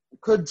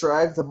could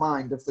drag the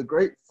mind of the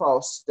great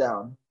Faust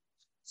down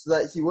so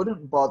that he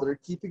wouldn't bother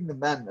keeping the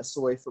madness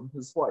away from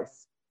his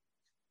wife?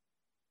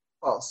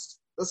 Faust.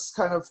 This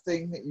kind of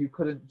thing that you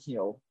couldn't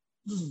heal.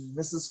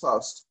 Mrs.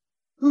 Faust.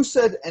 Who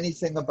said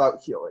anything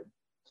about healing?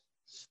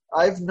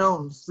 I've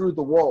known through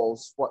the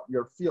walls what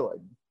you're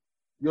feeling.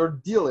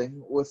 You're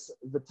dealing with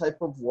the type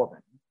of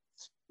woman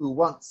who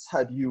once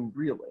had you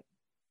reeling,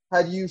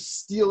 had you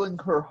stealing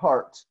her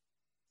heart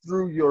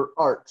through your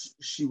art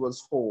she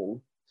was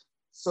whole.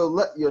 So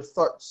let your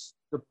thoughts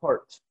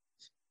depart,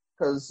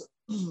 'cause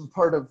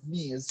part of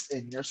me is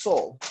in your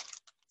soul.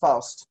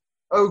 Faust.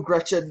 Oh,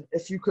 Gretchen,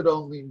 if you could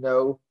only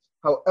know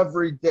how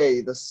every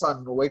day the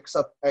sun wakes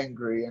up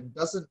angry and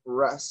doesn't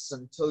rest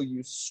until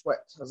you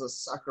sweat as a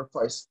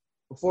sacrifice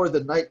before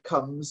the night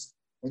comes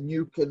and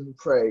you can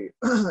pray.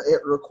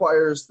 It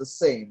requires the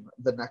same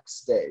the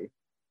next day,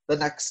 the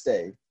next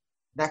day,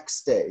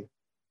 next day,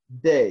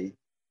 day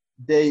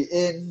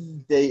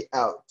in, day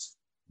out.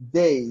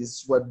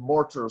 Days when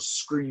mortars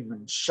scream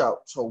and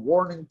shout, a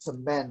warning to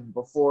men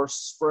before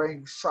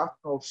spraying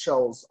shrapnel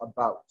shells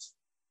about.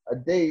 A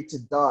day to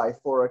die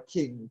for a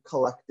king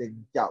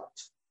collecting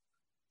gout.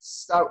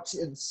 Stout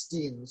in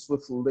steams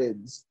with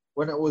lids,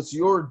 when it was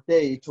your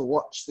day to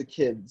watch the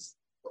kids.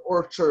 The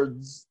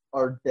orchards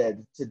are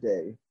dead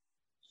today.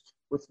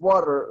 With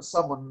water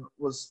someone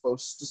was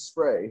supposed to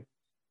spray,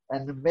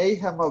 and the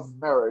mayhem of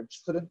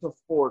marriage couldn't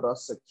afford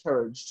us a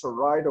carriage to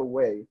ride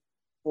away,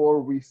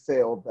 for we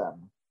failed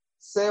them.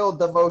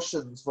 Sailed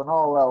emotions when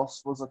all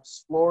else was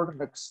explored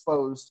and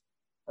exposed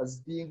as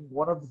being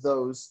one of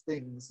those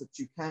things that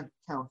you can't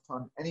count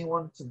on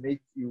anyone to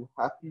make you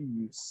happy,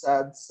 you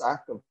sad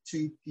sack of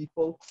two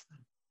people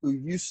who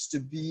used to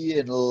be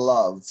in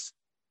love.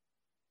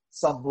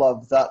 Some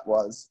love that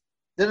was.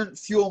 Didn't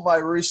fuel my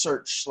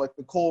research like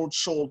the cold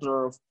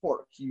shoulder of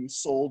pork you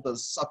sold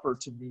as supper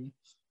to me,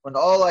 when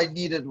all I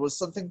needed was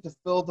something to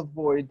fill the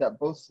void that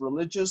both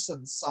religious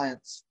and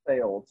science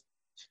failed.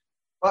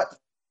 But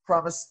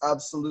promised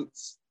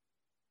absolutes,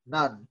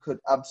 none could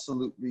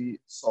absolutely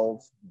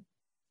solve me.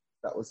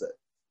 That was it.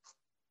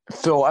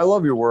 Phil, I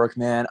love your work,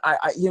 man.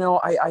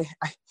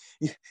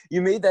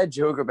 You made that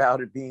joke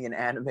about it being an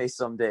anime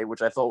someday,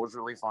 which I thought was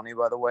really funny,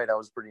 by the way. That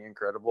was pretty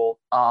incredible.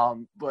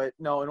 But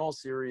no, in all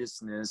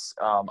seriousness,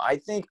 I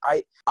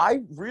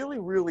really,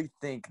 really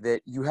think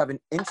that you have an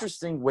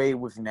interesting way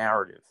with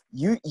narrative.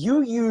 You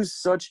use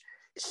such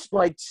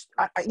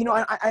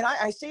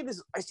I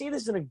say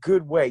this in a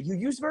good way. You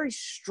use very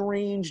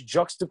strange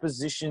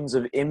juxtapositions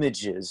of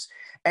images,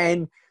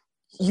 and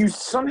you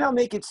somehow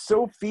make it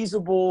so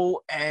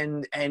feasible,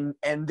 and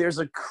there's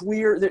a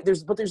clear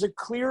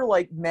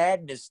like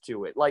madness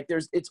to it. Like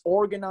it's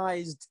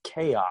organized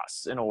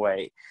chaos in a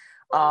way.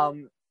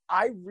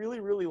 I really,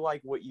 really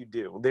like what you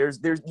do.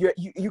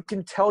 You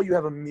can tell you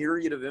have a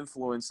myriad of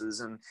influences,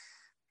 and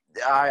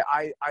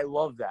I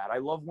love that. I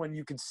love when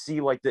you can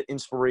see like the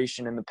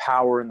inspiration and the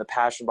power and the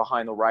passion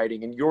behind the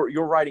writing, and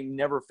your writing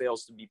never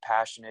fails to be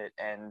passionate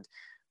and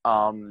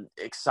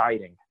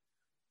exciting.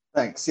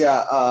 Thanks.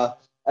 Yeah.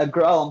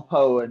 Edgar Allan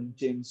Poe and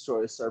James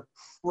Joyce are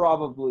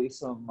probably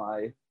some of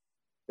my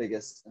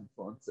biggest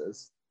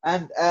influences.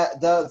 And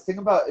the thing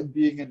about it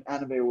being an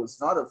anime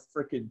was not a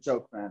freaking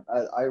joke, man.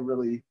 I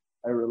really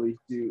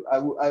do.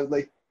 I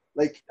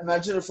like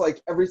imagine if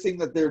like everything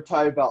that they're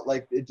talking about,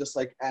 like it just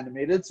like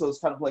animated. So it's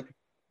kind of like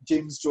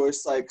James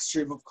Joyce, like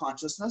stream of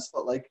consciousness,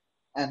 but like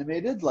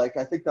animated. Like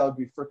I think that would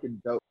be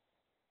freaking dope.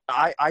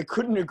 I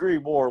couldn't agree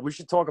more. We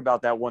should talk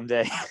about that one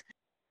day.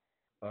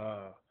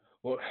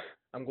 Well,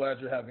 I'm glad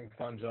you're having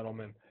fun,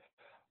 gentlemen.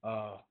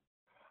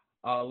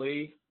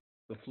 Ali,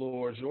 the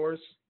floor is yours.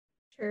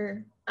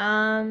 Sure.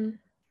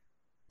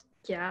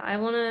 Yeah, I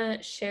want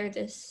to share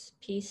this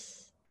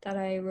piece that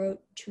I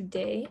wrote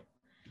today.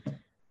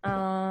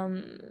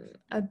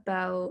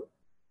 About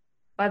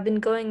I've been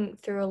going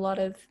through a lot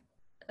of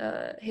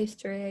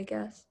history, I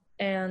guess,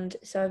 and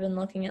so I've been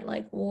looking at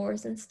like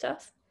wars and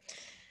stuff.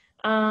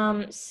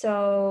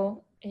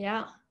 So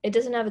yeah, it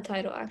doesn't have a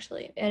title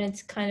actually, and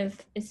it's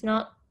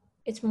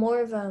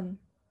more of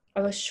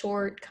a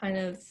short kind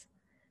of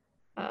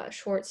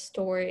short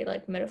story,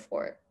 like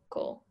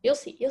metaphorical. You'll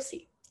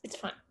see, it's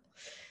fine.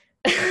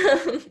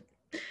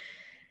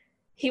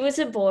 He was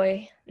a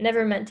boy,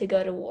 never meant to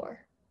go to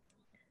war.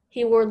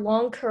 He wore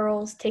long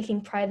curls,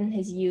 taking pride in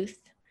his youth.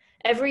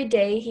 Every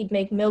day he'd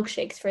make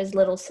milkshakes for his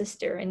little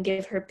sister and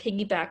give her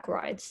piggyback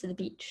rides to the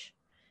beach.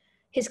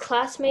 His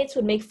classmates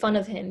would make fun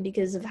of him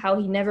because of how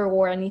he never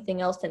wore anything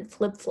else than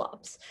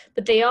flip-flops,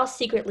 but they all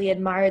secretly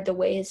admired the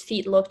way his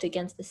feet looked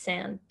against the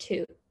sand,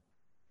 too.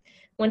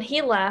 When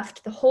he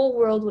laughed, the whole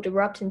world would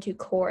erupt into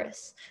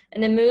chorus,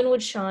 and the moon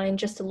would shine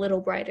just a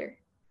little brighter.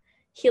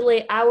 He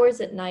lay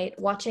hours at night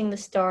watching the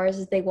stars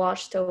as they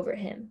watched over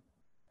him.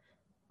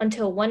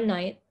 Until one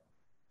night,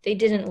 they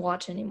didn't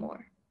watch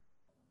anymore.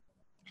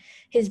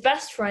 His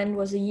best friend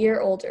was a year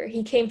older.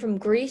 He came from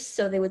Greece,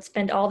 so they would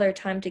spend all their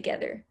time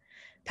together.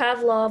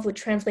 Pavlov would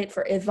translate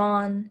for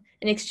Ivan.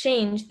 In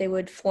exchange, they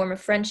would form a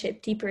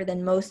friendship deeper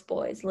than most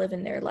boys live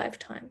in their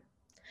lifetime.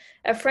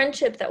 A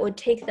friendship that would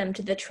take them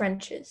to the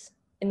trenches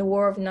in the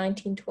War of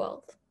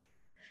 1912.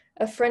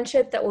 A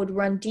friendship that would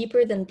run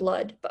deeper than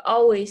blood, but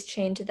always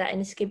chained to that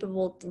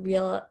inescapable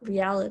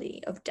reality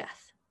of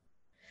death.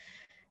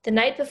 The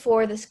night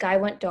before the sky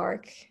went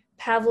dark,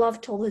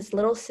 Pavlov told his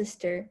little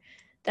sister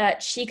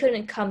that she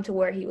couldn't come to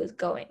where he was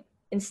going.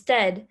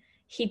 Instead,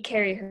 he'd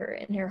carry her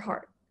in her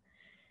heart.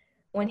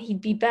 When he'd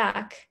be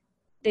back,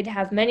 they'd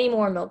have many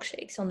more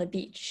milkshakes on the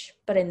beach,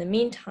 but in the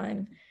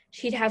meantime,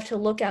 she'd have to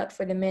look out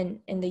for the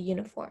men in the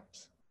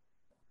uniforms.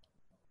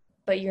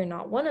 But you're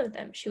not one of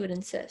them, she would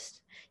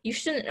insist. You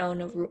shouldn't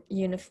own a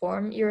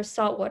uniform. You're a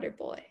saltwater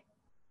boy.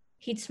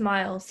 He'd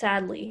smile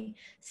sadly,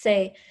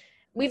 say,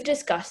 we've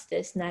discussed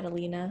this,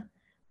 Natalina.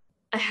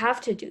 I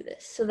have to do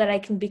this so that I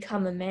can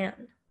become a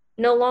man.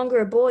 No longer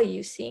a boy,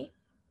 you see.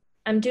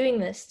 I'm doing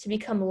this to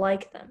become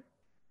like them.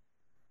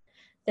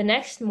 The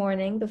next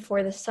morning,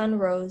 before the sun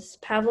rose,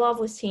 Pavlov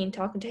was seen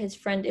talking to his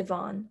friend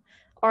Ivan,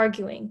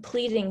 arguing,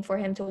 pleading for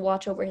him to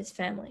watch over his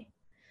family.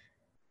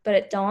 But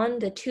at dawn,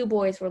 the two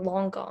boys were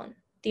long gone.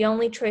 The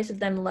only trace of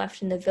them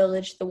left in the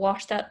village, the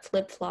washed-out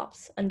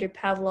flip-flops under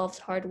Pavlov's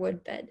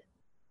hardwood bed.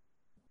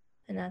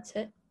 And that's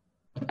it.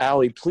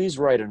 Allie, please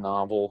write a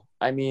novel.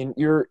 I mean,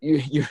 you're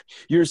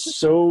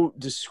so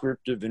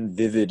descriptive and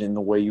vivid in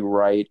the way you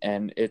write,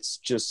 and it's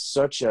just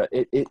such a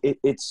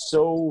it's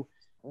so,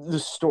 the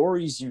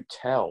stories you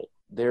tell,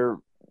 they're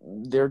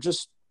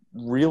just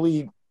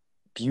really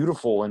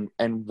beautiful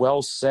and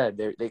well said.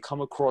 They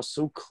come across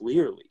so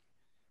clearly.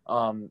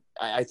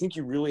 I think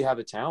you really have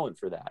a talent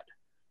for that.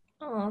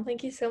 Oh,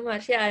 thank you so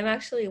much. Yeah, I'm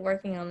actually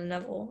working on a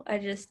novel. I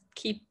just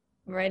keep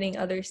writing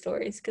other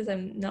stories because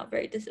I'm not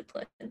very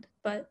disciplined.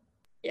 But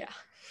yeah.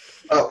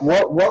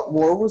 What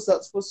war was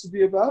that supposed to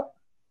be about?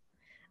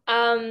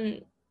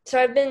 So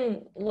I've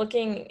been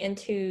looking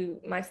into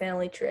my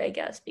family tree, I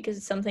guess, because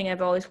it's something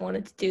I've always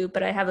wanted to do,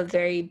 but I have a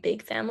very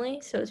big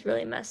family, so it's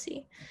really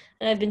messy.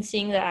 And I've been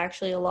seeing that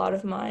actually a lot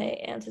of my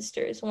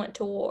ancestors went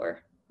to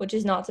war, which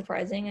is not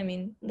surprising. I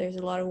mean, there's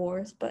a lot of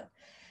wars, but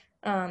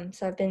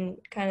so I've been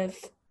kind of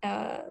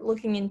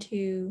looking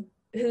into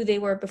who they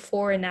were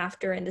before and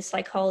after and the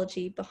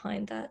psychology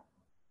behind that.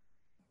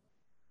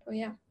 Oh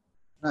yeah.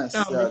 Nice.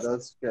 Yeah,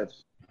 that's good.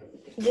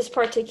 This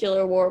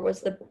particular war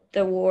was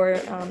the war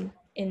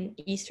in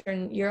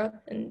Eastern Europe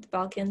and the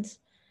Balkans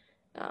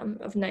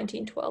of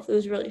 1912. It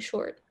was really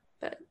short,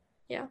 but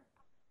yeah.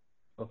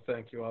 Well,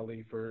 thank you,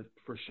 Ali, for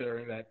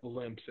sharing that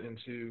glimpse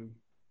into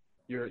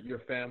your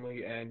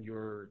family and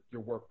your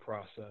work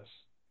process.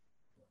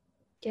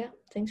 Yeah,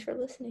 thanks for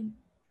listening.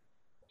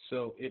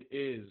 So it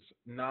is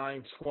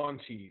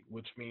 9:20,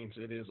 which means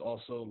it is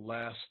also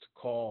last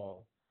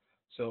call.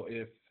 So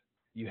if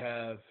you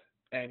have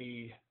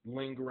any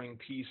lingering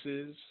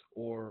pieces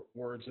or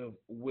words of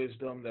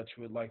wisdom that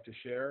you would like to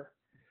share,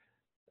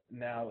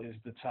 now is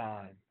the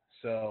time.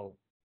 So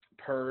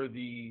per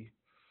the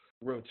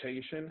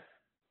rotation,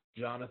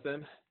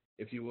 Jonathan,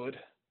 if you would,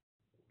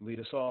 lead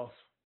us off.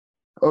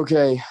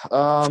 Okay.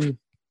 I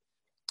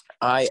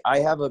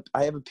have a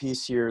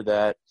piece here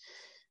that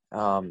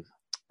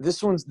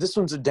this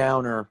one's a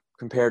downer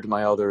compared to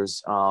my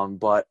others,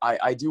 but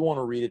I do want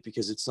to read it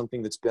because it's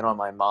something that's been on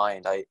my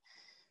mind.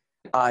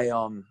 I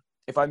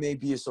if I may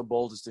be so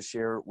bold as to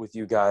share with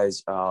you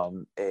guys a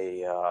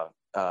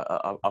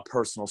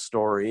personal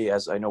story,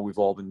 as I know we've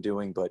all been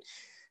doing, but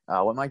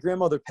when my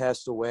grandmother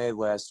passed away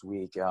last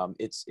week,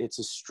 it's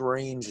a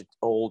strange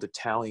old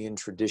Italian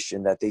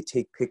tradition that they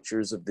take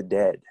pictures of the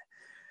dead.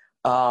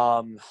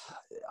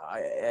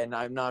 And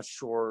I'm not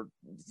sure,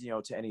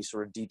 to any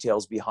sort of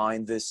details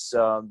behind this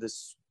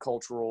this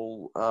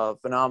cultural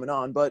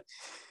phenomenon, but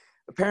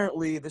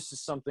apparently this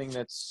is something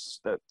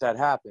that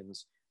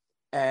happens.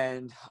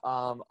 And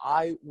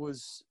I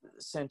was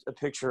sent a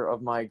picture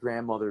of my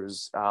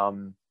grandmother's,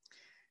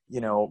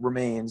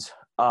 remains,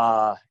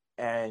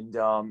 and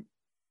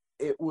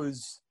it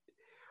was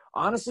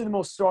honestly the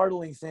most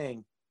startling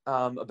thing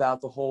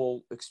about the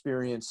whole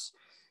experience,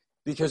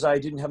 because I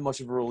didn't have much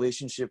of a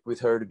relationship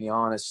with her, to be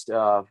honest.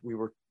 We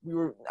were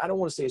I don't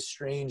want to say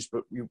estranged,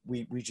 but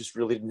we just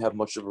really didn't have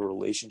much of a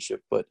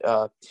relationship. But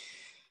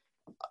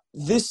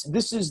this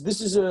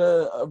is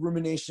a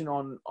rumination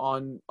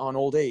on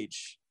old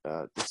age.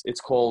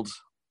 It's called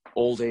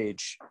Old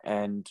Age,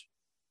 and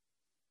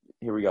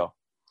here we go.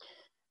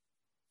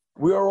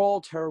 We are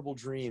all terrible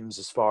dreams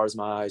as far as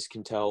my eyes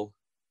can tell,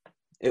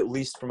 at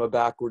least from a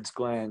backwards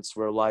glance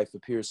where life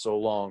appears so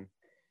long,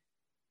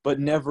 but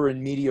never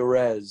in media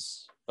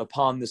res,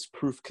 upon this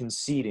proof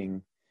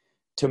conceding,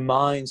 to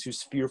minds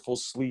whose fearful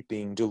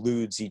sleeping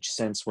deludes each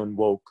sense when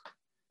woke.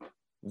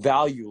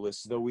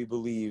 Valueless though we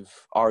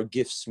believe, our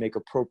gifts make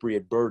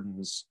appropriate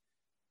burdens,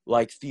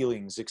 like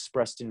feelings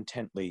expressed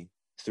intently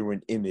through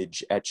an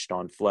image etched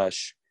on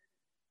flesh.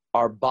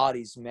 Our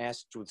bodies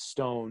masked with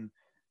stone,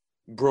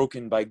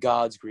 broken by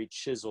God's great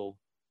chisel,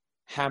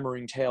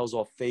 hammering tails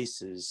off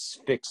faces,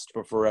 fixed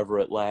for forever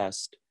at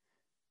last.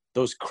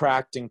 Those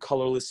cracked and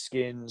colorless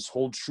skins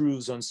hold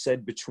truths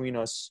unsaid between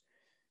us,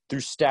 through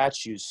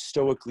statues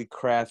stoically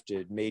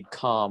crafted, made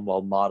calm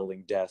while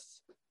modeling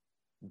death.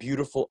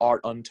 Beautiful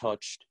art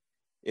untouched,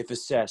 if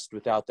assessed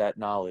without that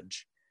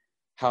knowledge,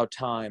 how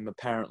time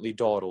apparently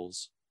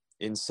dawdles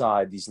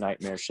inside these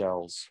nightmare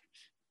shells.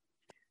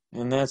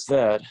 And that's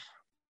that.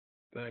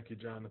 Thank you,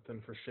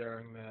 Jonathan, for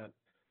sharing that.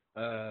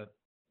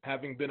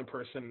 Having been a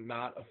person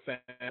not a fan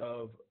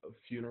of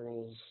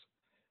funerals,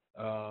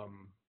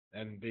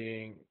 and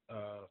being,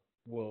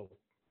 we'll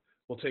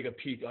take a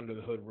peek under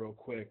the hood real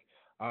quick.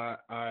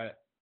 I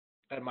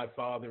at my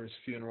father's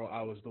funeral,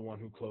 I was the one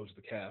who closed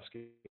the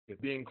casket.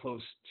 Being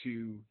close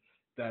to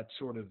that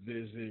sort of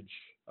visage,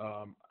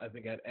 I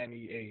think at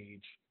any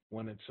age,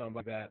 when it's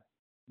somebody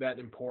that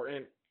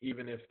important,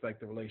 even if like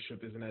the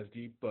relationship isn't as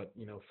deep, but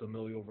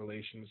familial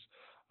relations,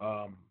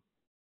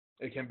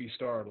 it can be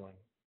startling.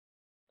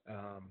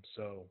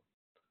 So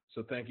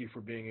thank you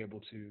for being able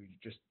to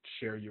just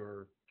share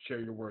your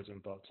words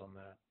and thoughts on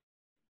that.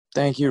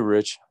 Thank you,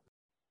 Rich.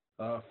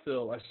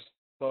 Phil, I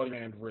saw your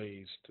hand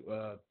raised.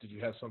 Did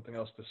you have something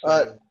else to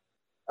say?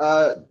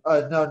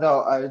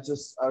 No. I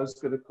was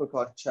gonna click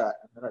on chat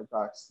and then I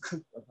backed.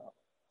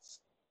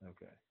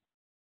 Okay.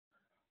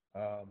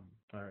 All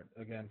right.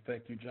 Again,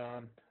 thank you,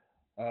 John.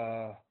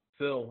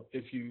 Phil,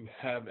 if you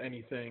have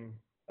anything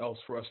else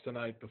for us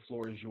tonight, the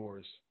floor is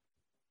yours.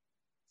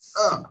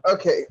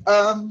 Okay.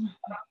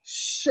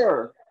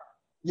 Sure.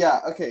 Yeah.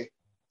 Okay.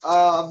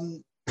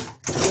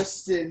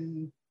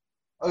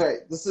 Okay.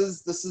 This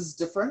is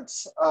different.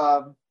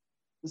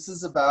 This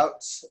is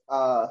about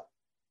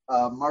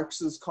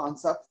Marx's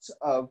concept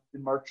of the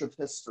march of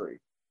history.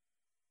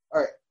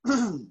 All right.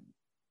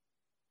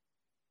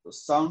 The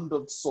sound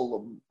of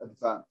solemn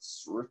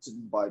advance,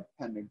 written by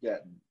pen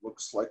again,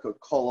 looks like a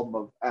column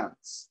of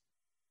ants,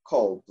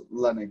 called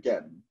Len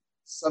again.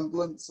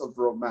 Semblance of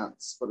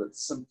romance, but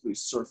it's simply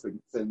surfing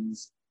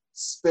fins.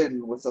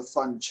 Spin with a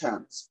fun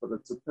chance, but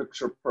it's a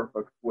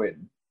picture-perfect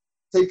win.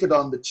 Take it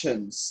on the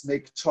chin,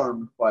 snake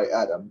charmed by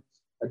Adam.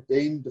 A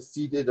Dane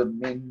defeated a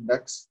Min,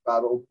 next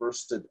battle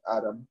bursted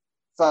Adam.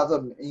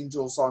 Fathom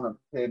angels on a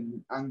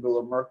pin,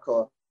 Angela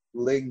Merkel,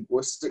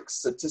 linguistics,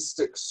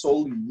 statistics,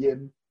 solely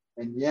yin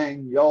and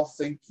yang. Y'all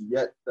think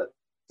the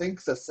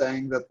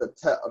thing that the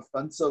Tet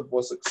offensive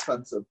was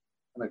expensive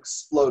and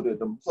exploded,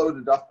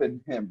 imploded up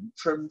in him.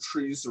 Trim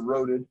trees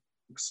eroded,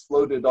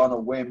 exploded on a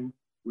whim.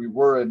 We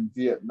were in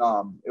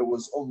Vietnam, it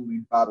was only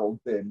battle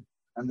then.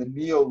 And the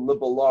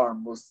neoliberal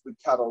arm was the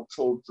cattle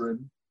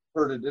children,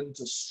 herded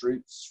into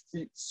streets,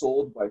 feet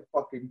sold by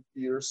fucking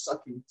fear,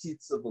 sucking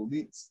teats of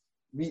elites,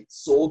 meat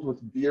sold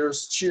with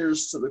beers,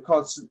 cheers to the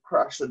constant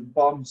crash and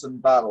bombs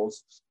and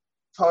battles,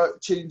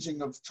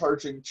 changing of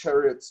charging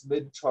chariots,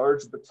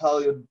 mid-charge,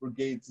 battalion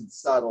brigades and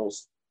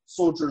saddles,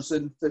 soldiers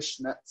in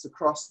fishnets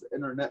across the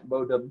internet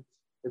modem.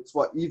 It's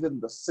what even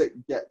the sick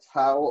get.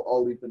 How?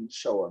 I'll even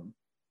show them.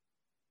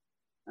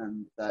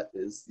 And that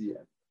is the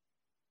end.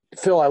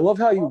 Phil, I love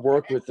how you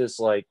work with this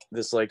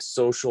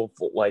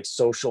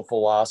social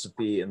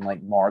philosophy and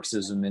like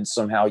Marxism, and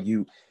somehow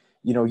you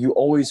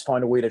always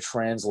find a way to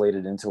translate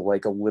it into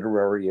like a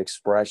literary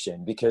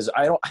expression. Because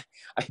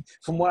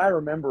from what I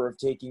remember of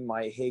taking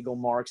my Hegel,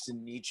 Marx,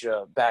 and Nietzsche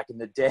back in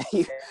the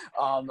day,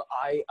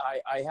 I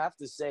have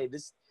to say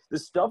this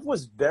stuff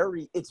it's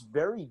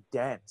very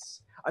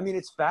dense. I mean,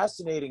 it's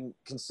fascinating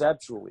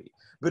conceptually,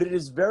 but it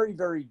is very,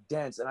 very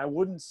dense. And I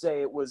wouldn't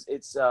say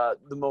it's the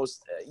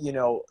most,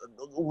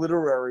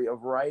 literary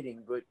of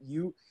writing, but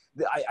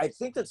I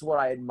think that's what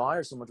I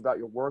admire so much about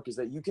your work, is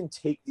that you can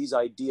take these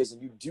ideas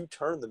and you do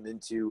turn them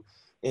into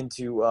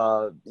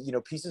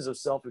pieces of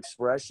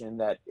self-expression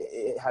that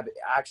have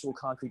actual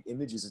concrete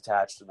images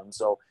attached to them.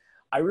 So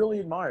I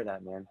really admire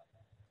that, man.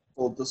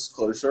 Full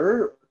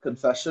disclosure,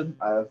 confession,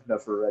 I have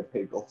never read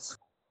Hegel.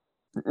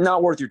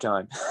 Not worth your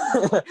time.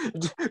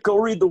 Go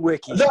read the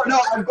wiki. No,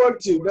 I'm going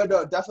to.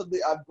 No, definitely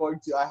I'm going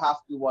to. I have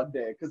to one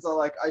day. Because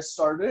I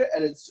started it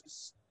and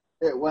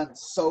it went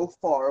so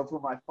far over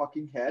my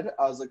fucking head.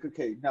 I was like,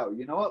 okay, no,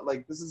 you know what?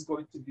 Like, this is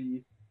going to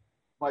be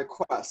my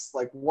quest.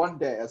 Like, one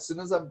day, as soon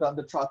as I'm done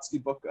the Trotsky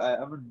book,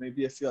 and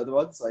maybe a few other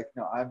ones, like,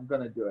 no, I'm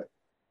going to do it.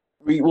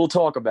 We will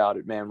talk about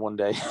it, man, one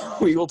day.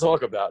 We will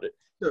talk about it.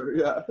 Sure,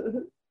 yeah.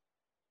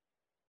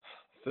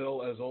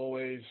 Phil, as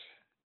always,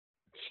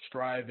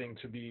 striving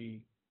to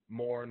be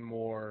more and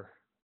more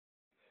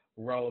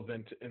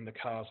relevant in the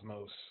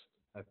cosmos.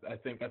 I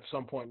think at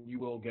some point you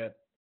will get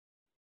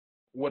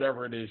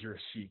whatever it is you're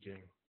seeking,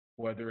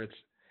 whether it's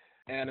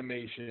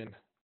animation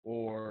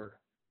or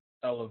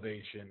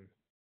elevation.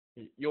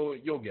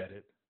 You'll get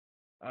it.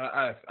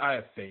 I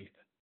have faith.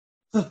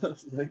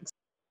 Thanks.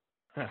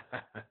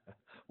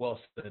 Well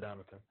said,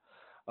 Jonathan.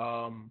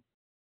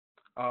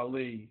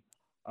 Ali,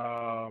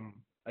 I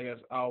guess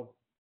I'll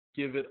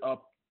give it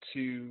up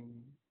to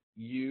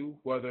you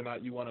whether or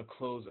not you want to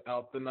close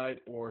out the night,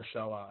 or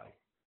shall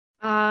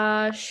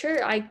I?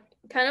 Sure. I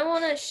kind of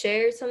want to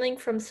share something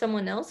from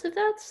someone else, if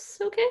that's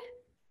okay.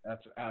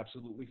 That's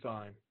absolutely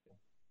fine.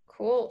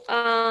 Cool.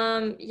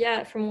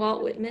 Yeah, from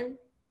Walt Whitman.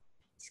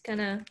 It's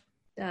kind of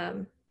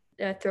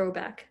a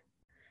throwback.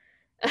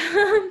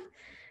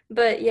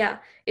 But yeah,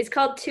 it's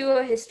called To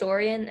a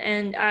Historian,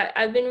 and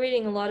I've been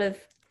reading a lot of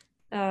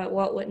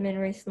Walt Whitman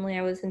recently.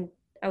 I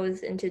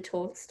was into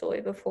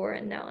Tolstoy before,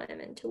 and now I'm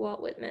into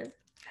Walt Whitman.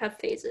 Have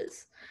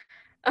phases.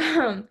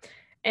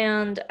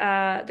 And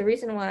the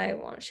reason why I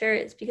want to share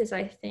it is because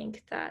I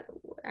think that,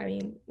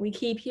 we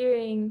keep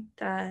hearing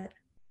that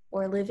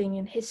we're living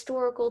in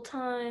historical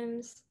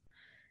times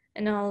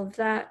and all of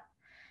that,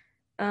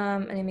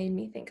 and it made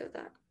me think of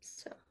that.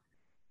 So,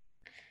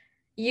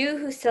 you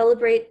who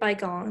celebrate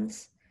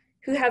bygones,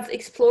 who have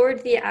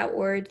explored the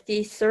outward,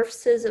 the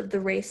surfaces of the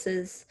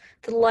races,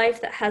 the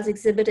life that has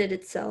exhibited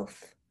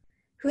itself,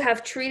 who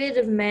have treated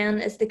of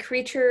man as the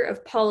creature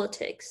of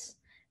politics,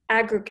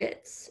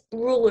 aggregates,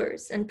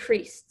 rulers, and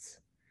priests.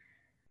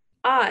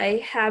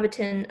 I,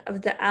 habitant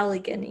of the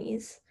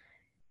Alleghenies,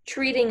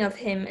 treating of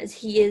him as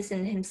he is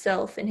in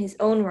himself, in his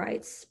own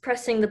rights,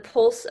 pressing the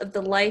pulse of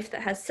the life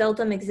that has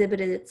seldom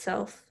exhibited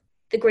itself,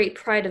 the great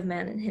pride of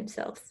man in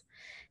himself,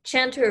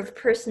 chanter of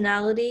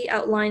personality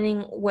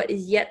outlining what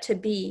is yet to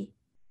be,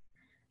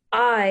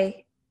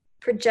 I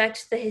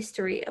project the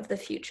history of the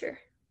future.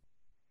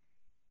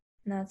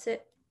 And that's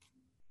it.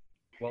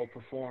 Well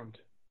performed.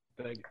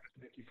 Thank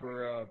you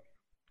for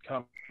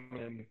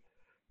coming.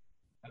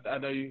 I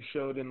know you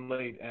showed in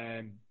late,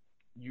 and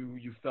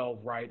you fell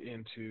right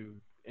into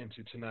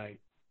tonight.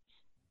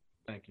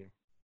 Thank you.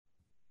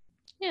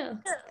 Yeah,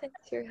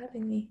 thanks for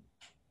having me.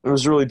 It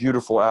was really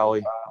beautiful,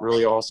 Allie.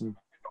 Really awesome.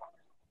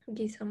 Thank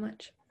you so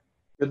much.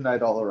 Good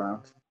night all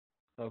around.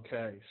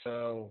 Okay,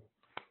 so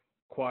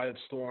Quiet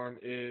Storm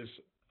is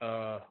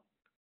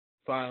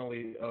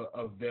finally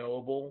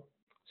available.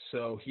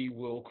 So he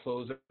will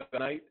close it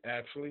tonight,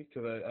 actually,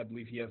 because I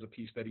believe he has a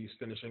piece that he's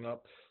finishing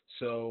up.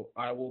 So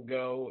I will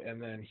go,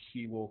 and then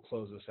he will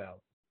close us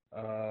out.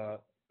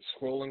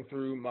 Scrolling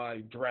through my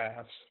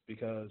drafts,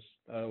 because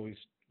I always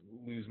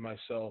lose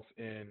myself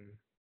in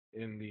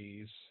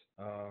these.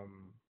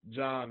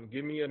 John,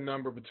 give me a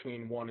number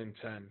between 1 and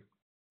 10.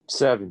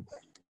 7.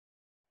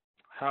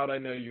 How'd I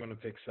know you were going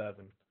to pick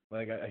 7?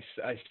 Like, I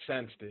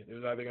sensed it. It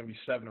was either going to be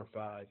 7 or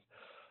 5.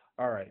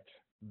 All right.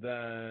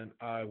 Then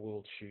I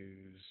will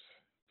choose.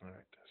 All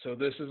right. So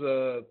this is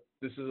a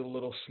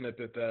little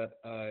snippet that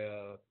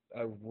I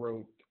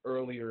wrote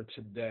earlier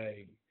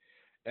today,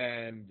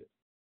 and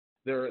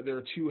there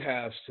are two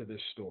halves to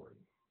this story,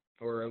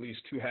 or at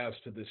least two halves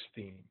to this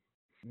theme.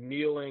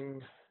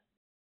 Kneeling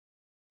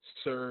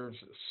serves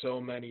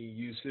so many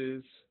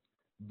uses,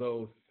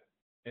 both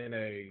in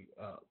a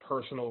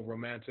personal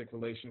romantic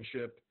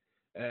relationship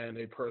and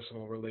a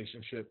personal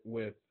relationship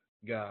with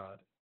God.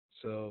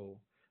 So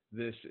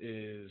this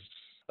is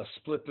a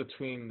split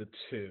between the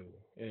two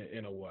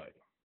in a way.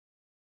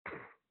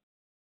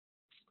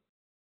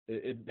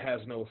 It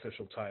has no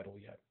official title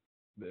yet.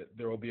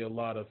 There will be a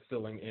lot of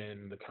filling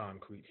in the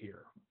concrete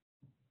here.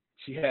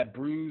 She had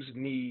bruised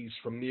knees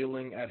from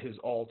kneeling at his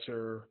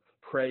altar,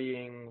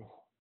 praying,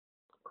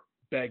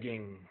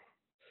 begging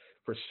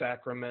for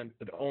sacrament,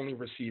 but only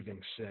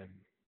receiving sin.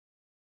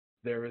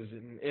 There is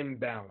an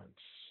imbalance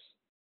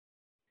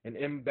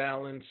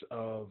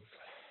of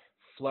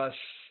flesh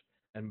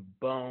and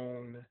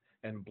bone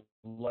and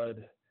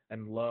blood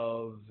and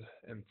love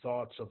and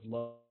thoughts of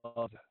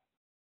love.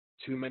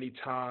 Too many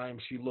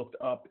times she looked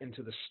up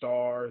into the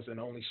stars and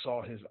only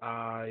saw his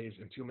eyes,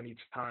 and too many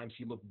times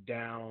he looked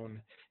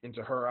down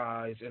into her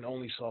eyes and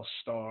only saw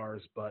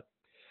stars, but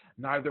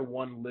neither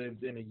one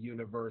lived in a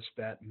universe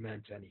that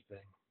meant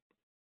anything.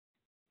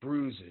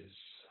 Bruises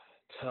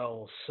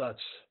tell such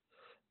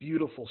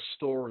beautiful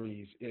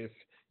stories if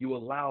you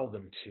allow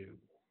them to.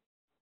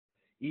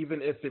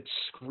 Even if it's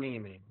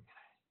screaming,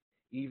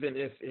 even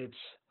if it's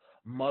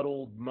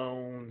muddled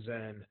moans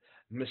and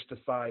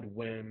mystified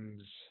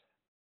whims,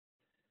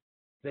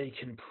 they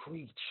can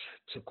preach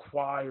to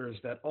choirs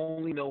that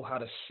only know how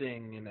to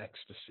sing in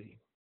ecstasy.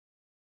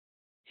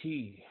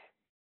 He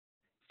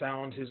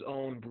found his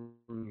own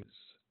bruise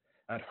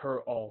at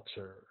her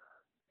altar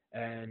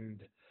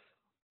and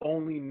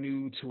only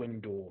knew to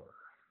endure,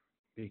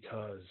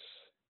 because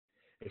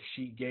if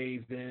she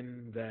gave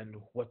in,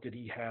 then what did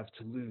he have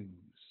to lose?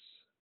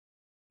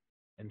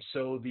 And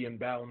so the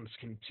imbalance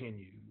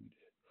continued.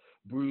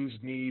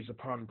 Bruised knees,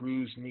 upon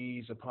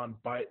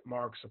bite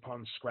marks,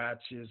 upon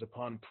scratches,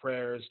 upon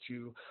prayers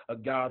to a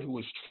God who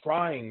was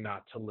trying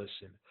not to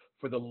listen.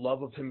 For the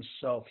love of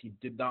himself, he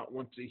did not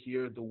want to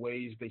hear the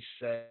ways they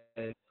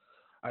said,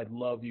 "I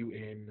love you,"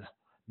 in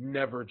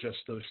never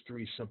just those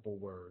 3 simple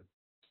words.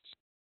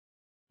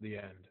 The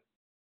end.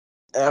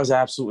 That was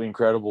absolutely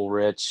incredible,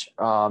 Rich.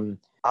 I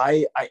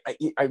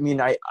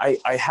mean, I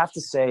have to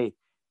say,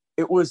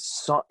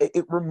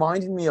 it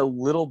reminded me a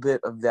little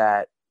bit of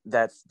that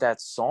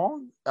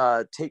song,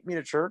 "Take Me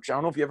to Church." I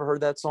don't know if you ever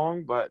heard that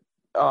song, but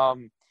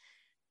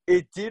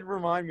it did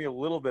remind me a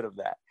little bit of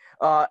that.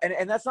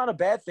 And that's not a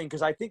bad thing,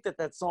 because I think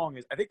that song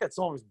is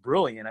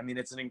brilliant. I mean,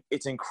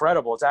 it's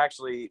incredible. It's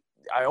actually,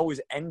 I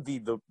always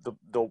envied the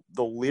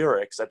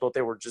lyrics. I thought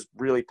they were just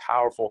really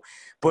powerful.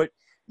 But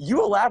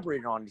you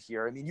elaborated on it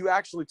here. I mean, you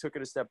actually took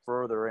it a step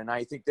further, and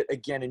I think that,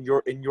 again, in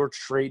your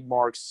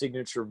trademark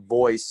signature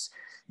voice,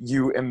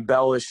 you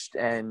embellished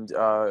and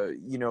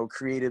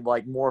created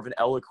like more of an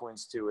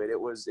eloquence to it. It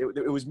was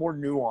more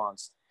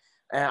nuanced,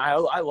 and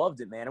I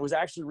loved it, man. It was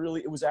actually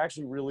really,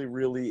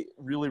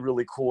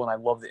 really cool, and I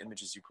love the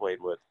images you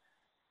played with.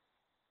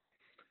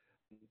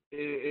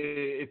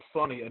 It's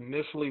funny.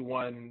 Initially,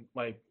 when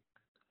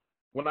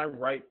I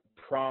write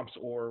prompts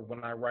or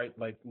when I write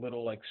like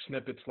little like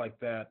snippets like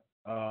that,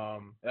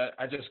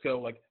 I just go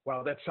like,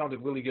 wow, that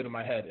sounded really good in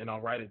my head, and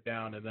I'll write it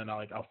down, and then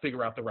I'll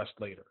figure out the rest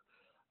later.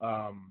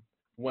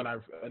 when I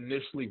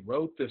initially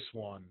wrote this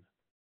one,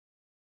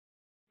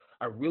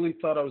 I really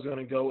thought I was going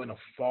to go in a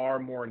far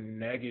more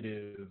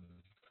negative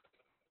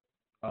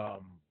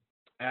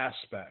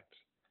aspect.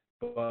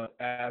 But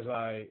as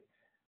I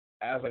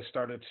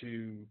started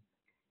to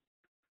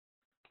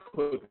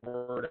put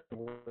word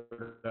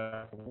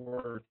after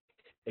word,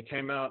 it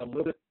came out a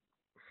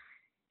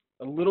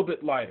little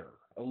bit lighter,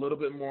 a little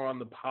bit more on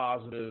the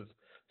positive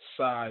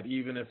side,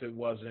 even if it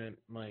wasn't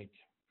like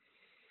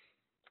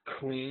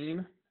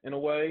clean in a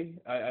way.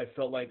 I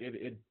felt like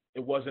it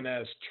wasn't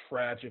as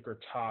tragic or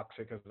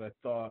toxic as I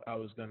thought I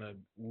was gonna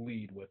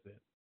lead with it.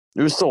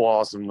 It was so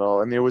awesome,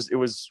 though. I mean, it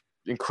was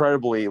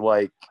incredibly,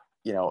 like,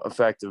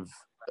 effective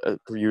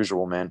per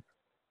usual, man.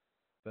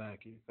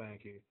 Thank you,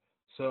 thank you.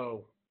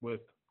 So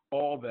with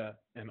all that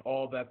and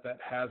all that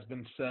has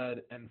been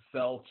said and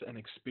felt and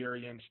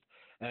experienced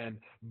and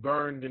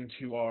burned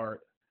into our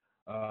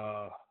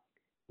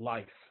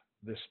life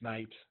this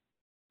night,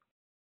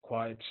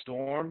 Quiet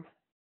Storm,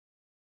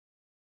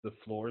 the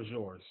floor is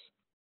yours.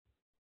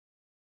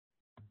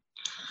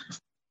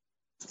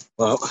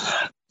 Well,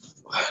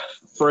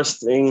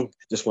 first thing,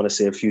 just want to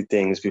say a few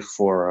things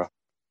before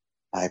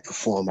I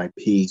perform my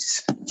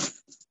piece.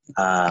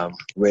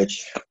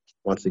 Rich,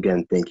 once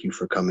again, thank you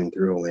for coming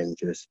through and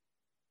just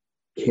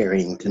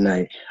carrying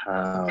tonight.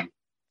 A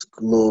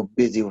little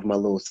busy with my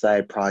little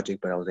side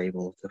project, but I was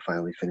able to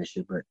finally finish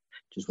it. But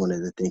just wanted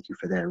to thank you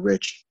for that,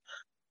 Rich.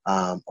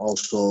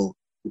 Also,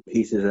 the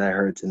pieces that I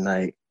heard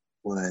tonight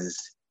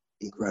was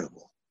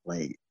incredible.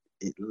 Like,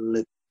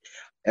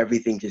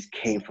 everything just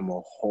came from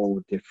a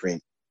whole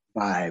different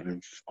vibe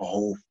and a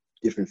whole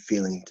different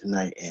feeling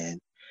tonight. And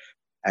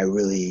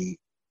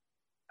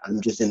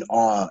I'm just in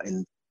awe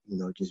and,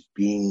 just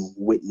being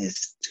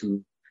witness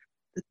to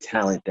the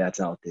talent that's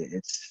out there.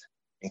 It's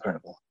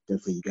incredible.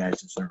 Definitely you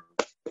guys deserve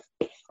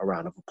a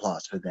round of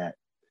applause for that.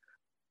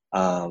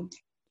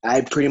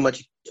 I pretty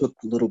much took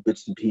little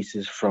bits and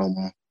pieces from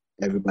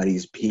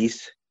everybody's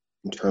piece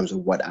in terms of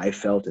what I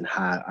felt and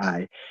how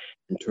I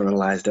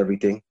internalized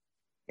everything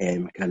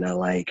and kind of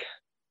like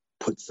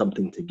put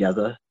something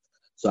together.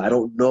 So I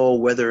don't know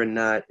whether or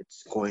not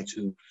it's going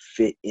to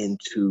fit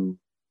into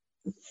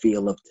the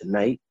feel of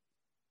tonight.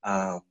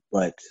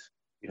 But,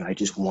 I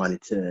just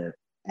wanted to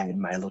add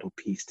my little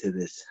piece to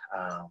this.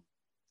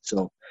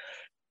 So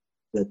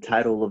the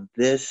title of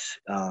this,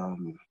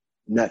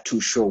 not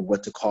too sure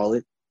what to call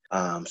it.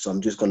 So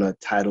I'm just going to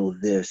title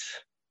this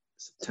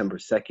September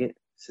 2nd,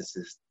 since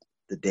it's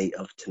the date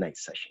of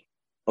tonight's session.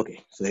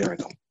 Okay, so here I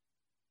go.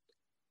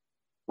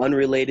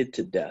 Unrelated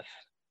to death,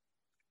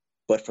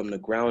 but from the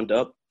ground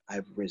up,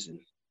 I've risen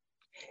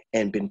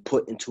and been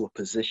put into a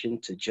position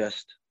to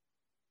just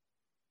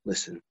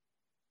listen,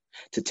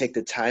 to take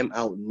the time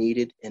out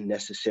needed and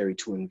necessary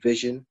to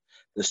envision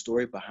the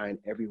story behind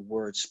every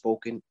word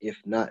spoken, if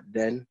not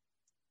then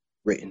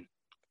written.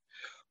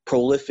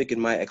 Prolific in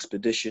my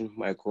expedition,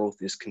 my growth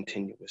is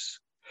continuous.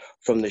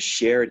 From the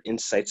shared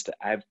insights that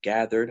I've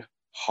gathered,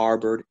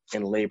 harbored,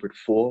 and labored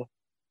for,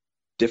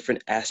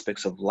 different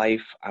aspects of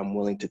life I'm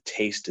willing to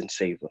taste and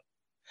savor.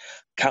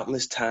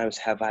 Countless times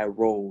have I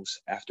rose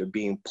after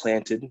being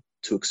planted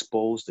to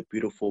expose the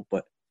beautiful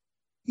but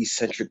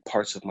eccentric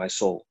parts of my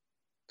soul.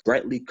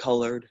 Brightly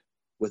colored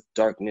with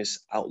darkness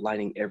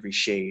outlining every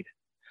shade.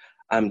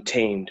 I'm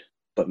tamed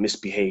but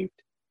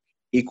misbehaved.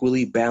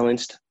 Equally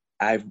balanced,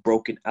 I've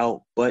broken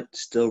out but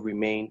still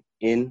remain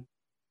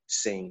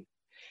insane.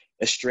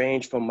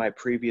 Estranged from my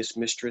previous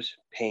mistress,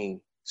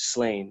 pain,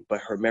 slain,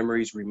 but her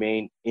memories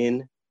remain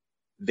in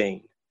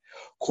vain.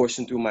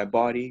 Coursing through my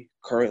body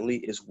currently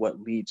is what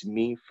leads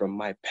me from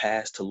my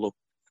past to look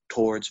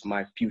towards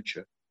my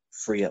future,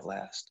 free at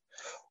last.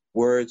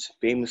 Words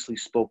famously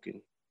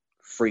spoken,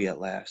 free at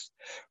last,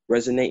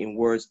 resonating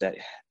words that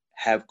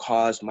have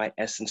caused my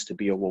essence to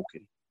be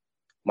awoken.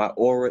 My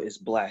aura is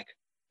black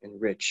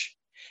and rich,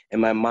 and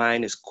my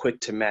mind is quick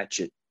to match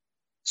it.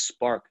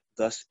 Spark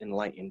thus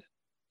enlightened,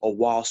 a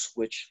wall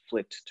switch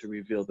flicked to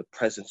reveal the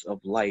presence of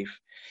life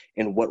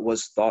in what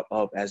was thought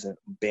of as an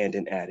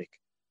abandoned attic.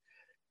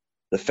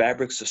 The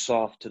fabrics are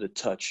soft to the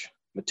touch.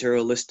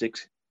 Materialistic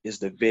is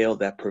the veil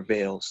that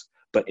prevails,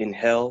 but in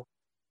hell,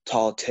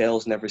 tall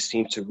tales never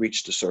seem to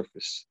reach the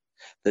surface.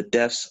 The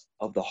depths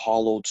of the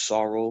hollowed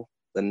sorrow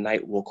the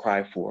night will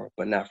cry for,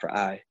 but not for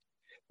I,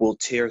 will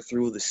tear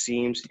through the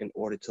seams in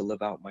order to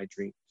live out my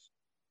dreams.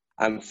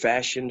 I'm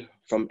fashioned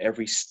from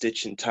every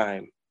stitch in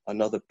time,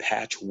 another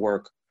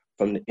patchwork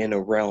from the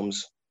inner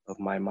realms of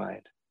my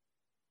mind.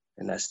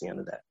 And that's the end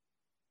of that.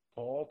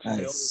 All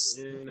tales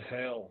in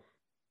hell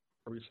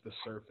reach the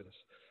surface.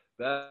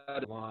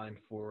 That line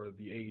for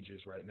the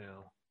ages right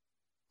now.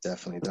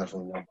 Definitely.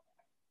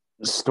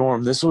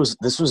 Storm, this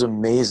was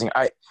amazing.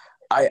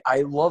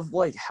 I love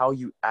like how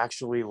you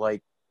actually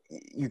like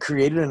you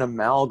created an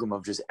amalgam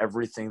of just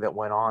everything that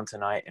went on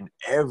tonight and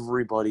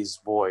everybody's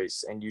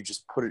voice, and you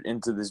just put it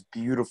into this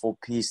beautiful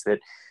piece that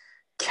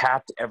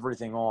capped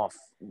everything off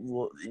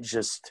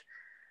just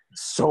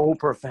so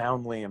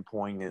profoundly and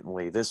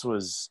poignantly. This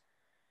was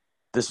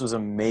This was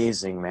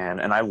amazing, man,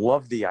 and I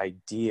love the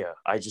idea.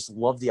 I just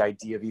love the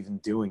idea of even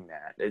doing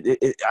that.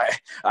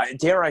 I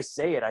dare I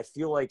say it. I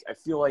feel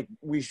like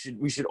we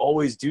should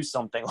always do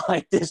something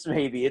like this.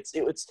 Maybe it's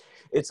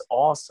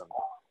awesome.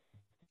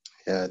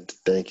 Yeah,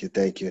 thank you.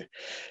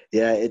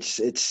 Yeah,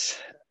 it's.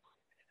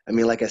 I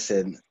mean, like I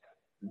said,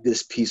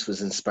 this piece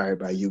was inspired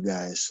by you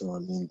guys. So I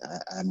mean,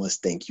 I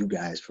must thank you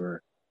guys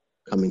for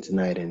coming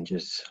tonight and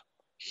just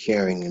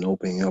sharing and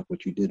opening up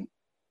what you did.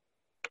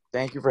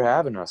 Thank you for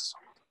having us.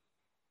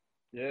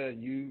 Yeah,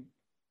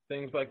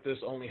 things like this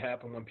only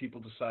happen when people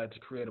decide to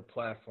create a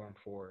platform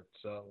for it.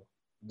 So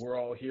we're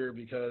all here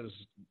because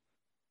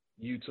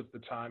you took the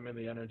time and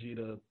the energy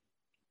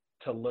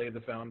to lay the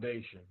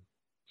foundation.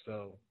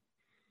 So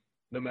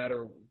no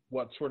matter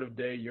what sort of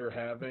day you're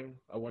having,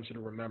 I want you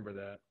to remember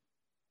that.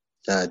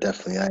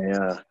 Definitely.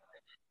 I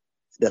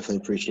definitely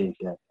appreciate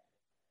that.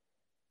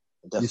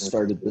 You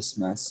started this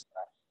mess.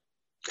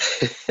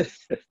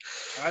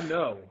 I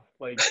know.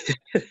 Like,